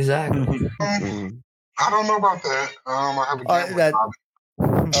 Exactly. I don't know about that. I have a gambling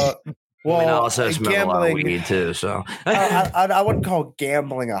hobby. Well, I also smoke a lot of gambling weed too. So I wouldn't call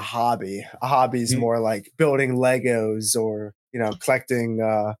gambling a hobby. A hobby is more like building Legos or collecting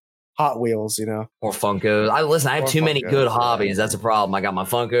Hot Wheels. or Funkos. I have too many good hobbies. That's a problem. I got my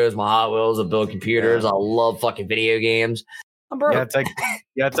Funkos, my Hot Wheels. I build computers. I love fucking video games. I'm broke.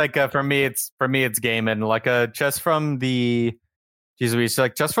 It's like for me it's gaming. Like just from the just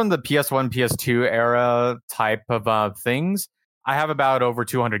from the PS1, PS2 era type of things, I have about over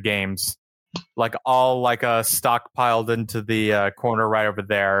 200 games, like all stockpiled into the corner right over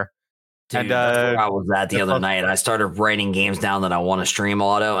there. Dude, And that's where I was at the other night. I started writing games down that I want to stream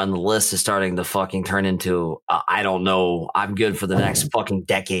auto, and the list is starting to fucking turn into I don't know. I'm good for the next fucking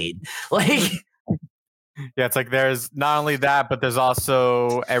decade. Like. Yeah, it's like there's not only that, but there's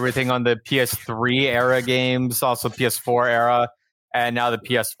also everything on the PS3 era games, also PS4 era, and now the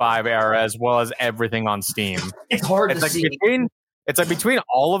PS5 era, as well as everything on Steam. It's hard to see. Between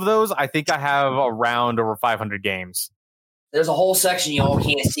all of those, I think I have around over 500 games. There's a whole section y'all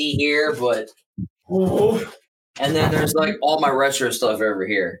can't see here, but and then there's like all my retro stuff over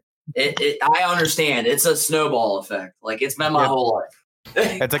here. I understand. It's a snowball effect. Like it's been my whole life.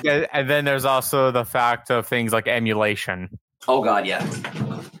 It's like, and then there's also the fact of things like emulation. Oh God, yeah.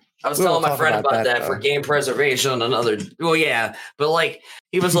 I was telling my friend about that for game preservation. Well, yeah, but like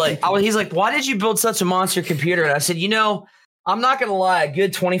he's like, why did you build such a monster computer? And I said, I'm not gonna lie, a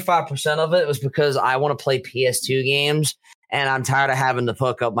good 25% of it was because I want to play PS2 games, and I'm tired of having to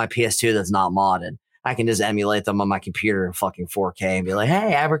hook up my PS2 that's not modded. I can just emulate them on my computer in fucking 4K and be like,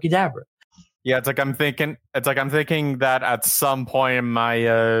 hey, abracadabra. Yeah, it's like I'm thinking that at some point in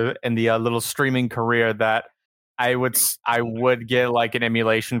my in the little streaming career that I would get like an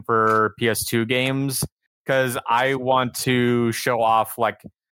emulation for PS2 games because I want to show off like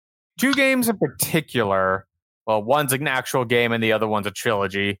two games in particular. Well, one's an actual game and the other one's a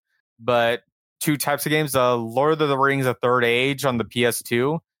trilogy, but two types of games: Lord of the Rings: The Third Age on the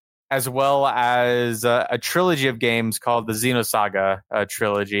PS2, as well as a trilogy of games called the Xenosaga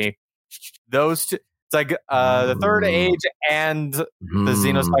trilogy. Those two, it's like the Third Age and the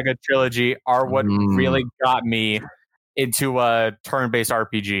Xenosaga trilogy are what really got me into turn-based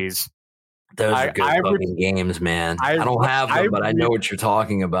RPGs. Those are good fucking games, man. I don't have them, but I know what you're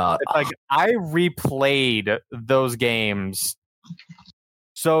talking about. It's like I replayed those games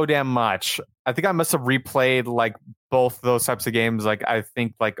so damn much. I think I must have replayed like both those types of games, like I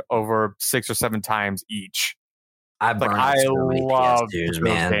think like over 6 or 7 times each. I love PS2s,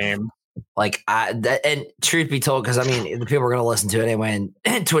 man. Games. Like and truth be told, because I mean the people are going to listen to it anyway,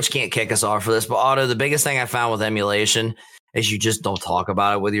 and Twitch can't kick us off for this. But Otto, the biggest thing I found with emulation is you just don't talk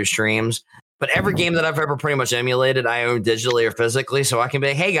about it with your streams. But every game that I've ever pretty much emulated, I own digitally or physically, so I can be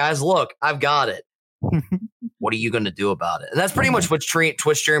like, hey guys, look, I've got it. What are you going to do about it? And that's pretty much what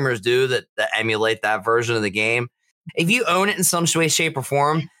Twitch streamers do that emulate that version of the game. If you own it in some way, shape, or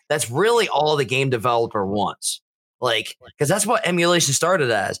form, that's really all the game developer wants. Like, because that's what emulation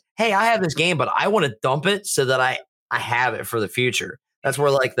started as. Hey, I have this game, but I want to dump it so that I have it for the future. That's where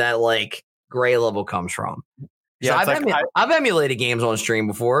like that like gray level comes from. Yeah, I've emulated games on stream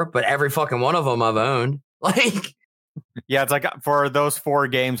before, but every fucking one of them I've owned. Like, yeah, it's like for those 4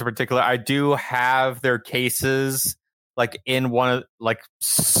 games in particular, I do have their cases like in one of like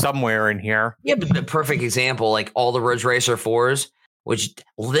somewhere in here. Yeah, but the perfect example, like all the Ridge Racer 4s. Which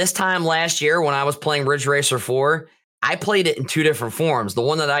this time last year when I was playing Ridge Racer 4, I played it in 2 different forms. The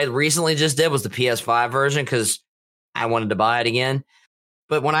one that I recently just did was the PS5 version because I wanted to buy it again.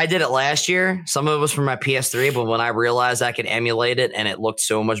 But when I did it last year, some of it was from my PS3, but when I realized I could emulate it and it looked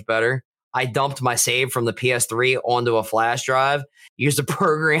so much better, I dumped my save from the PS3 onto a flash drive, used a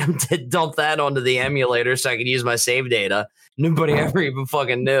program to dump that onto the emulator so I could use my save data. Nobody ever even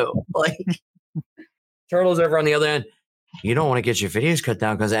fucking knew. Like, Turtle's over on the other end. You don't want to get your videos cut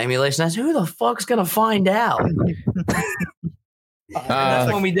down because of emulation. That's who the fuck's going to find out?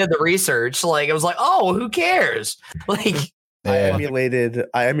 That's when we did the research. Like it was like, oh, who cares? Like I emulated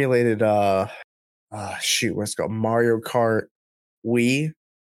what's it called? Mario Kart Wii.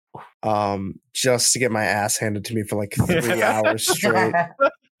 Just to get my ass handed to me for like 3 hours straight.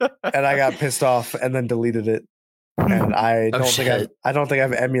 And I got pissed off and then deleted it. And I don't think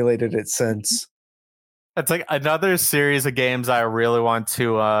I've emulated it since. It's like another series of games I really want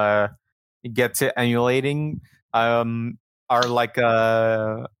to get to emulating. Are like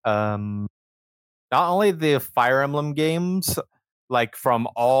not only the Fire Emblem games, like from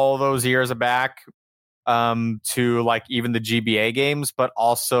all those years back, to like even the GBA games, but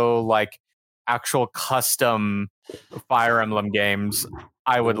also like actual custom Fire Emblem games.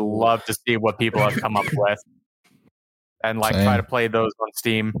 I would love to see what people have come up with, and like try to play those on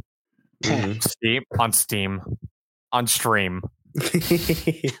Steam, on stream.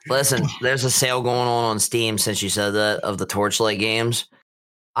 Listen, there's a sale going on Steam since you said that of the Torchlight games.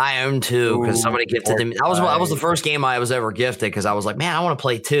 I own 2 because somebody gifted them. That was the first game I was ever gifted because I was like, man, I want to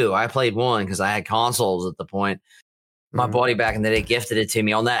play 2. I played 1 because I had consoles at the point. My buddy back in the day gifted it to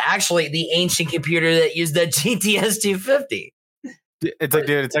me on that. Actually, the ancient computer that used that GTS 250.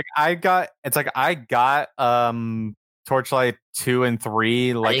 I got Torchlight 2 and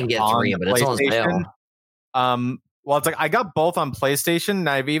 3. Like, I didn't get 3, but it's on sale. Well, it's like I got both on PlayStation, and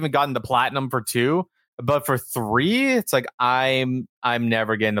I've even gotten the platinum for 2. But for 3, it's like I'm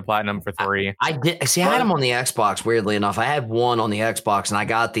never getting the platinum for 3. I did see. I had them on the Xbox. Weirdly enough, I had 1 on the Xbox, and I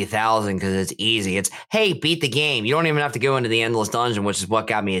got the 1000 because it's easy. It's hey, beat the game. You don't even have to go into the endless dungeon, which is what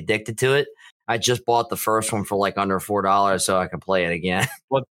got me addicted to it. I just bought the first one for like under $4 so I could play it again.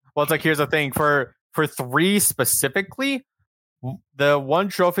 Well, it's like here's the thing for 3 specifically. The one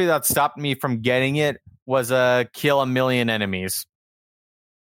trophy that stopped me from getting it was kill 1 million enemies.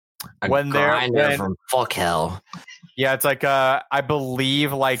 From fuck hell. Yeah, it's like I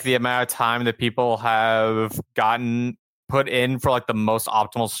believe like the amount of time that people have gotten put in for like the most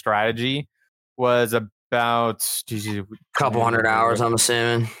optimal strategy was about a couple hundred hours, I'm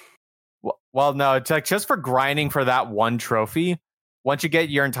assuming. Well, no, it's like just for grinding for that one trophy. Once you get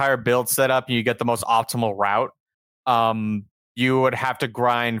your entire build set up and you get the most optimal route, you would have to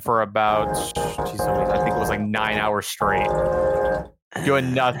grind for about I think it was like 9 hours straight.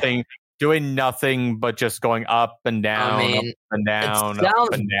 Doing nothing but just going up and down, up and down,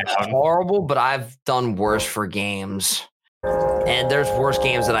 up and down. Horrible, but I've done worse for games, and there's worse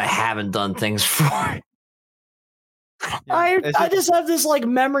games that I haven't done things for. I just have this like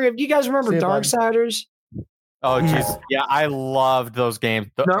memory of. Do you guys remember Darksiders? Oh jeez, yeah, I loved those games.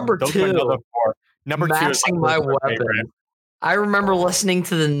 Number 2, Number 2 is my weapon. Favorite. I remember listening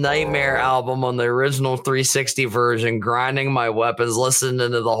to the Nightmare album on the original 360 version, grinding my weapons, listening to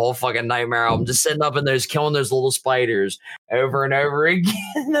the whole fucking Nightmare album, just sitting up in there, killing those little spiders over and over again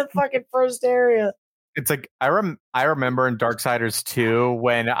in the fucking first area. It's like I remember in Darksiders 2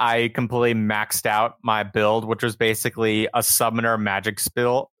 when I completely maxed out my build, which was basically a summoner magic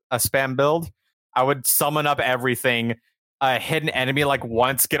spam build. I would summon up everything, hit an enemy like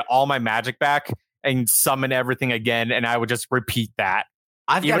once, get all my magic back, and summon everything again, and I would just repeat that.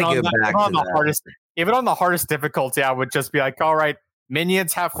 I've got to go back to that. Even on the hardest difficulty, I would just be like, all right,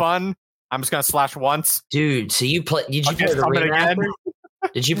 minions, have fun. I'm just going to slash once. Dude, so did you play the remaster?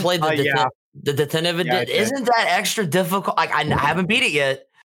 Did you play the definitive? Yeah, isn't that extra difficult? Like, I haven't beat it yet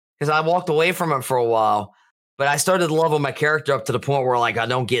because I walked away from it for a while, but I started leveling my character up to the point where like I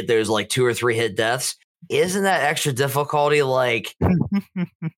don't get those like 2 or 3 hit deaths. Isn't that extra difficulty like...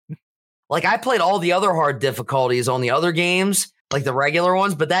 Like, I played all the other hard difficulties on the other games, like the regular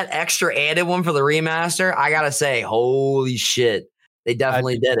ones, but that extra added one for the remaster, I gotta say, holy shit, they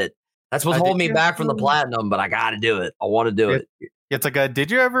definitely did it. That's what's holding me back from the platinum, but I gotta do it. I want to do it. It's like,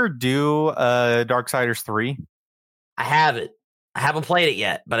 did you ever do Darksiders 3? I haven't. I haven't played it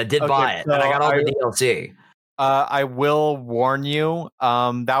yet, but I did buy it, and I got all the DLC. I will warn you,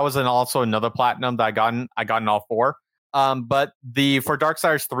 that was also another platinum that I got in all 4. But for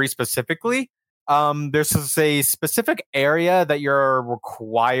Darksiders 3 specifically, there's a specific area that you're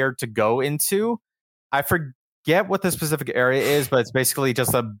required to go into. I forget what the specific area is, but it's basically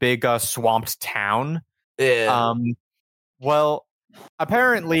just a big swamped town. Yeah. Well,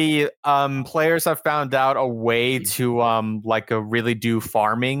 apparently, players have found out a way to really do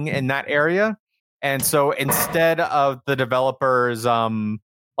farming in that area, and so instead of the developers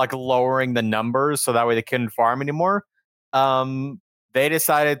lowering the numbers so that way they couldn't farm anymore. They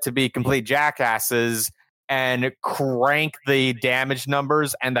decided to be complete jackasses and crank the damage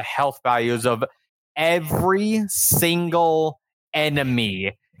numbers and the health values of every single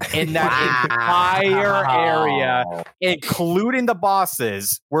enemy in that entire area, including the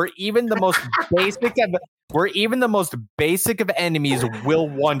bosses, where even the most basic of enemies will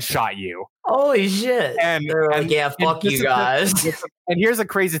one-shot you. Holy shit. They're like, yeah, fuck you guys. And here's a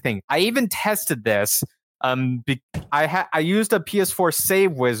crazy thing. I even tested this. I used a PS4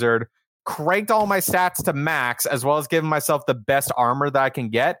 save wizard, cranked all my stats to max, as well as giving myself the best armor that I can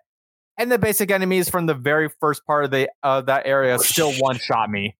get. And the basic enemies from the very first part of that area still one-shot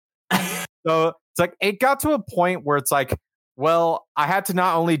me. So it's like, it got to a point where it's like, well, I had to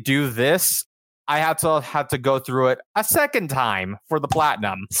not only do this, I had to go through it a second time for the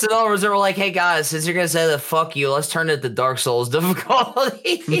platinum. So in other words, they were like, hey guys, since you're going to say that fuck you, let's turn it to Dark Souls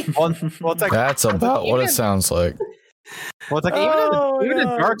difficulty. well, it's like, That's about what it sounds like. Well, it's like even in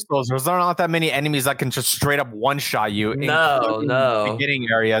Dark Souls, there's not that many enemies that can just straight up one shot you. No. Beginning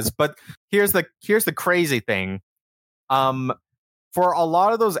areas, but here's the crazy thing. For a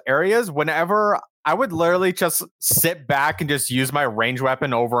lot of those areas, whenever I would literally just sit back and just use my range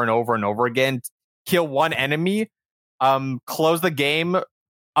weapon over and over and over again, kill one enemy, close the game,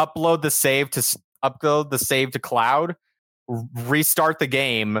 upload the save to cloud, restart the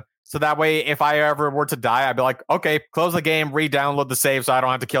game. So that way, if I ever were to die, I'd be like, okay, close the game, re-download the save, so I don't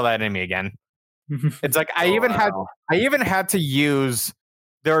have to kill that enemy again. It's like I even had to use.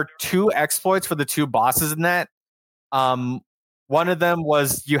 There are 2 exploits for the 2 bosses in that. One of them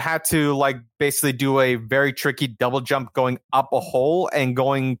was you had to like basically do a very tricky double jump going up a hole and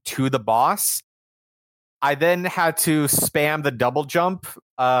going to the boss. I then had to spam the double jump,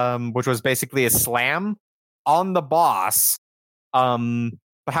 which was basically a slam on the boss.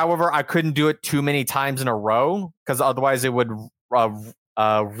 However, I couldn't do it too many times in a row because otherwise it would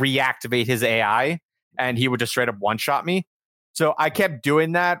reactivate his AI and he would just straight up one-shot me. So I kept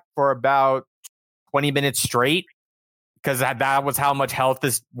doing that for about 20 minutes straight because that was how much health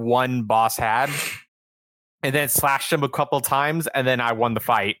this one boss had. And then slashed him a couple times and then I won the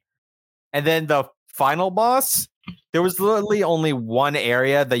fight. And then the final boss, there was literally only one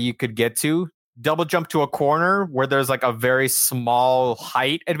area that you could get to. Double jump to a corner where there's like a very small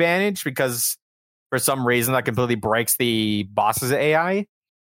height advantage because for some reason that completely breaks the boss's AI.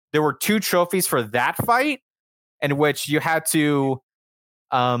 There were 2 trophies for that fight in which you had to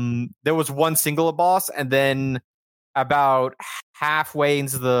there was one single boss and then about halfway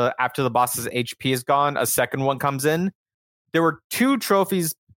into after the boss's HP is gone, a second one comes in. There were 2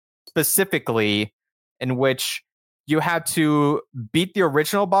 trophies specifically in which you had to beat the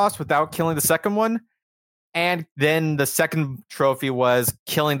original boss without killing the second one. And then the second trophy was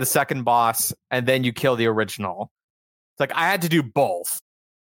killing the second boss, and then you kill the original. It's like I had to do both.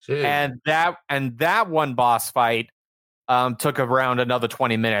 Jeez. And that one boss fight took around another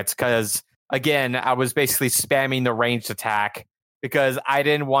 20 minutes because, again, I was basically spamming the ranged attack because I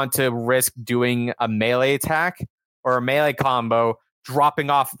didn't want to risk doing a melee attack or a melee combo, dropping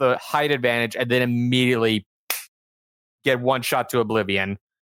off the height advantage, and then immediately get one shot to oblivion.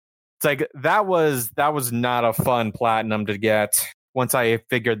 It's like that was not a fun platinum to get once I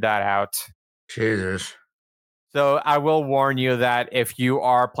figured that out. Jesus. So I will warn you that if you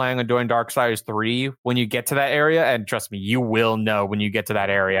are planning on doing Darksiders 3, when you get to that area, and trust me, you will know when you get to that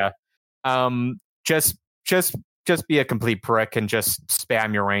area, just be a complete prick and just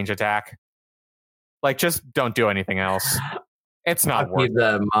spam your range attack. Like, just don't do anything else. It's not worth it. Keep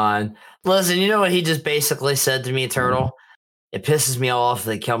that in mind. Listen, you know what he just basically said to me, Turtle? It pisses me off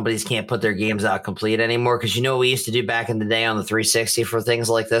that companies can't put their games out complete anymore because you know what we used to do back in the day on the 360 for things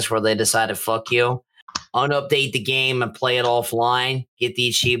like this where they decided, fuck you, unupdate the game and play it offline, get the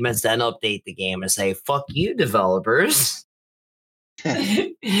achievements, then update the game and say, fuck you, developers. But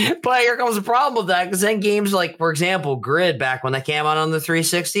here comes the problem with that because then games like, for example, Grid, back when that came out on the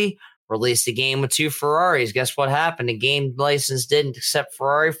 360, released a game with 2 Ferraris. Guess what happened? The game license didn't accept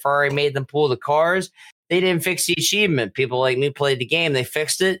Ferrari. Ferrari made them pull the cars. They didn't fix the achievement. People like me played the game. They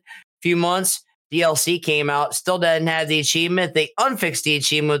fixed it. A few months, DLC came out. Still didn't have the achievement. They unfixed the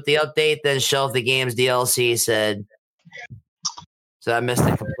achievement with the update, then shelved the game's DLC, said. So I missed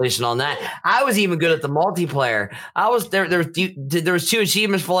the completion on that. I was even good at the multiplayer. I was there. There was 2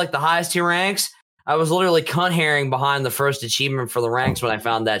 achievements for like the highest 2 ranks. I was literally cunt herring behind the first achievement for the ranks when I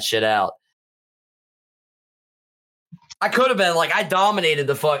found that shit out. I could have been like, I dominated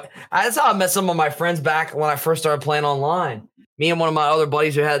the fuck. That's how I met some of my friends back when I first started playing online. Me and one of my other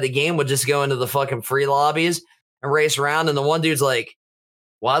buddies who had the game would just go into the fucking free lobbies and race around. And the one dude's like,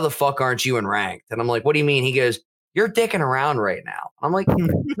 why the fuck aren't you in ranked? And I'm like, what do you mean? He goes, you're dicking around right now. I'm like,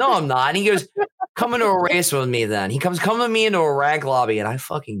 no, I'm not. And he goes, come into a race with me then. He come with me into a rank lobby and I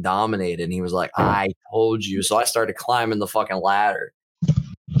fucking dominated. And he was like, I told you. So I started climbing the fucking ladder.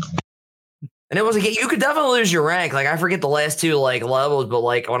 And it was like you could definitely lose your rank. Like I forget the last two like levels, but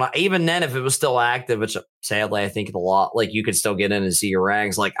like even then, if it was still active, which sadly I think a lot, like you could still get in and see your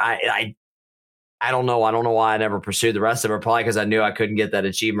ranks. Like I don't know. I don't know why I never pursued the rest of it. Probably because I knew I couldn't get that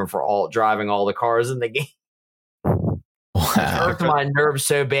achievement for driving all the cars in the game. It hurt my nerves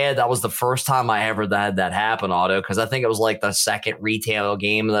so bad. That was the first time I ever had that happen, Otto, because I think it was like the second retail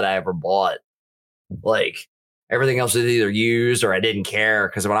game that I ever bought. Like everything else was either used or I didn't care.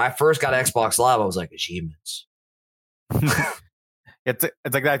 Because when I first got Xbox Live, I was like, achievements. It's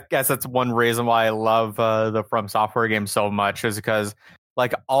like that. I guess that's one reason why I love the From Software games so much, is because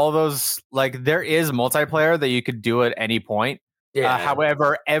like all those, like there is multiplayer that you could do at any point. Yeah.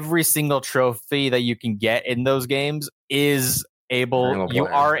 However, every single trophy that you can get in those games is you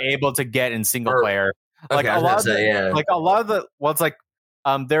are able to get in single player. Like okay, a lot of the well, it's like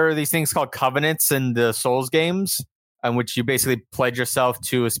there are these things called covenants in the Souls games, in which you basically pledge yourself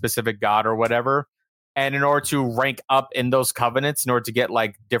to a specific god or whatever. And in order to rank up in those covenants, in order to get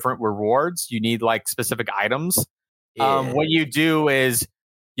like different rewards, you need like specific items. Yeah. What you do is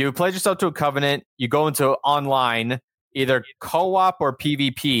you pledge yourself to a covenant, you go into online, either co-op or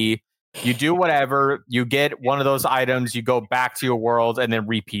PvP, you do whatever, you get one of those items, you go back to your world and then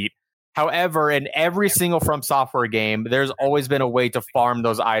repeat. However, in every single From Software game, there's always been a way to farm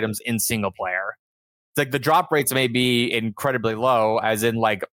those items in single player. It's like the drop rates may be incredibly low, as in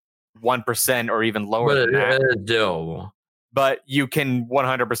like 1% or even lower than that. But you can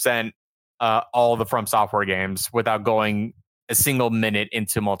 100% all the From Software games without going a single minute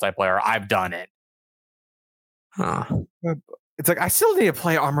into multiplayer. I've done it. Huh. It's like I still need to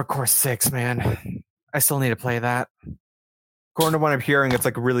play Armored Core 6, man. I still need to play that. According to what I'm hearing, it's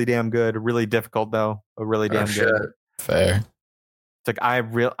like really damn good. Really difficult though, but really damn good. Fair. It's like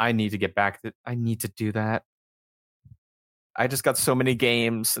I need to get back to. I need to do that. I just got so many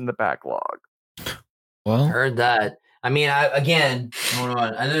games in the backlog. Well, heard that. I mean, hold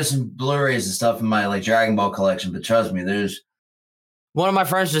on. I know there's some Blu-rays and stuff in my like Dragon Ball collection, but trust me, there's one of my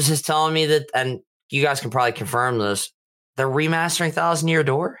friends was just telling me that, and you guys can probably confirm this. They're remastering Thousand Year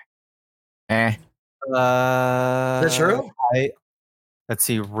Door. Is that true? Let's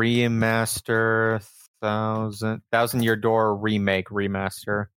see, remaster Thousand Year Door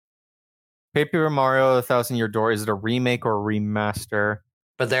remaster. Paper Mario: The Thousand Year Door. Is it a remake or a remaster?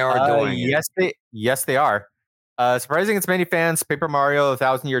 But they are doing it. Yes, they are. Surprising its many fans, Paper Mario: The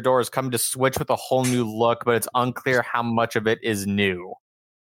Thousand Year Door is coming to Switch with a whole new look, but it's unclear how much of it is new.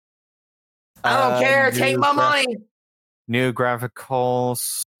 I don't care. Take my money. New graphical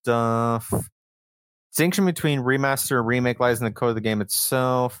stuff. Distinction between remaster and remake lies in the code of the game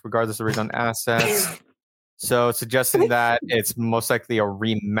itself, regardless of original assets. So suggesting that it's most likely a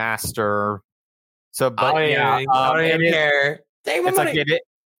remaster. So, but I don't even care. Take my money.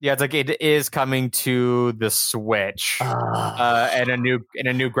 It's like it is coming to the Switch and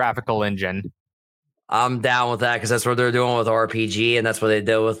a new graphical engine. I'm down with that because that's what they're doing with RPG, and that's what they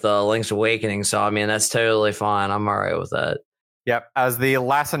did with Link's Awakening. So I mean, that's totally fine. I'm all right with that. Yep, as the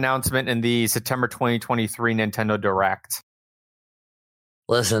last announcement in the September 2023 Nintendo Direct.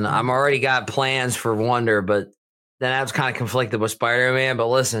 Listen, I'm already got plans for Wonder, but then I was kind of conflicted with Spider-Man. But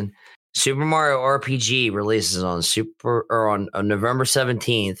listen, Super Mario RPG releases on November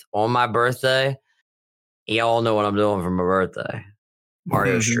 17th on my birthday. Y'all know what I'm doing for my birthday.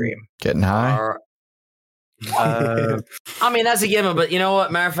 Mario stream. Getting high. I mean, that's a given, but you know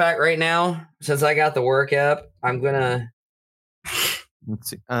what? Matter of fact, right now, since I got the work app, I'm gonna.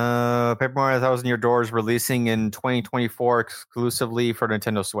 Let's see. Paper Mario: 1,000 Year Door is releasing in 2024 exclusively for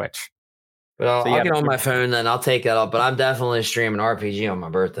Nintendo Switch. But I'll get on my phone, then I'll take that up. But I'm definitely streaming RPG on my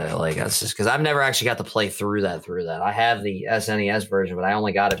birthday. Like that's just because I've never actually got to play through that. I have the SNES version, but I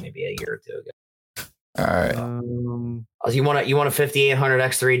only got it maybe a year or two ago. All right. You want a 5800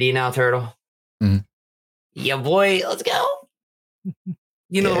 X3D now, Turtle? Mm-hmm. Yeah, boy, let's go.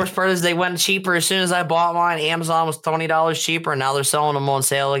 You know, the worst part is they went cheaper as soon as I bought mine. Amazon was $20 cheaper, and now they're selling them on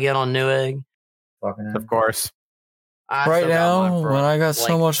sale again on Newegg. Of course. Right now, when I got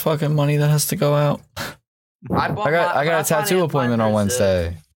so much fucking money that has to go out, I got a tattoo appointment on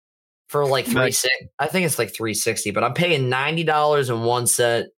Wednesday for like $360. I think it's like $360, but I'm paying $90 in one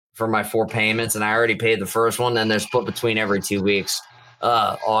set for my 4 payments, and I already paid the first one. Then they're split between every 2 weeks.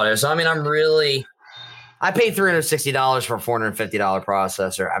 Auto. So I mean, I paid $360 for a $450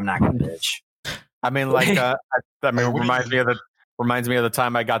 processor. I'm not gonna bitch. I mean, like, reminds me of the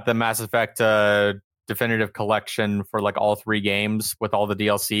time I got the Mass Effect Definitive Collection for like all 3 games with all the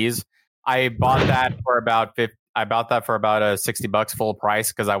DLCs. I bought that for about I bought that for about $60 full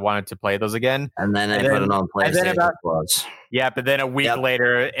price because I wanted to play those again. And then they put it on PlayStation Plus. Yeah, but then a week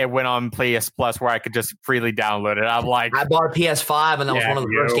later, it went on PS Plus where I could just freely download it. I'm like, I bought a PS5, and that was one of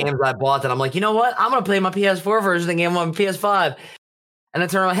the first games I bought. That I'm like, you know what? I'm gonna play my PS4 version of the game on my PS5. And I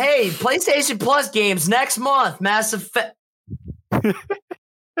turn around, hey, PlayStation Plus games next month, Mass Effect.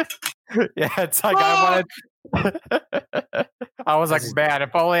 Yeah, it's like I was like, man,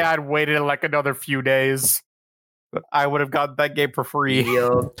 if only I'd waited like another few days, I would have gotten that game for free.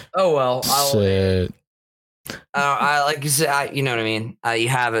 Oh well, Shit. I like you said, you know what I mean. You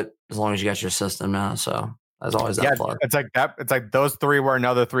have it as long as you got your system now, so that's always that plus. It's like that. It's like those three were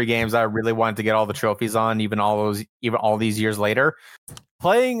another 3 games I really wanted to get all the trophies on, even all these years later.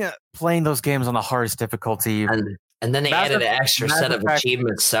 Playing those games on the hardest difficulty, and then they added an extra set of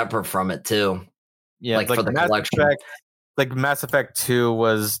achievements separate from it too. Yeah, like for the Mass collection. Effect, like Mass Effect 2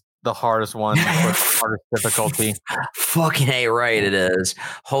 was the hardest one, the hardest difficulty. Fucking A, right? It is.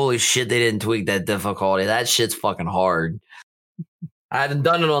 Holy shit, they didn't tweak that difficulty. That shit's fucking hard. I haven't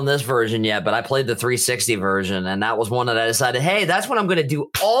done it on this version yet, but I played the 360 version, and that was one that I decided, hey, that's when I'm going to do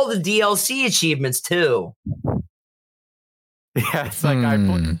all the DLC achievements too. Yeah, it's like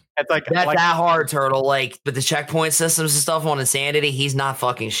it's like that's like, that hard, Turtle. Like, but the checkpoint systems and stuff on Insanity, he's not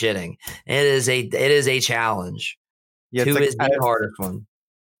fucking shitting. It is a challenge. Yeah, 2 is the hardest one.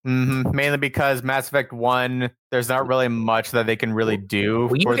 Mm-hmm. Mainly because Mass Effect 1, there's not really much that they can really do.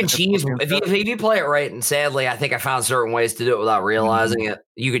 Well, you can cheese if you play it right, and sadly, I think I found certain ways to do it without realizing it.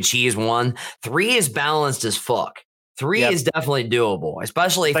 You could cheese 1. 3 is balanced as fuck. 3 is definitely doable,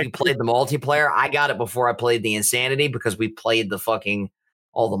 especially if you played the multiplayer. I got it before I played the Insanity because we played the fucking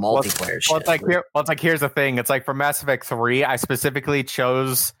all the multiplayer shit. It's like here's the thing. It's like for Mass Effect 3, I specifically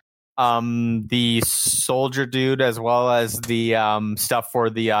chose the soldier dude as well as the stuff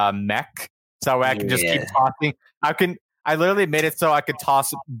for the mech, so I can just keep tossing. I literally made it so I could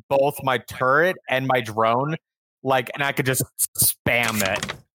toss both my turret and my drone, and I could just spam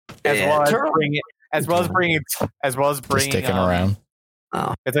it as well as bringing sticking around.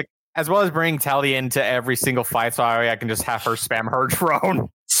 Oh. It's like as well as bringing Tally into every single fight, so I can just have her spam her drone.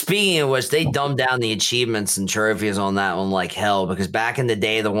 Speaking of which, they dumbed down the achievements and trophies on that one like hell, because back in the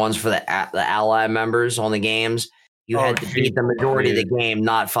day, the ones for the ally members on the games, you had to beat the majority of the game,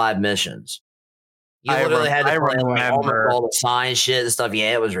 not 5 missions. You literally had to play almost all the science shit and stuff.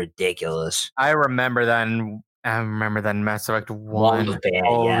 Yeah, it was ridiculous. I remember that Mass Effect 1 was bad,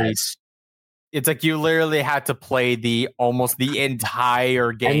 yes. It's like you literally had to play almost the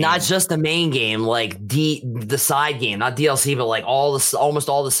entire game, and not just the main game, like the side game, not DLC, but like almost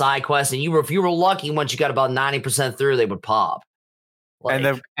all the side quests. And if you were lucky, once you got about 90% through, they would pop.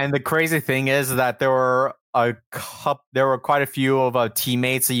 And the crazy thing is that there were quite a few of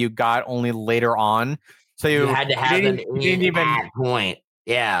teammates that you got only later on, so you had to have them at that point.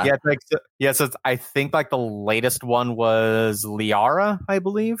 Yeah, so I think like the latest one was Liara, I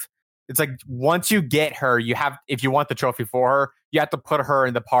believe. It's like once you get her, if you want the trophy for her, you have to put her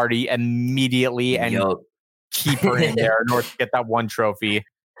in the party immediately and keep her in there in order to get that one trophy.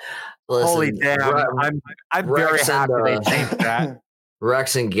 Listen, holy damn! I'm very happy they changed that.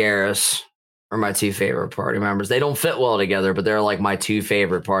 Rex and Garrus are my 2 favorite party members. They don't fit well together, but they're like my 2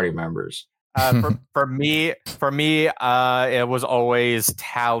 favorite party members. For me, it was always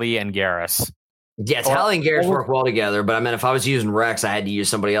Tally and Garrus. Yeah, Tally and Garrus work well together, but I mean, if I was using Rex, I had to use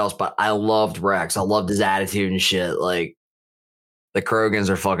somebody else, but I loved Rex. I loved his attitude and shit. Like, the Krogans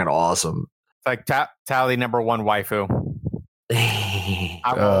are fucking awesome. Like, Tally number 1 waifu.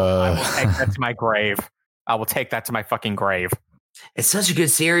 I will take that to my grave. I will take that to my fucking grave. It's such a good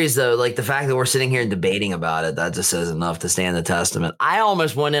series, though. Like, the fact that we're sitting here and debating about it, that just says enough to stand the testament. I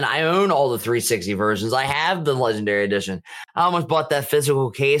almost went in. I own all the 360 versions. I have the Legendary Edition. I almost bought that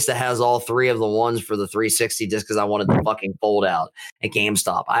physical case that has all 3 of the ones for the 360 just because I wanted the fucking fold out at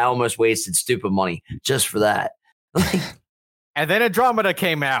GameStop. I almost wasted stupid money just for that. And then Andromeda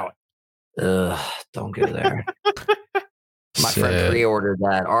came out. Ugh, don't go there. My friend pre-ordered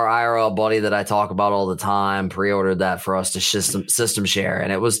that. Our IRL buddy that I talk about all the time pre-ordered that for us to system share,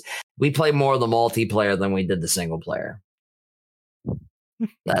 and we played more of the multiplayer than we did the single player.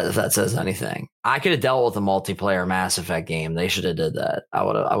 If that says anything, I could have dealt with a multiplayer Mass Effect game. They should have did that. I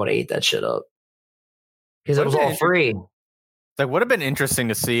would have ate that shit up because it was all free. It would have been interesting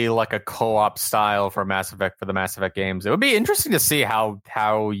to see like a co-op style for Mass Effect for the Mass Effect games. It would be interesting to see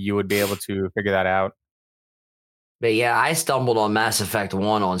how you would be able to figure that out. But yeah, I stumbled on Mass Effect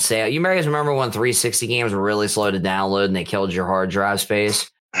 1 on sale. You guys remember when 360 games were really slow to download and they killed your hard drive space?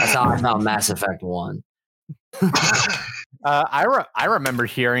 That's how I found Mass Effect 1. I remember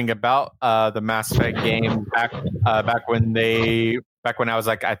hearing about the Mass Effect game back when I was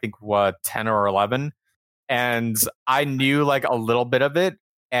like, I think 10 or 11, and I knew like a little bit of it.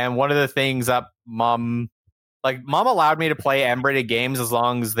 And one of the things that mom allowed me to play M-rated games as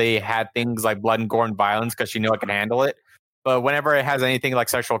long as they had things like blood and gore and violence, because she knew I could handle it. But whenever it has anything like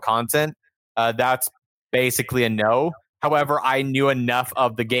sexual content, that's basically a no. However, I knew enough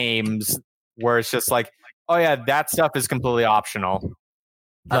of the games where it's just like, oh yeah, that stuff is completely optional.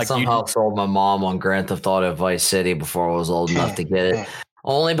 I somehow sold my mom on Grand Theft Auto Vice City before I was old enough to get it.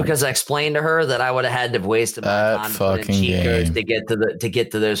 Only because I explained to her that I would have had to have wasted my time to put in cheat codes to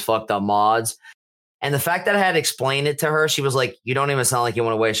get to those fucked up mods. And the fact that I had to explain it to her, she was like, "You don't even sound like you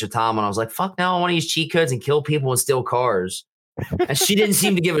want to waste your time." And I was like, "Fuck no, I want to use cheat codes and kill people and steal cars." And she didn't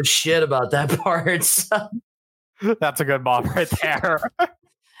seem to give a shit about that part. So. That's a good mom right there.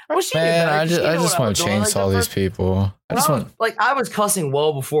 Well, man, I just want to chainsaw these people. I was cussing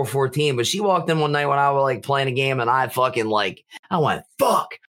well before 14, but she walked in one night when I was like playing a game, and I went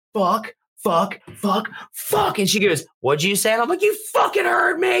fuck, and she goes, "What'd you say?" And I'm like, "You fucking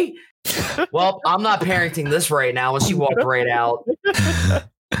heard me." Well, I'm not parenting this right now. And she walked right out.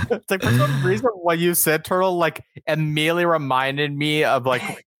 It's like, for some reason, what you said, Turtle, like immediately reminded me of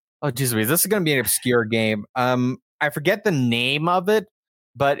like, oh Jesus, this is gonna be an obscure game. I forget the name of it,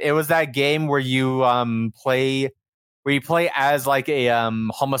 but it was that game where you play as like a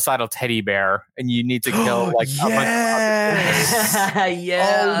homicidal teddy bear, and you need to kill like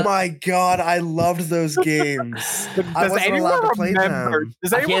yeah. Oh my god, I loved those games. I wasn't allowed to play them.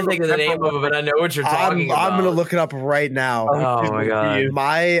 I can't think of the name of it, but I know what you're talking about. I'm gonna look it up right now. Oh my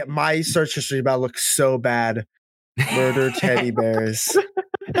god, my search history about looks so bad. Murder teddy bears.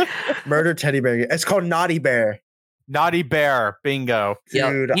 Murder teddy bear. It's called Naughty Bear. Naughty Bear, bingo.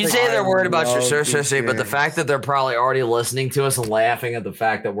 Dude, you say they're worried about your search history, but the fact that they're probably already listening to us and laughing at the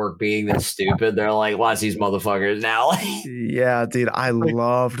fact that we're being this stupid, they're like, watch these motherfuckers now. Yeah, dude, I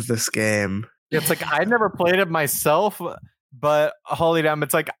loved this game. It's like, I never played it myself, but holy damn,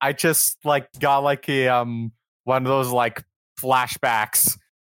 it's like, I just like got like a one of those like flashbacks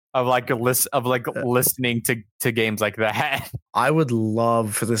of like listening to games like that. I would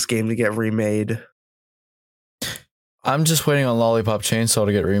love for this game to get remade. I'm just waiting on Lollipop Chainsaw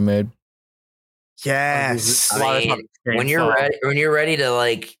to get remade. Yes. When you're ready to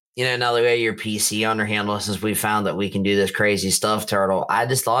like, now the way your PC under handle, since we found that we can do this crazy stuff, Turtle, I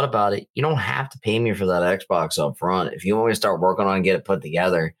just thought about it. You don't have to pay me for that Xbox up front. If you want me to start working on and get it put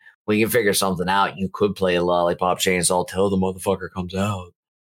together, we can figure something out. You could play a Lollipop Chainsaw till the motherfucker comes out.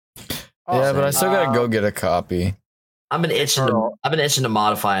 Yeah, but I still gotta go get a copy. I've been itching to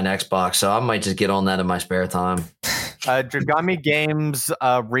modify an Xbox, so I might just get on that in my spare time. Dragami Games'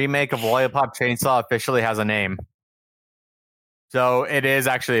 remake of Lollipop Chainsaw officially has a name. So it is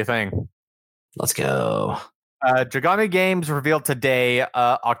actually a thing. Let's go. Dragami Games revealed today,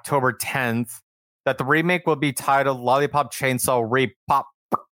 October 10th, that the remake will be titled Lollipop Chainsaw Repop,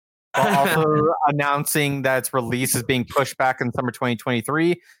 while also announcing that its release is being pushed back in summer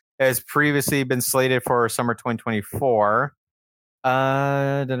 2023. It has previously been slated for summer 2024.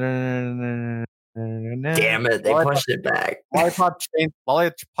 Damn it, they pushed it back. Lollipop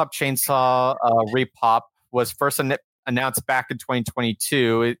Chainsaw Repop was first announced back in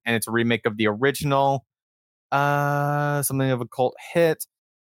 2022, and it's a remake of the original, something of a cult hit.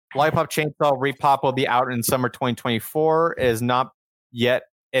 Lollipop Chainsaw Repop will be out in summer 2024. It has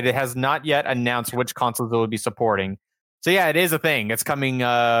not yet announced which consoles it will be supporting. So yeah, it is a thing. It's coming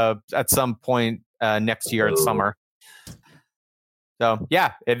at some point next year in summer. So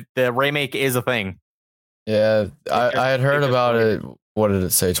yeah, the remake is a thing. Yeah, I had heard about it. What did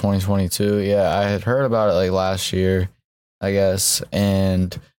it say? 2022. Yeah, I had heard about it like last year, I guess,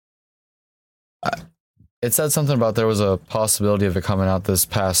 and it said something about there was a possibility of it coming out this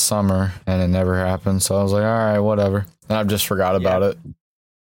past summer, and it never happened. So I was like, all right, whatever. And I've just forgot about it.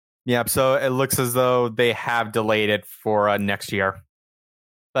 Yeah, so it looks as though they have delayed it for next year.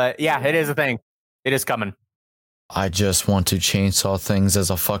 But yeah, it is a thing. It is coming. I just want to chainsaw things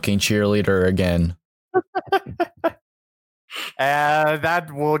as a fucking cheerleader again.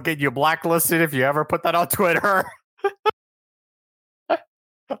 That will get you blacklisted if you ever put that on Twitter.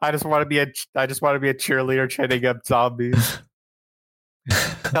 I just want to be a cheerleader chanting up zombies.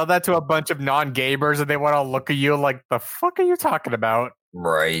 Tell that to a bunch of non-gamers and they want to look at you like, the fuck are you talking about?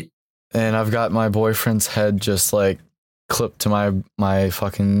 Right. And I've got my boyfriend's head just like clipped to my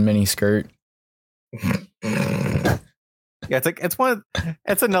fucking mini skirt. Yeah,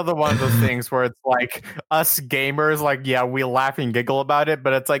 it's another one of those things where it's like us gamers, like, yeah, we laugh and giggle about it,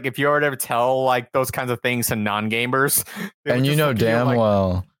 but it's like if you were to tell like those kinds of things to non-gamers, and you know damn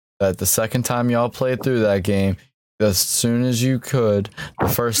well that the second time y'all played through that game, as soon as you could, the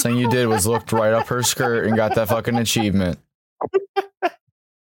first thing you did was looked right up her skirt and got that fucking achievement.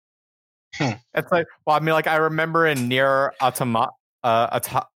 It's like, well, I mean, like I remember in Nier Automata,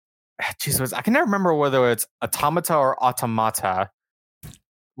 Jesus, I can never remember whether it's Automata or Automata,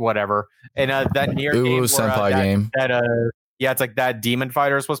 whatever. And that Nier game, Senpai game. Yeah, it's like that Demon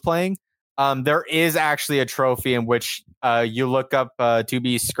Fighters was playing. There is actually a trophy in which you look up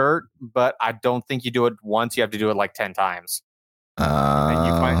 2B's skirt, but I don't think you do it once. You have to do it like 10 times.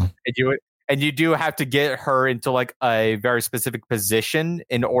 And you do have to get her into like a very specific position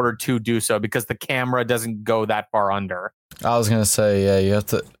in order to do so, because the camera doesn't go that far under. I was gonna say, yeah, you have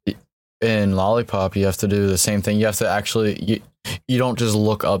to in Lollipop. You have to do the same thing. You have to actually you don't just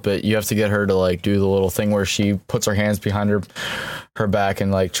look up it. You have to get her to like do the little thing where she puts her hands behind her back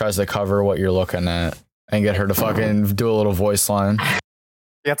and like tries to cover what you're looking at, and get her to fucking do a little voice line.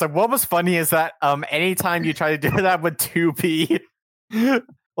 Yeah, it's like what was funny is that anytime you try to do that with 2P,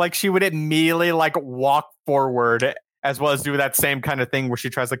 like she would immediately like walk forward as well as do that same kind of thing where she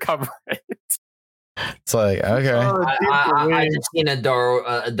tries to cover it. It's like, okay. I just seen a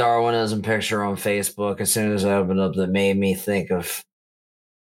Darwinism picture on Facebook as soon as I opened up that made me think of.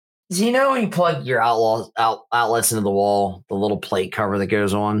 Do you know when you plug your outlets into the wall, the little plate cover that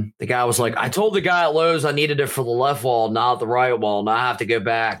goes on? The guy was like, I told the guy at Lowe's I needed it for the left wall, not the right wall. Now I have to go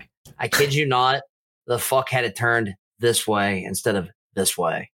back. I kid you not. The fuck had it turned this way instead of this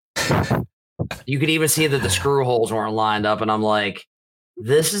way. You could even see that the screw holes weren't lined up. And I'm like,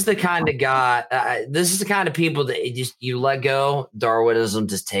 this is the kind of guy, this is the kind of people that you let go, Darwinism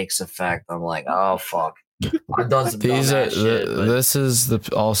just takes effect. I'm like, oh, fuck. I've done some This is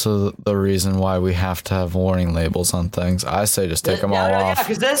also the reason why we have to have warning labels on things. I say just take them all off.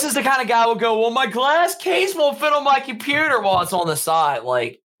 Because this is the kind of guy who will go, well, my glass case won't fit on my computer while it's on the side.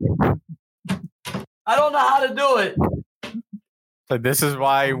 Like, I don't know how to do it. So this is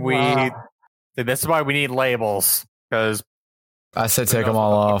why we need labels, because I said take them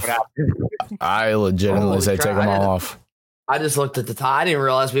all off. I legitimately say take them all off. I just looked at the time. I didn't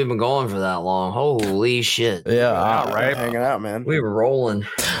realize we've been going for that long. Holy shit! Yeah, right. Hanging out, man. We were rolling.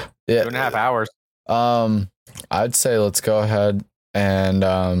 Yeah, 2.5 hours. I'd say let's go ahead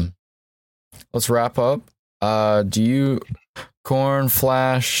and let's wrap up. Do you, Corn,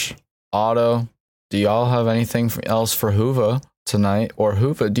 Flash, Otto? Do y'all have anything else for Hoova tonight? Or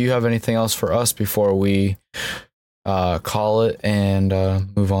Hoova, do you have anything else for us before we call it and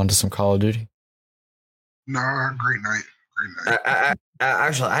move on to some Call of Duty? Nah, great night.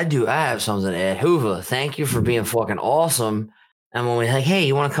 Actually, I do. I have something to add. Hoova, thank you for being fucking awesome. And when we're like, hey,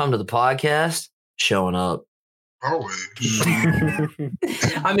 you want to come to the podcast? Showing up. Always.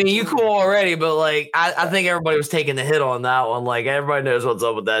 I mean, you cool already, but like, I think everybody was taking the hit on that one. Like, everybody knows what's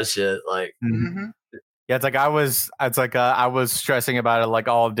up with that shit. Like, yeah, it's like I was stressing about it like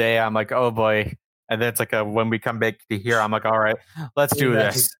all day. I'm like, oh boy. And then it's like when we come back to here, I'm like, all right, let's do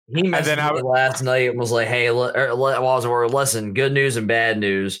this. He messaged me last night and was like, hey, listen, good news and bad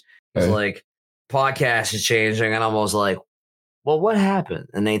news. It's like, podcast is changing. And I was like, well, what happened?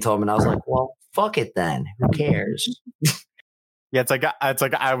 And they told me, and I was like, well, fuck it then. Who cares? Yeah, it's like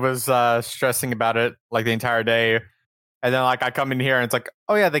I was stressing about it like the entire day. And then like I come in here and it's like,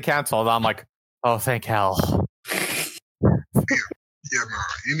 oh yeah, they canceled. I'm like, oh, thank hell. Yeah,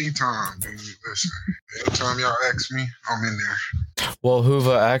 no, anytime, dude. Listen, anytime y'all ask me, I'm in there. Well,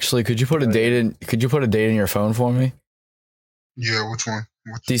 Hoova, actually, could you put a date in your phone for me? Yeah, which one?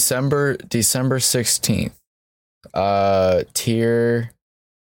 December 16th. Tier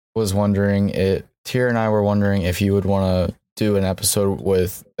and I were wondering if you would want to do an episode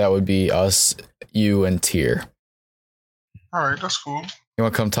with, that would be us, you, and Tier. All right, that's cool. You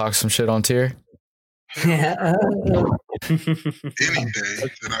want to come talk some shit on Tier? Yeah. Any day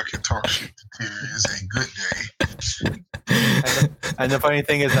that I can talk shit to Tier is a good day. And the funny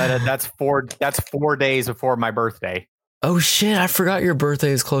thing is that that's 4 days before my birthday. Oh shit! I forgot your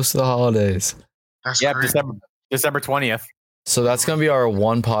birthday is close to the holidays. That's crazy. December 20th. So that's gonna be our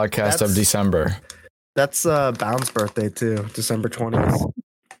one podcast of December. That's Bound's birthday too, December 20th.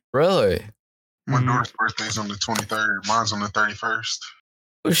 Really? My daughter's birthday's on the 23rd. Mine's on the 31st.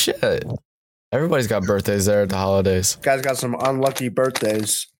 Oh shit! Everybody's got birthdays there at the holidays. Guys got some unlucky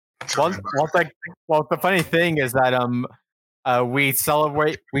birthdays. Well, the funny thing is that we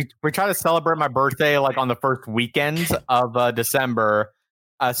try to celebrate my birthday like on the first weekend of December.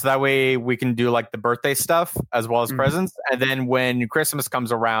 So that way we can do like the birthday stuff as well as presents. And then when Christmas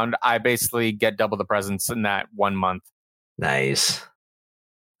comes around, I basically get double the presents in that 1 month. Nice.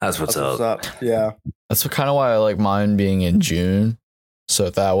 That's what's up. Yeah. That's kind of why I like mine being in June. So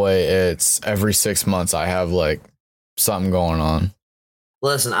that way it's every 6 months I have like something going on.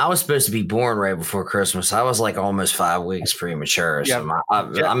 Listen, I was supposed to be born right before Christmas. I was like almost 5 weeks premature. So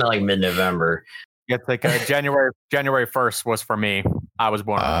I'm in like mid-November. It's like January 1st was for me. I was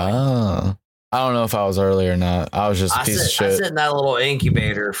born. I don't know if I was early or not. I was just a piece of shit. I sit in that little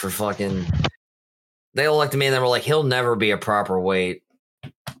incubator for fucking. They all looked at me and they were like, "He'll never be a proper weight."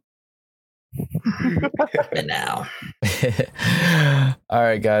 And now, all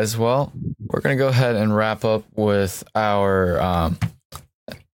right, guys. Well, we're gonna go ahead and wrap up with our.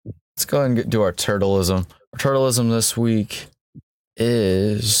 Let's go ahead and do our turtleism. Our turtleism this week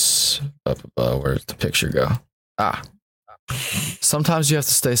is where did the picture go? Sometimes you have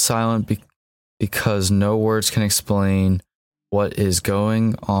to stay silent because no words can explain what is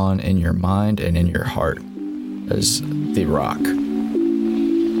going on in your mind and in your heart. That is The Rock.